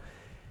of,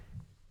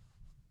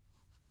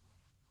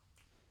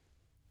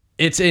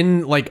 it's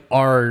in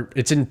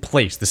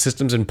place. The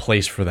system's in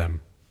place for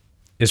them.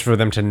 Is for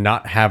them to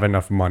not have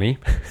enough money.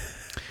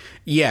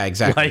 Yeah,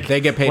 exactly. Like- they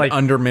get paid like-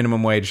 under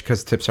minimum wage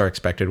because tips are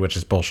expected, which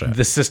is bullshit.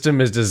 The system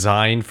is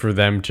designed for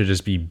them to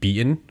just be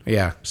beaten.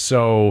 Yeah.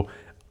 So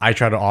I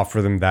try to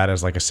offer them that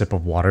as like a sip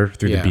of water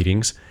through Yeah. the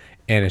beatings.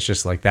 And it's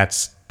just like,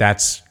 that's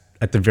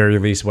at the very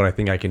least what I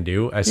think I can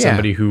do as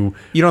somebody who,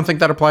 You don't think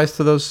that applies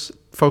to those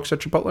folks at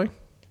Chipotle?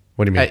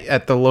 what do you mean?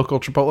 At the local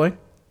Chipotle?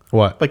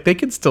 What? Like, they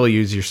could still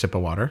use your sip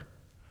of water.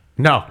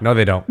 No,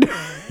 they don't.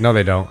 No,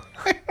 they don't.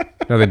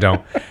 No, they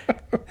don't.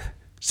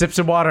 Sips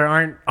of water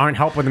aren't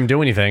helping them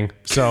do anything.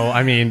 So,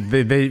 I mean,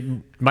 they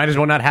might as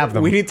well not have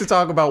them. We need to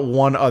talk about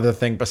one other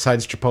thing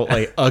besides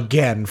Chipotle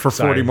again for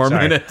 40 more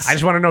Sorry. minutes. I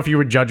just want to know if you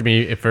would judge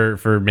me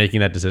for making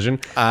that decision.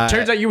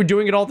 Turns out you were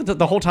doing it all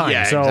the whole time.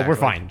 Yeah, so exactly. we're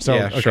fine. So,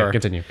 Yeah, okay, sure.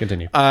 continue.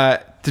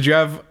 Did you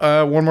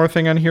have one more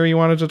thing on here you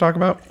wanted to talk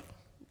about?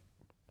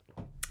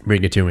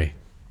 Bring it to me.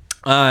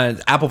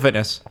 Apple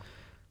Fitness.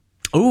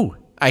 Ooh.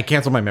 I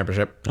canceled my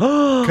membership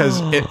because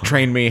it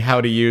trained me how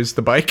to use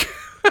the bike.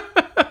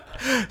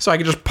 So I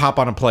could just pop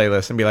on a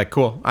playlist and be like,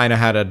 cool, I know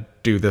how to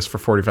do this for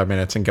 45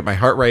 minutes and get my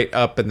heart rate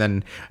up. And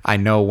then I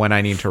know when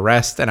I need to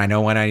rest and I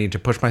know when I need to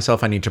push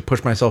myself. I need to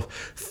push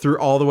myself through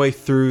all the way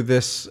through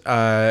this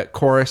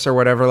chorus or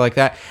whatever like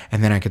that.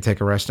 And then I could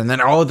take a rest. And then,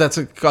 that's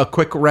a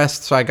quick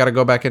rest. So I got to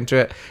go back into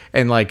it.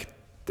 And like,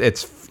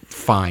 it's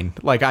fine.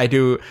 Like I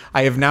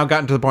have now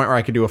gotten to the point where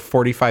I could do a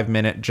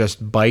 45-minute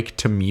just bike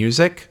to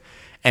music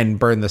and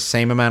burn the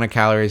same amount of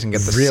calories and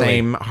get the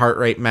same heart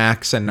rate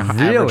max and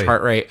average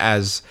heart rate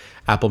as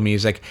Apple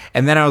Music.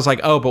 And then I was like,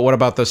 oh, but what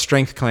about those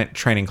strength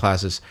training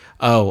classes?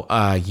 Oh,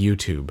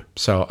 YouTube.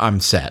 So I'm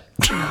set.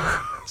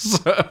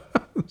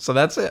 so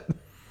that's it.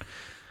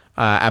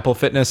 Apple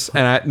Fitness,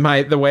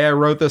 and the way I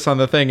wrote this on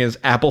the thing is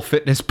Apple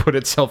Fitness put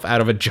itself out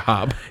of a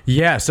job.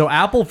 Yeah, so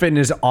Apple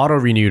Fitness auto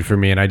renewed for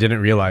me, and I didn't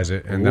realize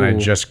it, and then I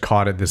just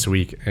caught it this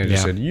week, and it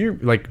just said you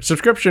like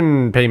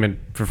subscription payment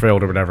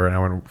fulfilled or whatever. And I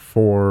went,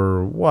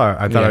 for what?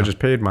 I thought I just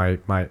paid my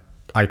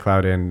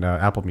iCloud and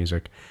Apple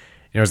Music.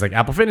 And it was like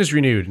Apple Fitness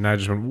renewed, and I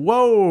just went,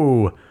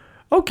 whoa,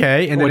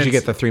 okay. And then Did you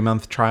get the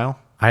 3-month trial?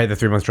 I had the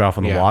 3-month trial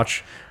from the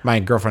watch. My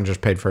girlfriend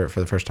just paid for it for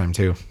the first time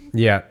too.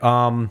 Yeah.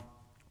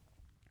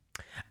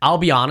 I'll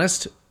be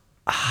honest,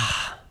 Do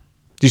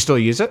you still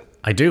use it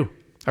I do.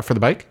 for the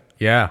bike?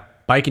 Yeah.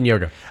 Bike and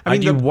yoga. I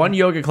mean, do one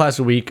yoga class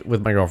a week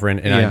with my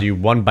girlfriend, and I do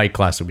one bike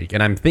class a week.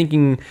 And I'm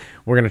thinking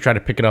we're going to try to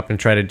pick it up and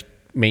try to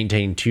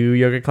maintain 2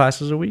 yoga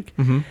classes a week.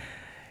 Mm-hmm.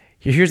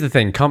 Here's the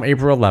thing. Come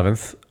April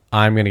 11th,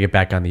 I'm going to get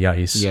back on the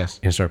ice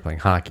and start playing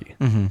hockey.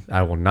 Mm-hmm.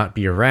 I will not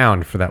be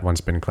around for that one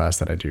spin class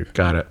that I do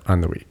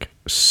on the week.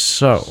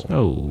 So,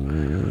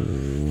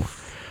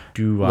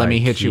 Let me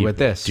hit you with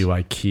this. Do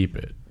I keep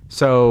it?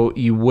 So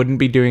you wouldn't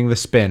be doing the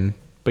spin,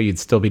 but you'd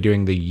still be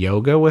doing the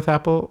yoga with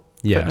Apple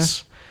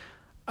Fitness?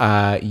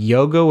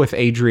 Yoga with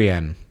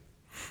Adrienne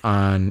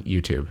on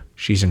YouTube.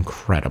 She's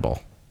incredible.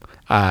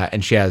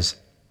 And she has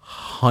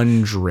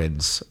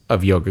hundreds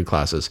of yoga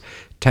classes.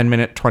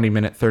 10-minute,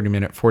 20-minute,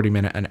 30-minute,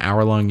 40-minute, and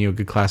hour-long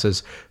yoga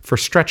classes for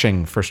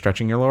stretching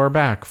your lower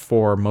back,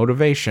 for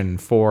motivation,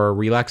 for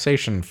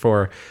relaxation,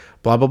 for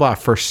blah, blah, blah,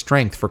 for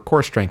strength, for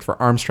core strength,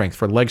 for arm strength,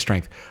 for leg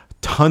strength.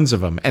 Tons of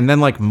them. And then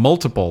like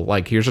multiple,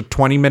 like here's a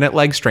 20-minute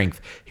leg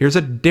strength. Here's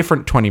a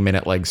different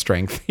 20-minute leg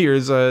strength.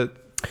 Here's a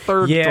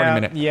third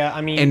 20-minute. Yeah,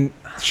 I mean... And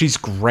she's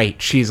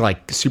great. She's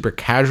like super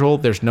casual.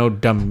 There's no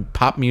dumb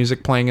pop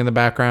music playing in the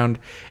background.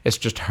 It's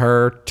just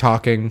her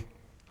talking.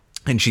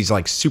 And she's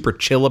like super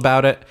chill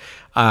about it.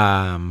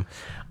 I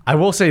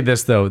will say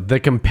this though, the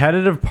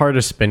competitive part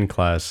of spin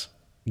class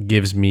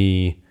gives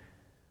me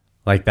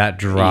like that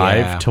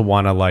drive to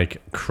want to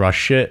like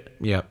crush it.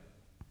 Yep.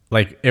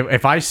 Like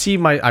if I see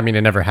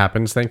it never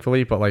happens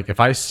thankfully, but like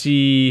if I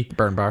see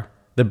Burn bar.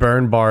 the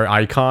burn bar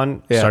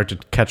icon start to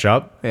catch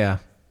up, Yeah.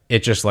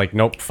 it just like,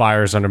 nope,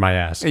 fires under my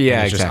ass. Yeah,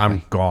 And it's just, exactly.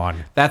 I'm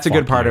gone. That's a Fuck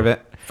good part you. of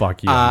it.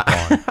 Fuck you. I'm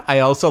gone. I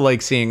also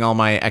like seeing all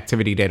my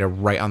activity data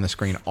right on the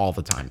screen all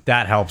the time.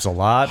 That helps a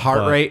lot. Heart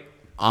but rate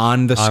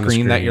on the on the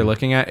screen that screen. you're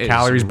looking at is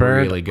Calories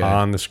burned really good.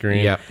 on the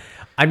screen. Yep.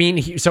 I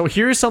mean, so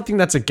here's something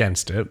that's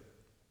against it.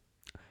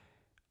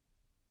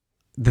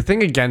 The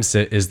thing against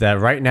it is that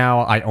right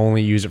now I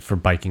only use it for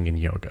biking and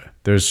yoga.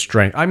 There's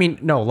strength. I mean,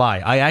 no lie.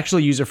 I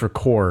actually use it for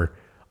core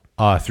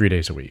 3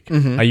 days a week.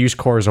 I use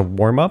core as a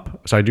warm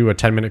up. So I do a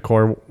 10-minute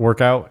core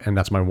workout, and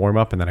that's my warm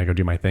up. And then I go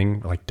do my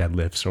thing like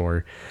deadlifts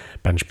or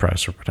bench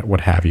press or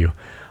what have you.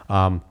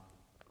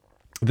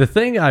 The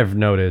thing I've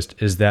noticed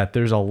is that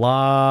there's a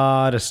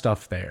lot of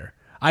stuff there.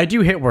 I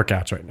do HIIT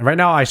workouts right now. Right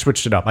now I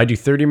switched it up. I do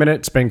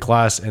 30-minute spin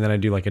class, and then I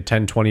do like a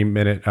 10,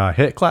 20-minute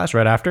HIIT class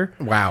right after.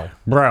 Wow.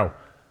 Bro,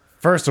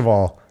 first of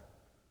all,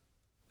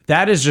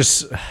 that is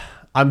just,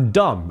 I'm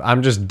dumb.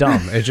 I'm just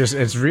dumb.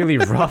 It's really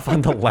rough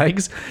on the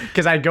legs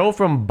because I go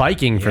from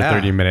biking for Yeah.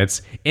 30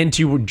 minutes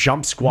into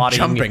jump squatting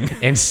Jumping.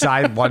 and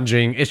side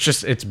lunging.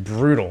 It's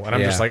brutal. And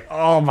I'm just Yeah. like,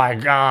 oh my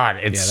God.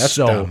 It's Yeah, that's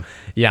so, dumb.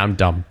 yeah, I'm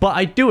dumb. But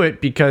I do it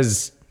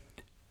because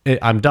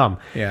I'm dumb.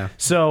 Yeah.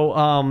 So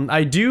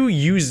I do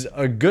use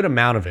a good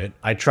amount of it.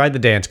 I tried the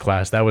dance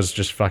class. That was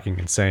just fucking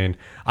insane.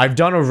 I've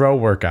done a row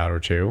workout or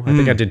two. I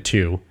think I did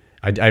 2.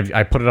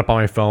 I put it up on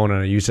my phone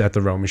and I use it at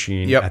the row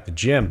machine Yep. at the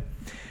gym.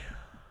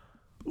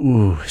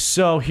 Ooh,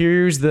 so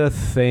here's the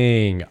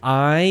thing.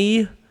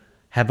 I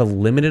have a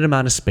limited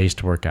amount of space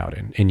to work out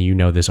in, and you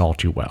know this all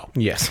too well.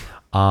 Yes.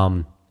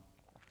 I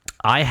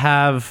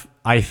have,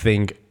 I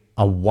think,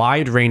 a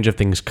wide range of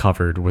things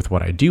covered with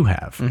what I do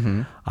have.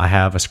 I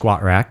have a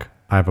squat rack.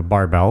 I have a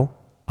barbell.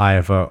 I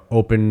have a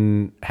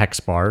open hex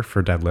bar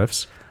for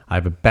deadlifts. I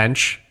have a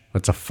bench.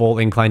 It's a full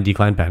incline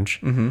decline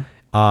bench.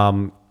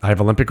 I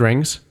have Olympic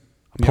rings,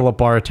 a pull-up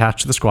bar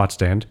attached to the squat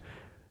stand,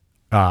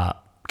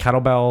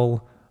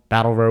 kettlebell,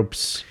 battle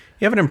ropes,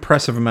 You have an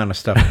impressive amount of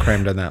stuff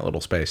crammed in that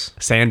little space.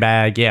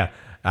 sandbag. Yeah,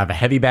 I have a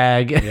heavy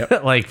bag,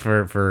 like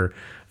for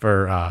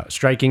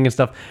striking and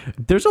stuff.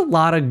 There's a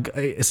lot of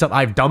stuff.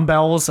 I have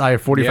dumbbells. I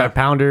have 45 Yeah.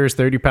 pounders,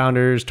 30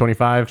 pounders,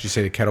 25. Did you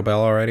say the kettlebell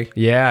already?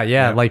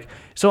 Yeah. Like,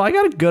 so I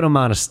got a good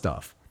amount of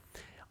stuff.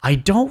 I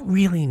don't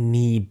really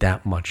need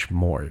that much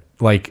more.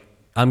 Like,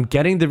 I'm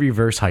getting the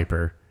reverse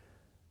hyper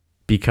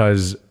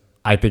because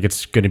I think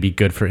it's going to be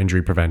good for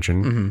injury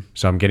prevention.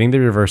 So I'm getting the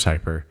reverse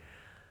hyper.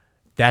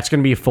 That's going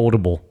to be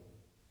foldable.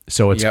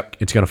 So it's Yep.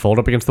 it's going to fold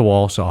up against the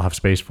wall, so I'll have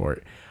space for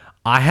it.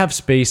 I have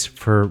space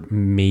for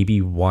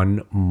maybe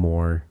one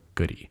more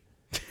goodie.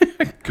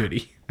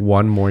 Goody.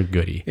 One more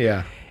goodie.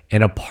 Yeah.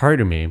 And a part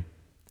of me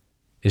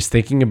is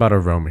thinking about a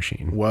row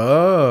machine.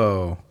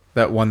 Whoa.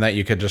 That one that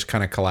you could just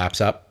kind of collapse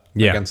up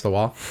Yeah. against the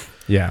wall.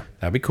 Yeah.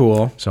 That'd be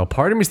cool. So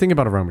part of me is thinking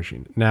about a row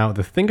machine. Now,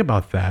 the thing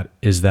about that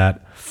is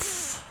that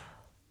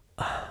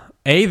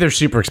they're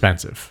super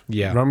expensive.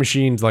 Yeah. Row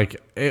machines like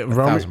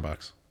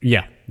 $1,000.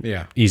 Yeah.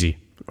 Yeah. Easy.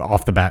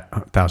 Off the bat,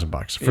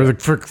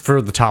 $1,000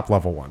 for the top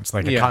level ones.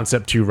 Like a Yeah.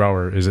 Concept 2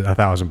 rower is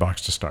 $1,000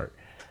 to start.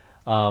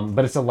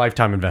 But it's a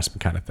lifetime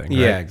investment kind of thing. Right?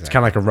 Yeah, It's exactly.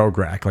 kind of like a rogue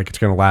rack. Like it's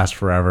going to last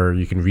forever.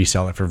 You can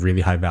resell it for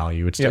really high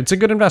value. It's a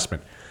good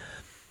investment.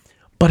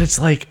 But it's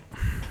like,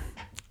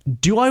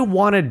 do I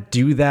want to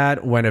do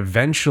that when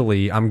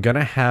eventually I'm going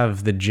to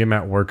have the gym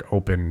at work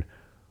open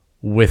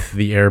with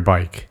the air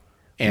bike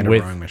And a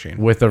with, rowing machine.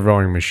 with a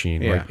rowing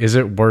machine? Yeah. Like, is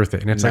it worth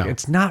it? And it's No. like,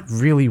 it's not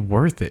really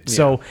worth it.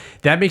 So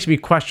that makes me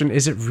question,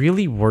 is it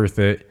really worth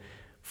it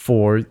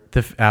for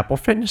the Apple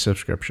Fitness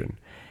subscription?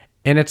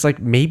 And it's like,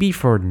 maybe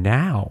for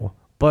now,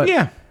 but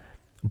Yeah.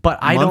 but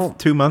I Month, don't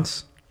 2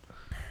 months.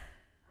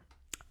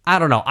 I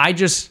don't know.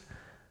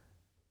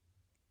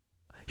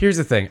 Here's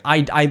the thing.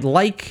 I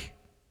like,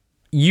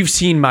 you've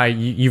seen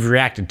you've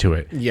reacted to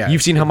it. Yeah.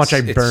 You've seen how much I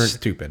it's burn.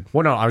 stupid.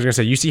 Well, no, I was going to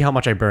say, you see how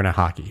much I burn at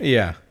hockey.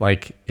 Yeah.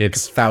 Like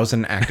it's,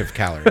 1,000 active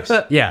calories.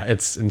 yeah,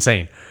 it's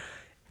insane.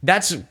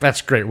 That's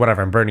great.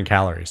 Whatever. I'm burning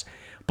calories.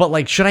 But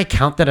like, should I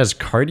count that as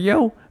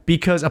cardio?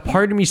 Because a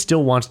part of me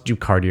still wants to do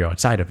cardio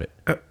outside of it.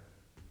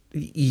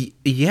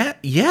 Yeah.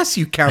 Yes,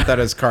 you count that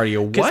as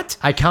cardio. What?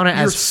 I count it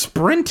You're as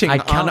sprinting I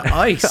on count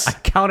ice, I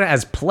count it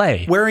as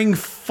play. wearing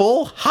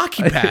full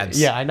hockey pads.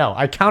 Yeah, I know.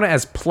 I count it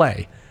as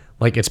play.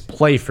 Like it's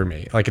play for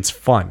me. Like it's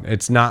fun.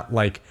 It's not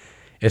like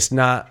it's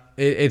not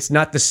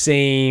the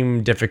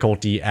same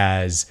difficulty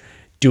as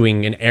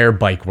doing an air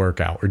bike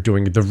workout or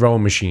doing the row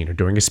machine or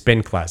doing a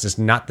spin class. It's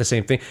not the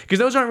same thing because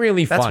those aren't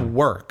really That's fun.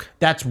 work.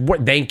 That's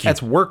what. Thank you.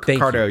 That's work Thank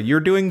you. cardio. You're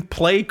doing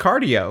play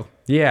cardio.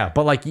 Yeah,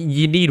 but like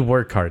you need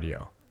work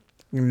cardio.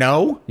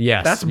 No.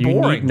 Yes, That's you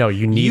boring.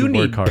 you need You work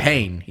need cardio.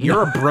 pain.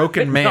 You're a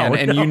broken man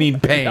and you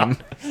need pain.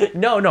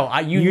 No.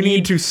 You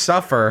need to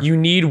suffer. You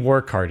need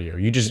work cardio.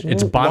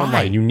 It's bottom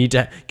Why? line. You need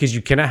to, because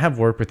you cannot have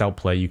work without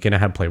play. You cannot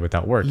have play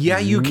without work. Yeah,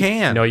 you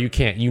can. No, you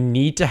can't. You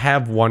need to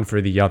have one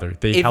for the other.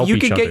 They If help you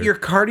each could other. get your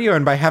cardio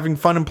in by having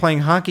fun and playing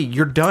hockey,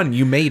 you're done.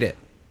 You made it.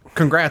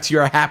 Congrats,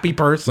 you're a happy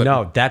person.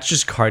 No, that's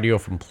just cardio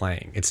from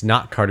playing. It's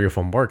not cardio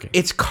from working.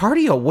 It's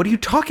cardio. What are you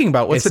talking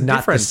about? What's It's the not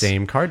difference? the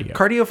same cardio.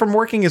 Cardio from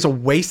working is a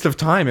waste of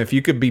time if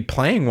you could be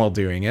playing while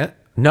doing it.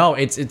 No,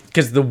 it's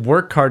because the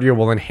work cardio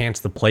will enhance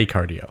the play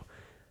cardio.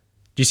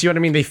 Do you see what I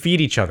mean? They feed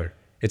each other.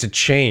 It's a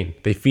chain.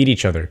 They feed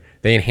each other.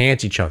 They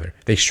enhance each other.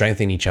 They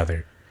strengthen each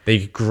other.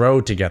 They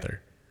grow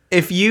together.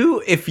 If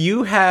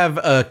you have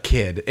a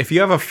kid, if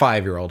you have a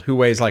 5-year-old who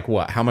weighs like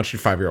what? How much do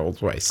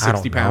 5-year-olds weigh?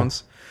 60 know.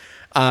 pounds?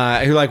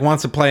 Who like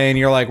wants to play, and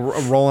you're like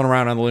rolling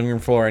around on the living room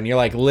floor, and you're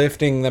like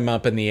lifting them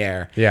up in the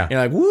air. Yeah. You're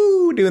like,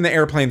 woo, doing the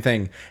airplane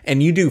thing.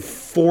 And you do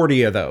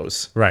 40 of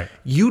those. Right.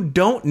 You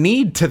don't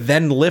need to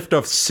then lift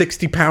a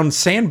 60-pound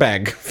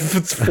sandbag if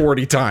it's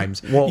 40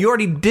 times. Well- you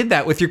already did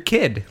that with your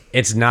kid.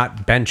 It's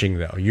not benching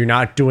though. You're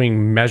not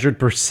doing measured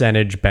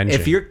percentage benching.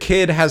 If your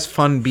kid has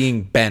fun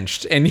being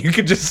benched and you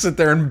could just sit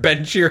there and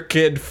bench your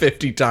kid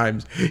 50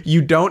 times,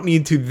 you don't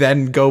need to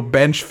then go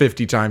bench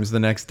 50 times the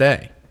next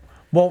day.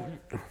 well,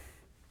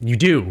 you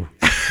do.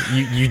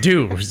 You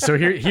do. So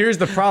here's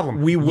the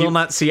problem. We will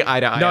not see eye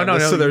to eye on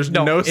this, so there's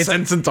no it's-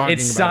 sense in talking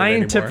It's about it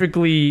anymore.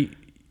 scientifically,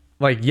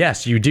 like,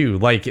 yes, you do.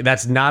 Like,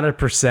 that's not a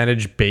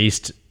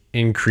percentage-based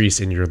increase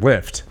in your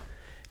lift.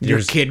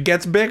 Your kid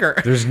gets bigger.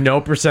 There's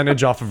no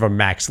percentage off of a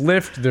max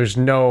lift. There's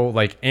no,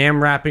 like,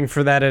 AMRAPing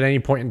for that at any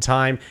point in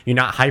time. You're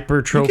not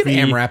hypertrophy. You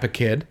can AMRAP a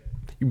kid.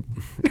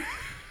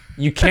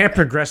 You can't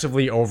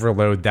progressively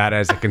overload that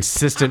as a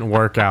consistent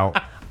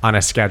workout on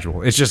a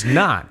schedule. It's just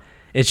not.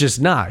 It's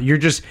just not.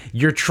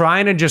 You're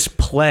trying to just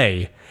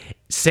play.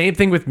 Same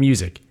thing with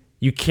music.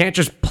 You can't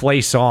just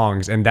play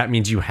songs and that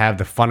means you have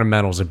the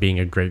fundamentals of being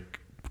a great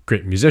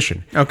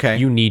musician. Okay.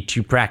 You need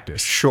to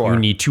practice. Sure. You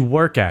need to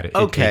work at it.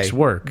 Okay. It takes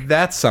work.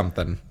 That's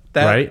something.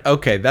 That, Right?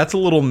 Okay, that's a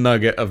little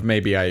nugget of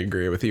maybe I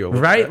agree with you a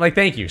little Right? bit. Like,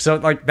 thank you. So,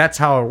 like, that's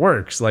how it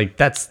works. Like,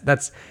 that's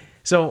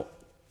so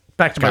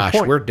back to my Gosh,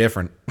 point. we're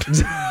different.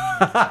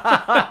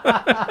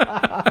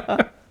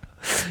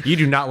 You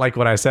do not like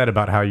what I said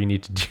about how you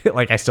need to do,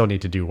 like, I still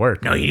need to do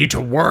work. No, you need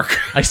to work.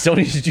 I still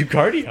need to do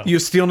cardio. You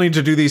still need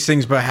to do these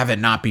things, but have it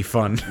not be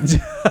fun.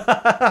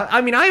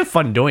 I mean, I have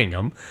fun doing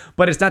them,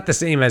 but it's not the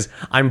same as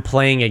I'm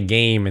playing a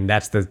game and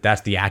that's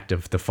the act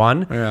of the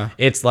fun. Yeah.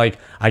 It's like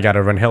I got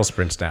to run hill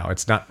sprints now.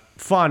 It's not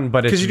fun,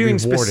 but it's Because you're doing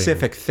rewarding.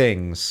 specific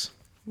things.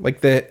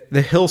 Like the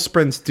hill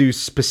sprints do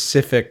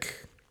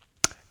specific.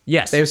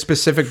 Yes. They have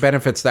specific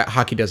benefits that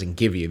hockey doesn't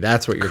give you.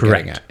 That's what you're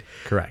Correct. getting at.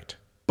 Correct.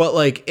 But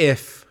like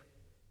if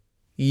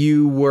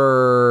you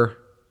were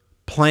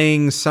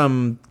playing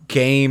some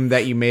game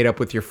that you made up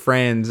with your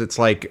friends, it's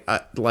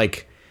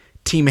like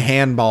team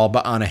handball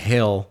but on a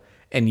hill,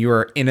 and you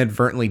are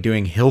inadvertently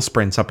doing hill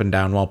sprints up and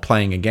down while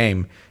playing a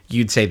game,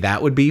 you'd say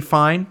that would be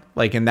fine.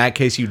 Like in that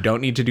case, you don't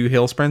need to do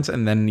hill sprints,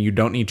 and then you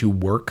don't need to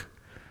work.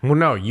 Well,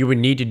 no, you would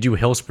need to do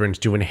hill sprints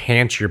to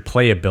enhance your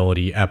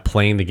playability at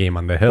playing the game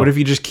on the hill. What if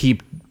you just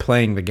keep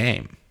playing the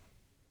game?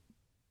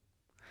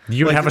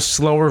 You would like- have a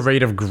slower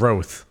rate of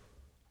growth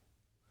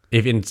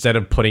if instead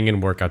of putting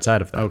in work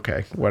outside of that.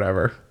 Okay,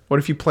 whatever. What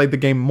if you played the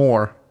game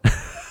more?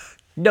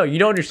 No, you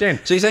don't understand.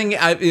 So you're saying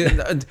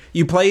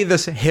you play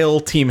this hill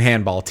team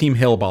handball. Team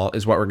hill ball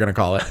is what we're going to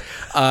call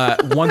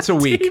it. Once a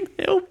week.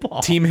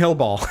 Team hill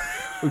ball.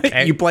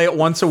 Okay. You play it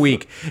once a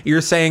week. You're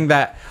saying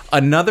that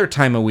another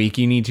time a week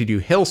you need to do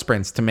hill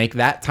sprints to make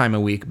that time a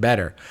week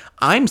better.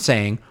 I'm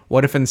saying,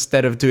 what if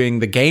instead of doing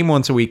the game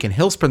once a week and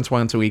hill sprints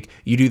once a week,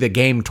 you do the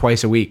game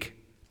twice a week?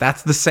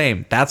 That's the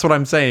same. That's what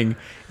I'm saying.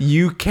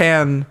 You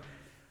can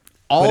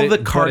all the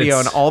cardio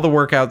and all the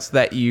workouts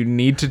that you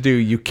need to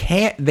do,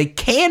 they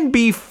can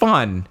be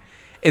fun.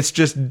 It's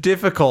just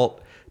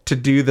difficult to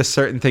do the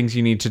certain things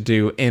you need to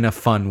do in a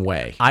fun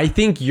way. I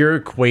think you're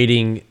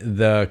equating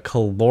the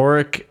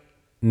caloric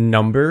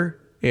number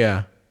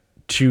Yeah.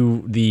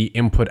 to the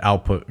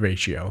input-output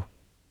ratio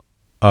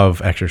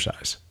of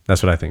exercise.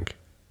 That's what I think.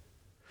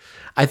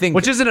 I think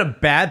Which isn't a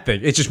bad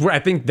thing. It's just I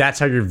think that's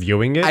how you're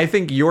viewing it. I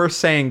think you're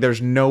saying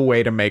there's no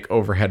way to make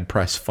overhead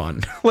press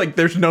fun. Like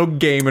there's no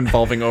game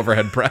involving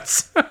overhead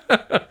press.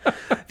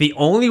 The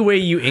only way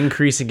you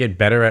increase and get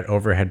better at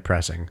overhead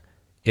pressing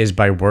is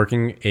by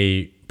working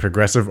a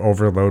progressive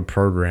overload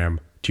program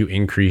to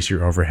increase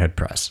your overhead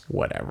press.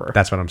 Whatever.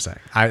 That's what I'm saying.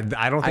 I don't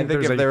I think,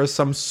 think if there was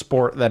some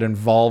sport that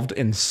involved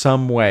in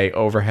some way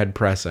overhead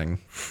pressing,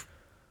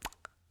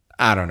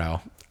 I don't know.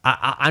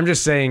 I'm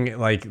just saying,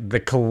 like, the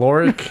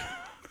caloric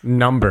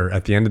number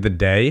at the end of the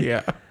day.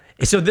 Yeah.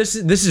 So this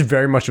is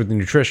very much with the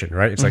nutrition,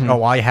 right? It's like,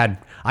 oh, I had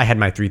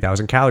my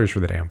 3,000 calories for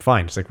the day. I'm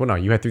fine. It's like, well, no,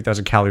 you had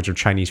 3,000 calories of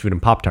Chinese food and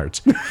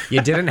Pop-Tarts.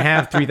 You didn't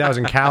have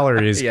 3,000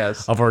 calories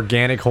Yes. of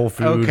organic whole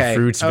food,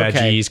 fruits,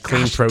 veggies,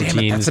 clean Gosh, damn it,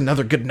 proteins. that's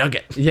another good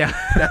nugget. Yeah.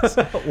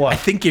 I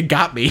think you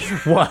got me.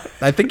 What?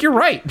 I think you're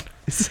right.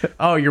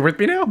 Oh, you're with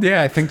me now?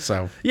 Yeah, I think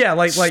so. Yeah,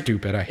 like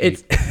Stupid. I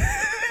hate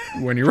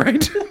it's when you're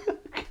right.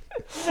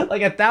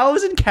 like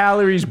 1,000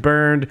 calories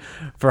burned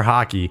for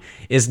hockey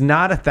is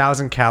not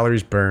 1,000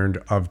 calories burned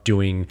of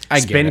doing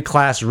get spin it.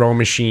 class, row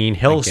machine,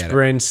 hill get it.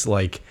 sprints.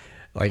 Like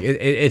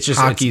it's just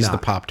Hockey's it's the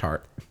not.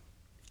 Pop-Tart.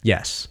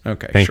 Yes.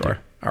 Okay, Thank sure.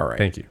 you. All right.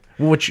 Thank you.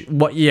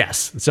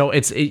 Yes. So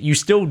you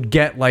still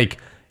get like,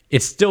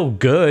 it's still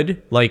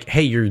good. Like,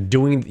 hey,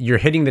 you're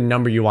hitting the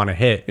number you want to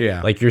hit.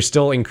 Yeah. Like you're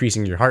still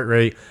increasing your heart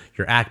rate.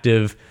 You're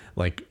active.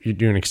 Like you're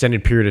doing an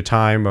extended period of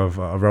time of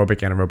aerobic,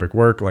 anaerobic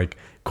work. Like,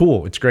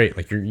 cool. It's great.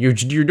 Like you're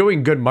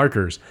doing good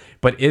markers.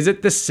 But is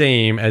it the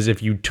same as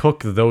if you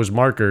took those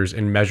markers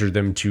and measured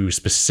them to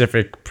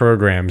specific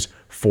programs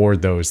for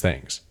those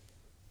things?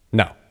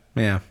 No.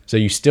 Yeah. So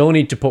you still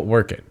need to put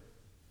work in,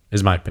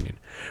 is my opinion.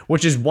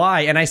 Which is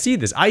why, and I see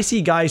this, I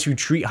see guys who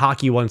treat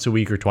hockey once a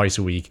week or twice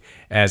a week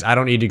as, I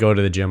don't need to go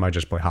to the gym, I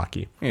just play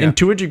hockey. Yeah. And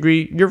to a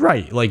degree, you're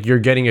right. Like, you're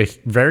getting a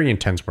very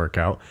intense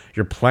workout,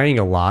 you're playing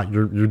a lot,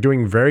 you're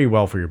doing very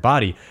well for your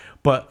body,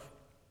 but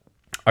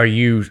are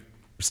you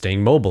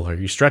staying mobile? Are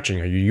you stretching?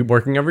 Are you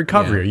working on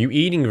recovery? Yeah. Are you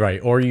eating right?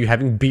 Or are you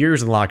having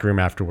beers in the locker room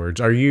afterwards?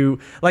 Are you,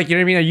 like, you know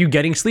what I mean? Are you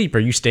getting sleep? Are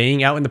you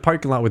staying out in the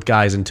parking lot with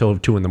guys until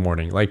 2 a.m?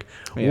 Like,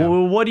 Yeah.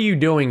 what are you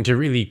doing to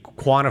really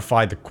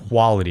quantify the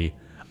quality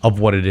of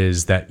what it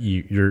is that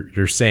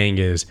you're saying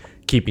is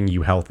keeping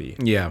you healthy?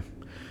 Yeah.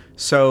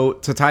 So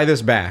to tie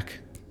this back,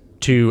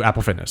 To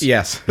Apple Fitness.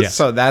 yes. Yes.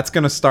 So that's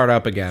going to start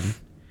up again.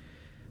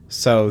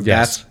 So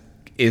Yes.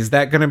 is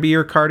that going to be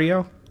your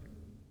cardio?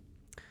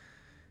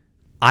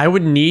 I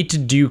would need to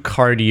do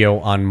cardio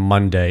on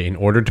Monday in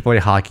order to play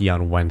hockey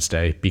on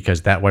Wednesday,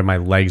 because that way my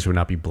legs would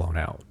not be blown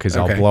out. Because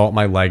Okay. I'll blow out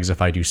my legs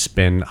if I do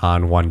spin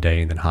on one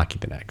day and then hockey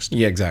the next.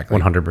 Yeah, exactly.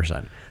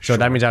 100%. So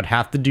that means I'd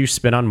have to do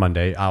spin on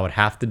Monday. I would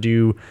have to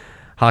do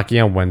hockey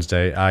on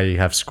Wednesday. I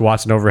have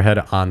squats and overhead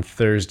on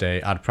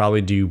Thursday. I'd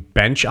probably do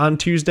bench on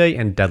Tuesday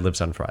and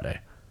deadlifts on Friday.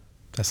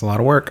 That's a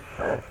lot of work.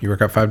 You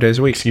work out 5 days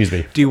a week. Excuse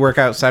me. Do you work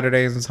out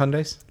Saturdays and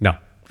Sundays? No.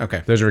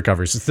 Okay. Those are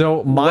recoveries.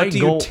 So my What do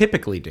goal you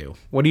typically do?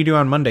 What do you do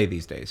on Monday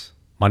these days?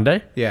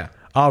 Monday? Yeah.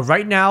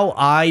 Right now,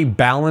 I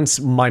balance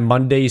my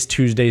Mondays,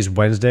 Tuesdays,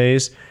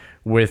 Wednesdays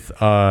with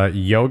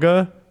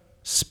yoga,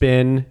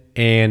 spin,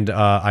 and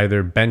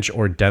either bench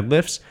or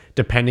deadlifts,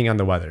 depending on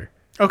the weather.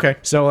 Okay.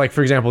 So, like,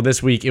 for example,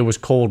 this week it was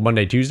cold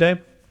Monday,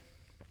 Tuesday.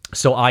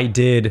 So I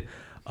did,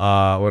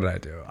 what did I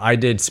do? I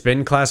did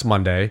spin class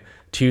Monday.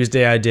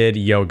 Tuesday I did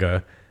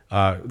yoga,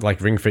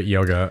 like ring fit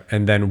yoga.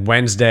 And then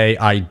Wednesday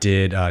I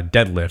did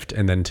deadlift.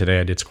 And then today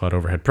I did squat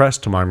overhead press.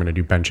 Tomorrow I'm going to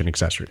do bench and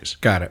accessories.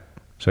 Got it.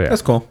 So yeah.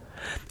 That's cool.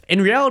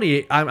 In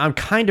reality, I'm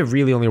kind of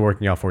really only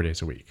working out 4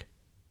 days a week.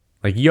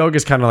 Like, yoga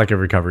is kind of like a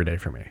recovery day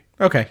for me.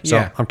 Okay. So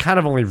yeah. I'm kind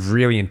of only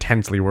really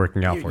intensely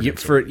working out 4 days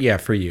a week.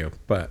 For you,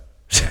 but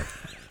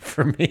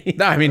For me.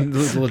 no, I mean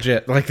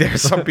legit. Like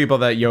there's some people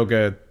that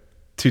yoga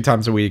 2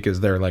 times a week is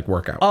their like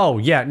workout. Oh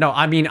yeah, no.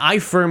 I mean, I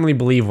firmly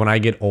believe when I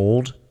get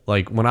old,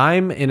 like when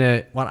I'm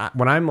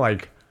when I'm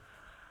like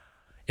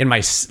in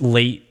my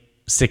late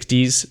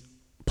 60s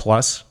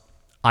plus,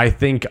 I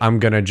think I'm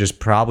gonna just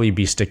probably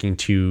be sticking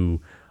to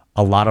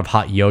a lot of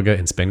hot yoga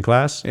and spin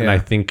class, and Yeah. I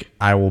think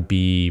I will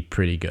be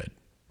pretty good.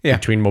 Yeah.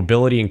 Between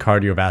mobility and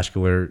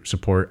cardiovascular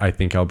support, I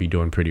think I'll be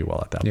doing pretty well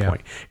at that Yeah.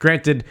 point.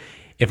 Granted,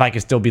 if I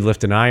could still be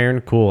lifting iron,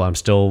 cool. I'm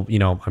still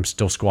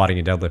squatting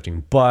and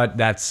deadlifting, but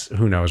that's,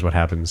 who knows what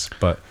happens.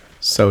 But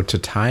So to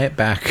tie it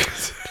back,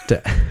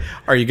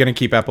 are you going to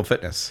keep Apple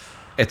Fitness?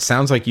 It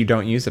sounds like you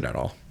don't use it at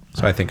all.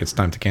 So I think it's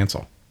time to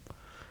cancel.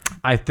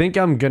 I think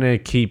I'm gonna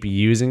keep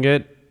using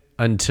it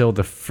until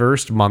the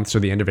first month or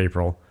the end of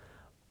April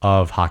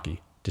of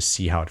hockey to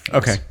see how it feels.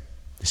 Okay.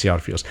 To see how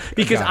it feels.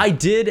 Because Got it. I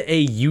did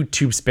a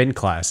YouTube spin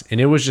class and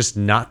it was just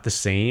not the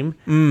same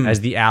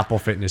as the Apple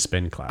Fitness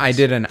spin class. I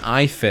did an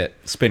iFit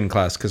spin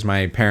class because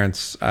my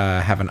parents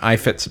have an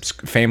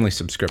iFit family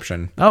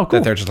subscription. Oh, cool.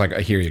 That they're just like,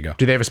 here you go.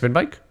 Do they have a spin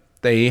bike?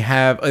 They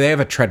have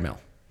a treadmill.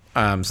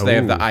 So they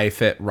have the Ooh.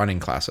 iFit running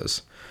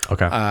classes.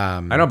 Okay. I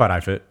know about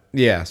iFit.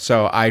 Yeah,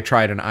 so I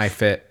tried an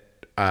iFit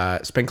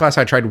spin class.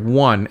 I tried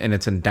one, and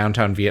it's in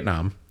downtown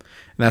Vietnam.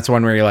 And that's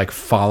one where you're like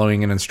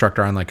following an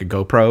instructor on like a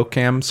GoPro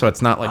cam. So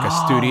it's not like a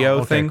studio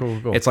okay, thing.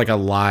 cool. It's like a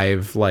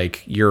live,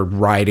 like you're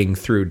riding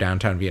through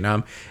downtown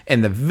Vietnam.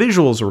 And the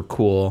visuals were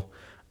cool.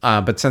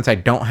 But since I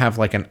don't have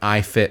like an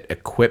iFit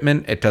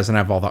equipment, it doesn't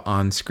have all the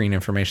on-screen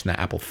information that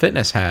Apple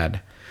Fitness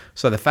had.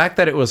 So the fact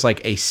that it was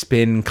like a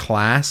spin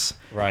class,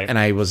 Right. and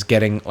I was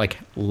getting like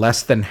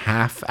less than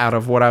half out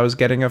of what I was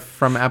getting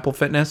from Apple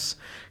Fitness,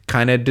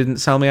 kind of didn't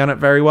sell me on it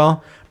very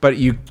well. But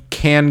you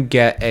can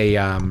get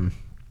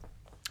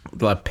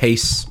the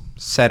pace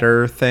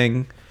setter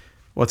thing.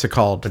 What's it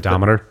called?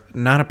 Pedometer?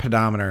 Not a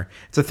pedometer.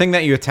 It's a thing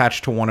that you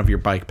attach to one of your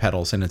bike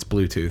pedals, and it's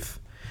Bluetooth.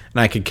 And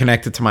I could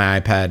connect it to my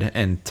iPad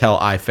and tell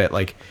iFit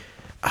like,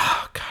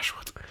 oh gosh,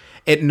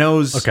 it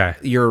knows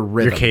your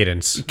rhythm, Your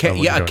cadence. of what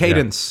yeah, you're a doing.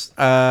 cadence,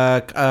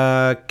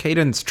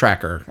 cadence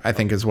tracker, I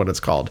think is what it's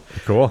called.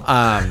 Cool.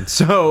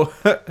 So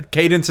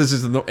cadence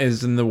is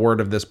in the word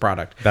of this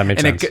product. That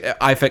makes and sense.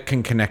 iFit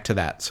can connect to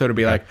that, so to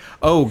be like,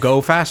 oh, go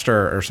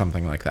faster or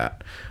something like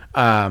that.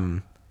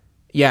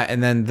 Yeah,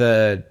 and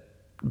then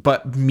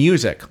but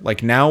music,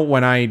 like now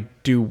when I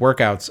do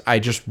workouts, I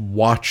just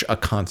watch a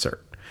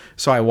concert.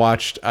 So I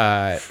watched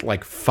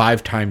like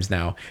 5 times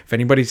now. If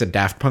anybody's a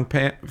Daft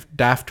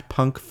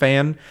Punk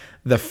fan,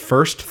 the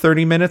first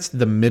 30 minutes,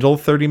 the middle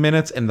 30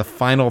 minutes, and the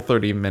final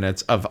 30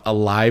 minutes of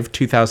Alive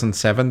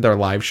 2007, their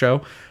live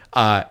show,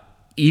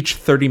 each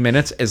 30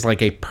 minutes is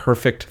like a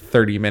perfect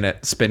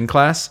 30-minute spin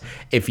class.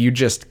 If you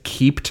just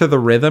keep to the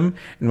rhythm,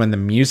 and when the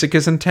music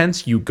is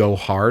intense, you go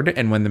hard,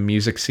 and when the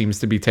music seems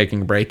to be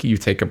taking a break, you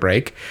take a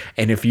break.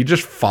 And if you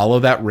just follow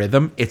that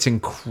rhythm, it's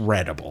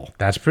incredible.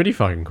 That's pretty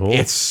fucking cool.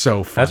 It's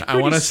so fun. That's I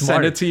want to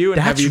send it to you. And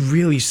That's have you,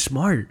 really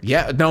smart.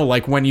 yeah, no,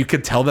 like when you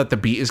could tell that the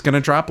beat is going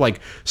to drop,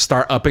 like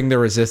start upping the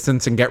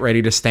resistance and get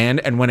ready to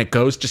stand. And when it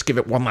goes, just give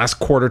it one last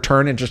quarter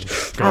turn and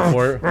just Go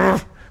for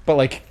it. but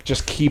like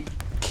just keep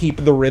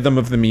the rhythm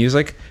of the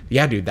music.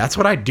 Yeah, dude, that's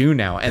what I do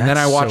now. And then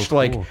I That's so watched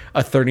like cool.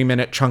 a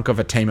 30-minute chunk of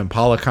a Tame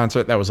Impala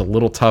concert that was a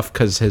little tough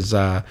because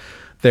their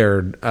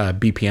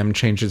BPM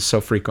changes so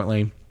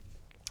frequently.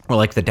 Well,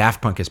 like the Daft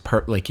Punk is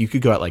like you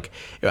could go at like,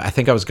 I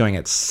think I was going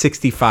at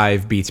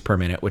 65 beats per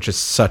minute, which is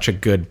such a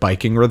good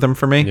biking rhythm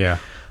for me. Yeah.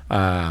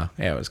 Yeah,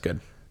 it was good.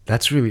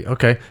 That's really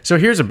okay. So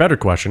here's a better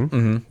question.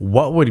 Mm-hmm.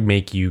 What would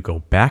make you go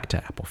back to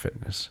Apple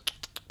Fitness?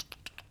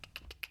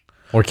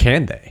 Or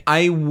can they?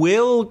 I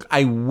will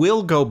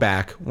go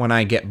back when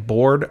I get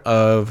bored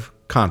of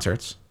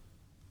concerts,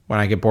 when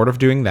I get bored of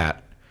doing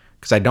that,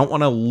 because I don't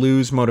want to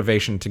lose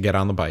motivation to get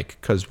on the bike,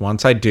 because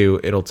once I do,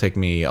 it'll take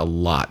me a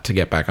lot to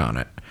get back on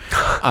it.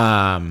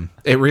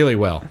 It really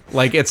will.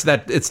 Like it's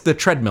the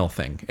treadmill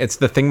thing. It's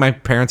the thing my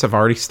parents have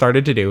already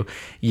started to do.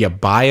 You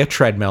buy a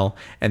treadmill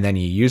and then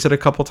you use it a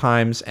couple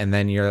times, and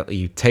then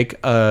you take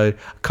a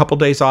couple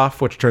days off,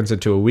 which turns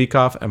into a week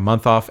off, a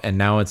month off, and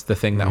now it's the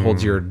thing that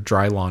holds your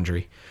dry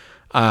laundry.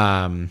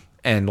 And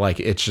like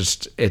it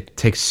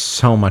takes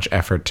so much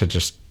effort to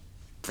just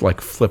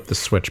like flip the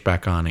switch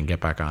back on and get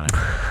back on it.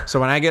 So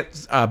when I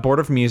get bored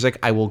of music,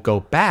 I will go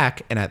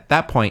back, and at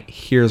that point,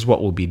 here's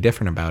what will be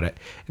different about it.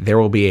 There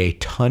will be a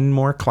ton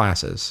more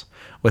classes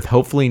with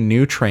hopefully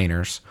new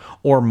trainers,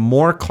 or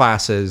more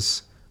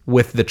classes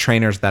with the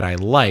trainers that I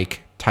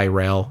like,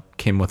 Tyrell,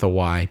 Kim with a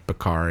Y,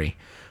 Bakari,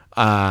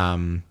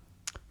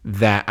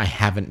 that I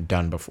haven't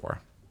done before.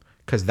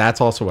 Because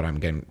that's also what I'm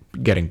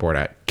getting bored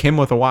at. Kim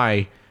with a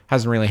Y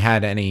hasn't really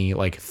had any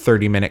like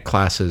 30-minute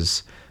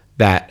classes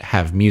that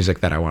have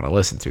music that I want to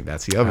listen to.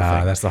 That's the other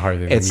thing. That's the hard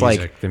thing. It's the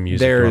music, like the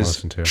music you wanna there's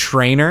listen to.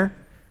 trainer,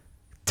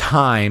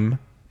 time,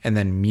 and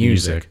then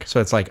music. So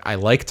it's like I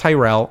like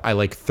Tyrell. I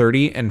like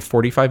 30 and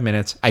 45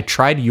 minutes. I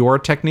tried your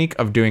technique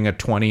of doing a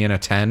 20 and a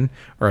 10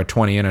 or a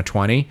 20 and a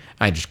 20.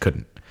 I just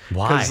couldn't.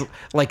 Why? 'Cause,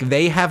 like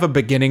they have a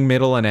beginning,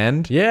 middle, and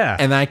end. Yeah.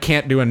 And I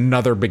can't do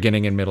another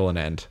beginning and middle and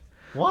end.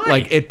 Why?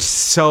 Like it's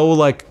so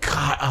like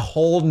God, a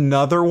whole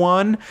nother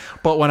one.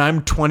 But when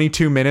I'm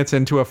 22 minutes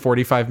into a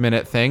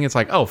 45-minute thing, it's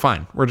like, oh,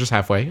 fine, we're just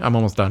halfway. I'm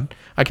almost done.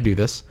 I can do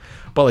this.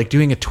 But like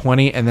doing a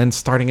 20 and then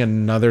starting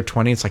another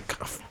 20, it's like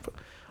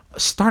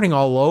starting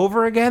all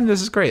over again. This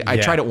is great. I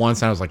tried it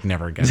once and I was like,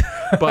 never again.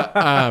 But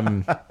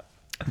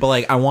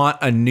like I want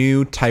a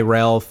new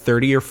Tyrell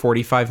 30 or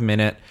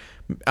 45-minute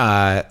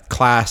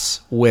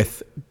class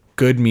with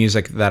good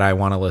music that I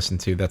want to listen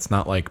to. That's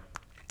not like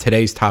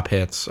today's top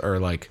hits or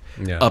like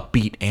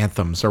upbeat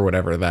anthems or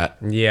whatever that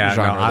genre they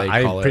call I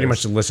it pretty is.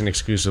 much listen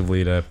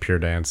exclusively to Pure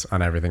Dance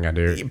on everything I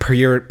do,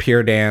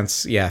 Pure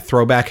dance, yeah,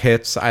 throwback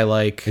hits I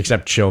like.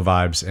 except Chill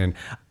Vibes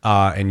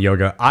and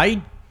yoga.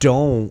 I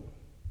don't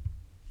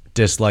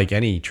dislike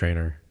any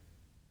trainer.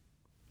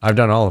 I've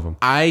done all of them.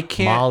 I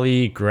can't.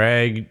 Molly,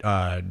 Greg,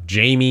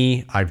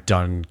 Jamie. I've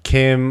done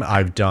Kim.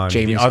 I've done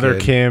Jamie's the other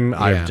good. Kim.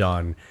 Yeah. I've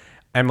done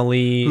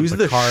Emily. Who's the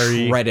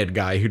Bakari, shredded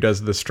guy who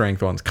does the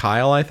strength ones?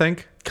 Kyle, I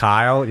think.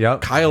 Kyle.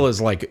 Yep. Kyle is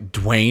like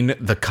Dwayne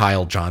the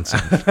Kyle Johnson.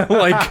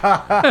 Like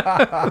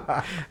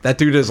that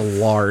dude is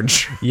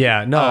large.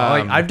 Yeah. No.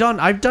 Like I've done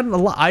a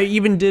lot. I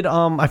even did.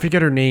 I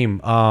forget her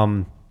name.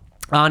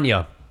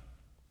 Anya.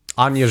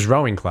 Anya's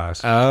rowing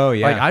class. Oh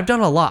yeah. Like I've done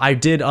a lot. I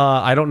did.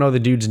 I don't know the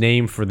dude's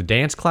name for the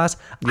dance class.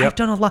 I've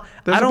done a lot.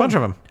 There's a bunch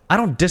of them. I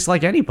don't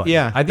dislike anybody.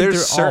 Yeah, I think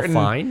they're all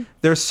fine.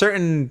 There's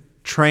certain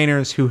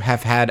trainers who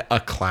have had a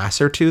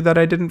class or two that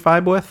I didn't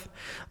vibe with.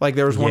 Like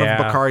there was one of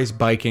Yeah. Bakari's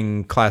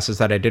biking classes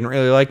that I didn't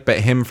really like, but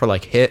him for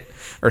like HIIT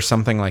or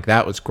something like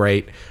that was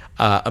great.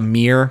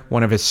 Amir,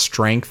 one of his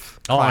strength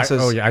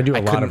classes. I do a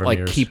lot couldn't of like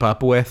Amir's. keep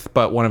up with,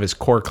 but one of his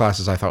core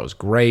classes I thought was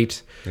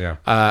great.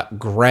 Yeah.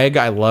 Greg,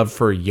 I love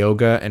for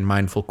yoga and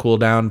mindful cool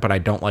down, but I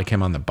don't like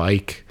him on the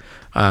bike.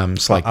 So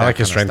like I like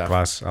his that kinda strength stuff.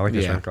 class. I like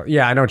his Yeah. strength class.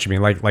 Yeah, I know what you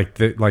mean.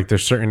 Like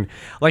there's certain,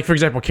 like for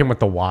example, Kim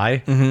with the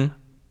Y. Mm-hmm.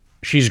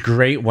 She's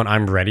great when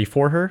I'm ready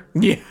for her.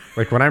 Yeah.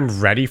 Like when I'm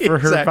ready for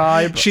her Exactly.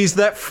 vibe. She's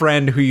that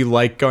friend who you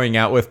like going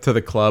out with to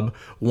the club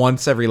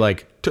once every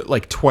like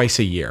twice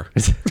a year.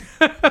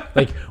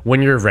 Like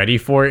when you're ready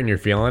for it and you're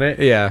feeling it.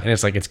 Yeah. And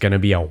it's like it's gonna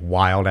be a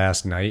wild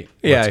ass night.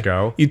 Yeah. Let's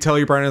go. You tell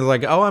your partner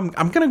like, oh,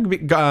 I'm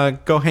gonna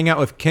go hang out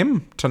with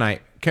Kim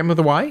tonight. Kim with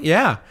a Y?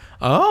 Yeah.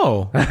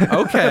 Oh,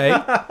 okay.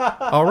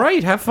 All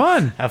right. Have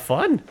fun. Have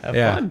fun. Have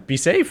Yeah. fun. Be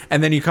safe.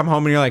 And then you come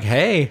home and you're like,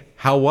 hey,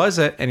 how was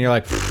it? And you're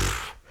like,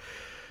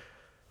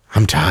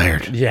 I'm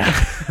tired. Yeah.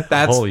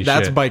 That's Holy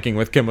that's shit. biking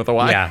with Kim with a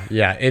Y.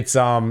 Yeah. It's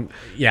when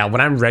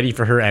I'm ready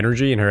for her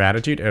energy and her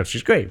attitude,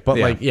 she's great.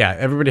 But Yeah.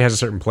 everybody has a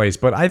certain place.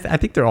 But I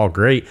think they're all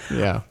great.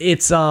 Yeah.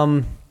 It's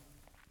I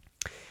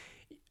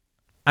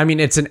mean,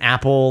 it's an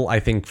Apple, I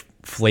think,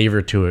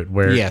 flavor to it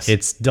where Yes.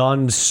 it's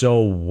done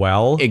so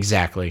well.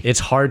 Exactly. It's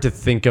hard to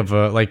think of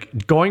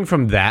going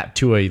from that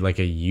to a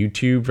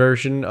YouTube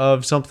version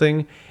of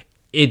something.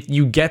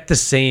 You get the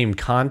same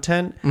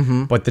content,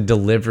 but the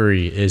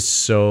delivery is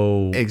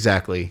so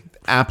Exactly.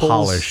 Apple's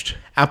polished.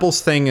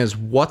 Apple's thing is,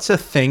 what's a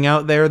thing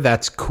out there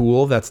that's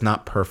cool that's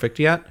not perfect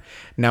yet?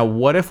 Now,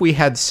 what if we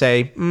had,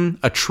 say, $1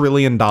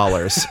 trillion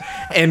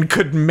and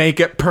could make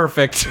it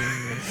perfect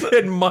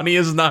and money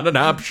is not an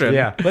option?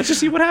 Yeah. Let's just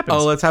see what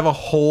happens. Oh, let's have a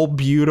whole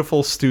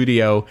beautiful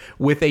studio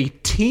with a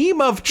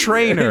team of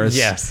trainers.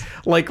 Yes.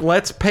 Like,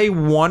 let's pay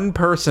one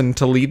person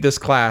to lead this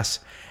class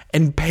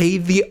and pay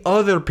the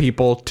other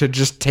people to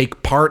just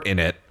take part in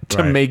it to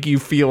Right. make you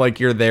feel like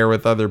you're there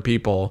with other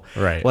people.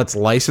 Right. Let's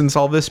license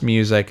all this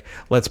music.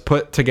 Let's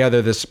put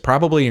together this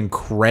probably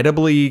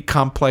incredibly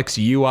complex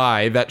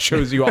UI that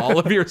shows you all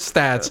of your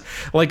stats.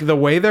 Like the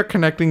way they're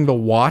connecting the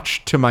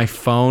watch to my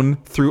phone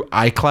through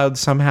iCloud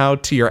somehow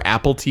to your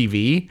Apple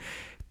TV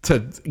to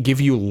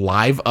give you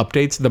live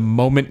updates the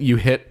moment you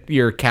hit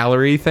your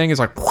calorie thing is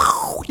like,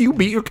 wow, you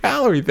beat your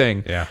calorie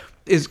thing. Yeah.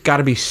 It's got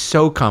to be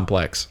so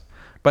complex.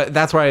 But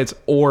that's why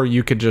or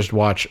you could just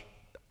watch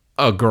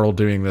a girl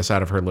doing this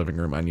out of her living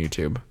room on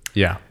YouTube.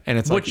 Yeah. And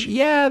it's Which like,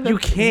 yeah, that you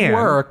can.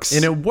 works.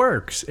 And it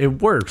works.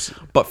 It works.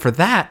 But for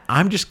that,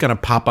 I'm just going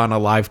to pop on a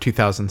Live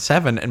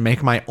 2007 and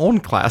make my own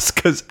class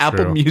because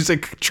Apple True.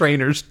 Music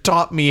trainers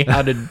taught me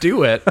how to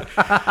do it.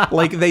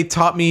 Like they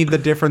taught me the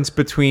difference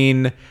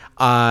between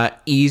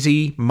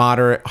easy,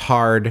 moderate,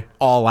 hard,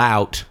 all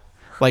out.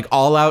 Like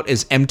all out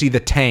is empty the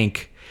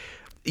tank.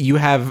 You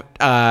have,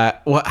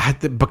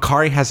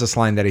 Bakari has this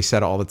line that he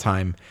said all the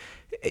time.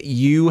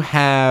 You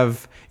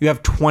have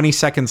 20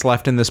 seconds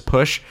left in this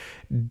push.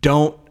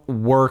 Don't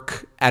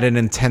work at an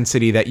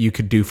intensity that you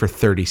could do for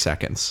 30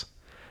 seconds.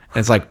 And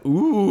it's like,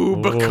 ooh,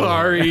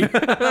 Bakari.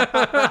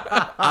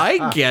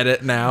 I get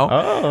it now.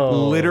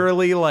 Oh.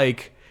 Literally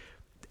like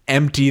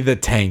empty the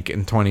tank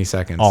in 20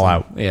 seconds. All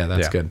out. Yeah,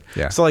 that's Yeah. good.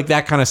 Yeah. So like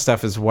that kind of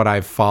stuff is what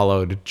I've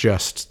followed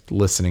just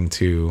listening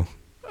to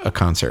a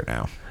concert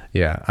now.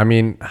 Yeah. I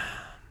mean,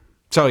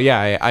 So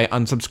yeah, I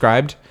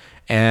unsubscribed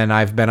and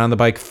I've been on the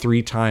bike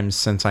 3 times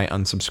since I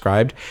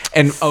unsubscribed.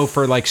 And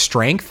for like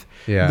strength,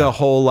 Yeah. the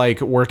whole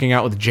like working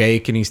out with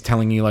Jake and he's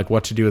telling you like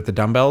what to do with the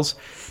dumbbells,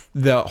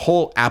 the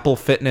whole Apple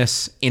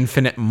Fitness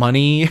infinite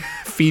money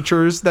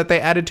features that they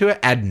added to it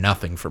add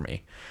nothing for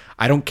me.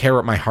 I don't care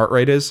what my heart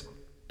rate is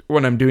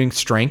when I'm doing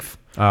strength.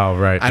 oh,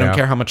 right. I don't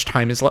care how much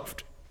time is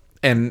left.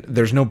 And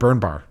there's no burn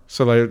bar.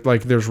 So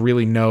like there's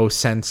really no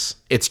sense.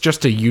 It's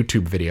just a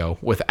YouTube video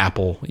with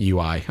Apple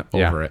UI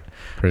over it.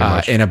 pretty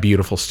much. In a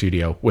beautiful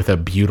studio with a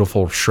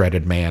beautiful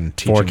shredded man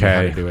teaching you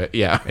how 4K. to do it.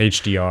 Yeah.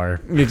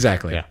 HDR.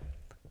 Exactly. Yeah.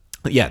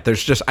 Yeah,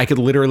 there's just I could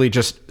literally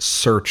just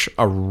search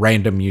a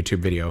random YouTube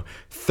video,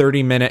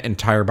 30-minute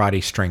entire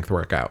body strength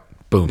workout.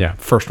 Boom. Yeah.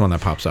 First one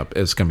that pops up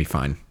is going to be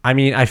fine. I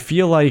mean, I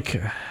feel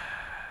like.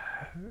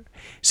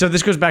 So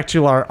this goes back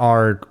to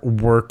our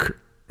work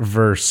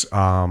versus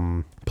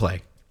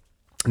Play.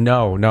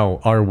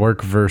 our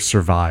work versus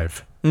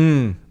survive.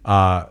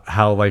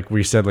 How like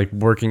we said, like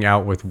working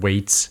out with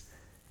weights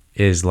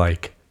is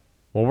like,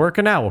 well,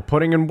 working out, we're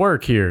putting in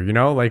work here, you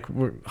know, like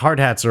hard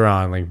hats are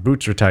on, like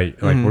boots are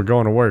tight, like we're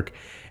going to work.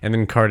 And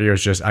then cardio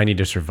is just, I need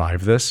to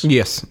survive this.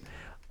 Yes.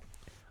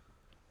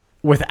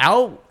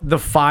 Without the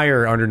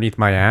fire underneath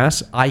my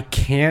ass, I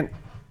can't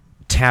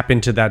tap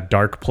into that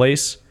dark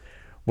place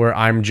where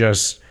I'm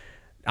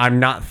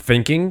not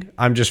thinking.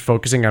 I'm just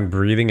focusing on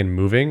breathing and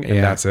moving, and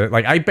Yeah. that's it.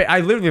 Like I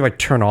literally like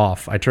turn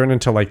off. I turn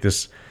into like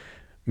this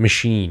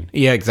machine,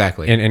 Yeah,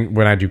 exactly. and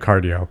when I do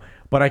cardio.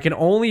 But I can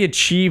only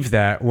achieve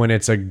that when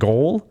it's a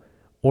goal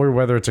or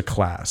whether it's a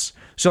class.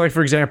 So like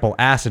for example,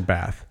 acid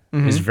bath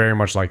is very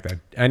much like that.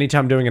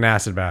 Anytime I'm doing an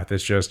acid bath,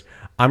 it's just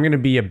I'm gonna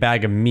be a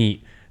bag of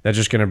meat that's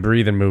just gonna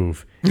breathe and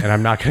move, and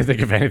I'm not gonna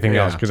think of anything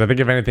else, because I think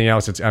of anything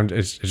else,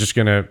 it's just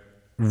gonna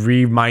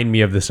remind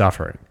me of the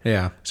suffering.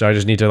 Yeah. So I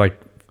just need to like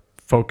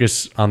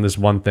focus on this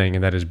one thing,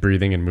 and that is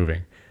breathing and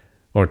moving,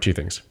 or 2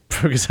 things.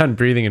 Focus on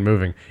breathing and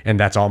moving, and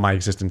that's all my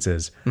existence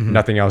is.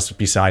 Nothing else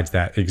besides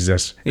that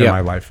exists in Yeah. my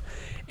life.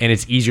 And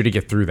it's easier to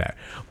get through that.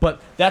 But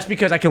that's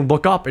because I can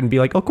look up and be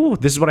like, oh, cool,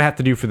 this is what I have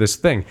to do for this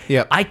thing.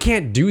 Yep. I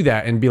can't do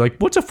that and be like,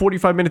 what's a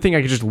 45-minute thing I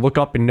can just look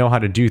up and know how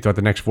to do throughout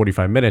the next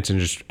 45 minutes and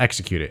just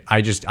execute it.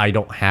 I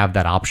don't have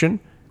that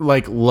option.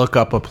 Like look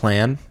up a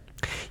plan,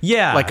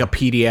 Yeah. like a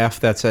PDF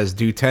that says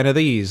do 10 of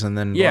these and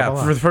then blah, Yeah, blah,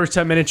 blah. for the first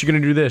 10 minutes, you're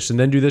going to do this, and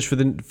then do this for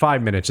the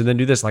 5 minutes, and then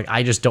do this. Like,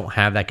 I just don't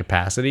have that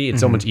capacity. It's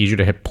so much easier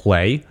to hit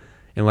play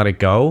and let it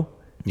go.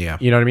 Yeah.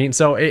 You know what I mean?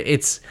 So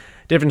it's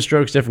different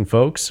strokes, different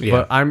folks. Yeah.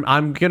 But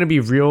I'm going to be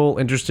real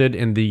interested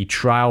in the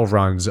trial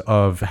runs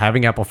of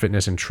having Apple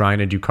Fitness and trying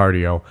to do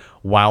cardio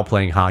while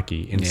playing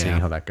hockey and seeing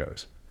how that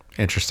goes.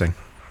 Interesting.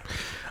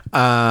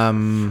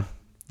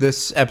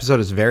 This episode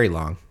is very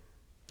long.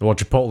 Well,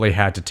 Chipotle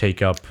had to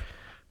take up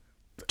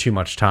too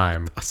much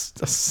time. A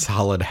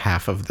solid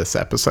half of this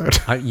episode.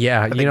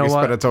 Yeah, you know we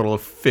what? spent a total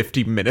of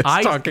 50 minutes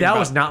talking that about.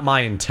 was not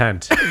my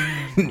intent.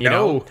 You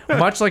No. know,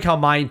 much like how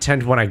my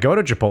intent when I go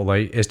to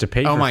Chipotle is to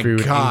pay Oh for my food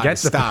and god! get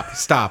the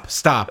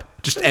Stop!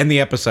 Just end the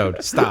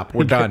episode. Stop.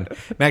 We're done.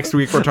 Next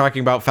week we're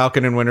talking about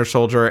Falcon and Winter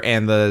Soldier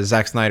and the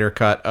Zack Snyder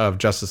cut of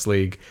Justice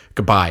League.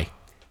 Goodbye.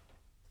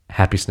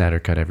 Happy Snyder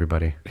Cut,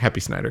 everybody. Happy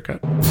Snyder cut.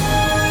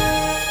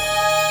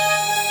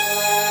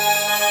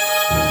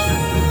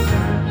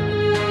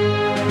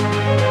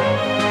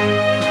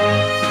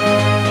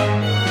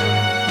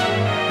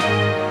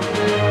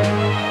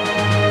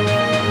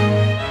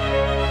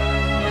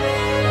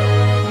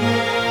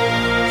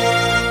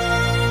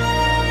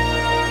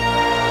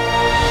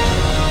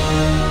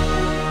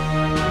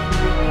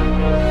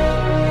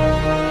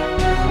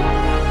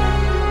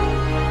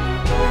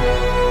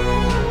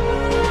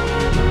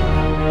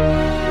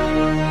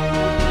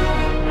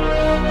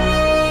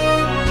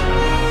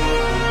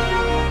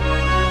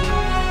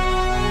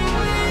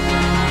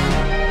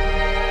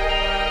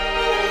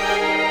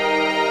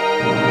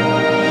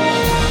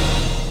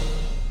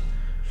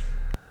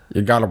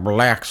 You gotta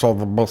relax all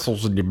the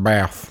muscles in your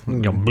mouth.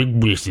 You're big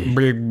busy.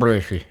 Big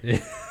brushy.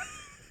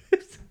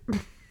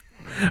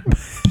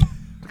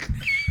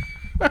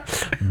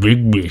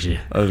 Big busy.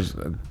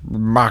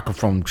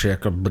 Microphone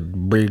checker,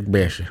 big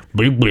brushy.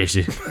 Big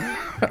busy.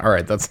 All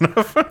right, that's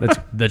enough.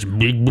 That's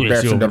big busy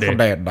That's over enough there. of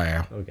that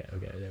now. Okay. There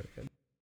we go.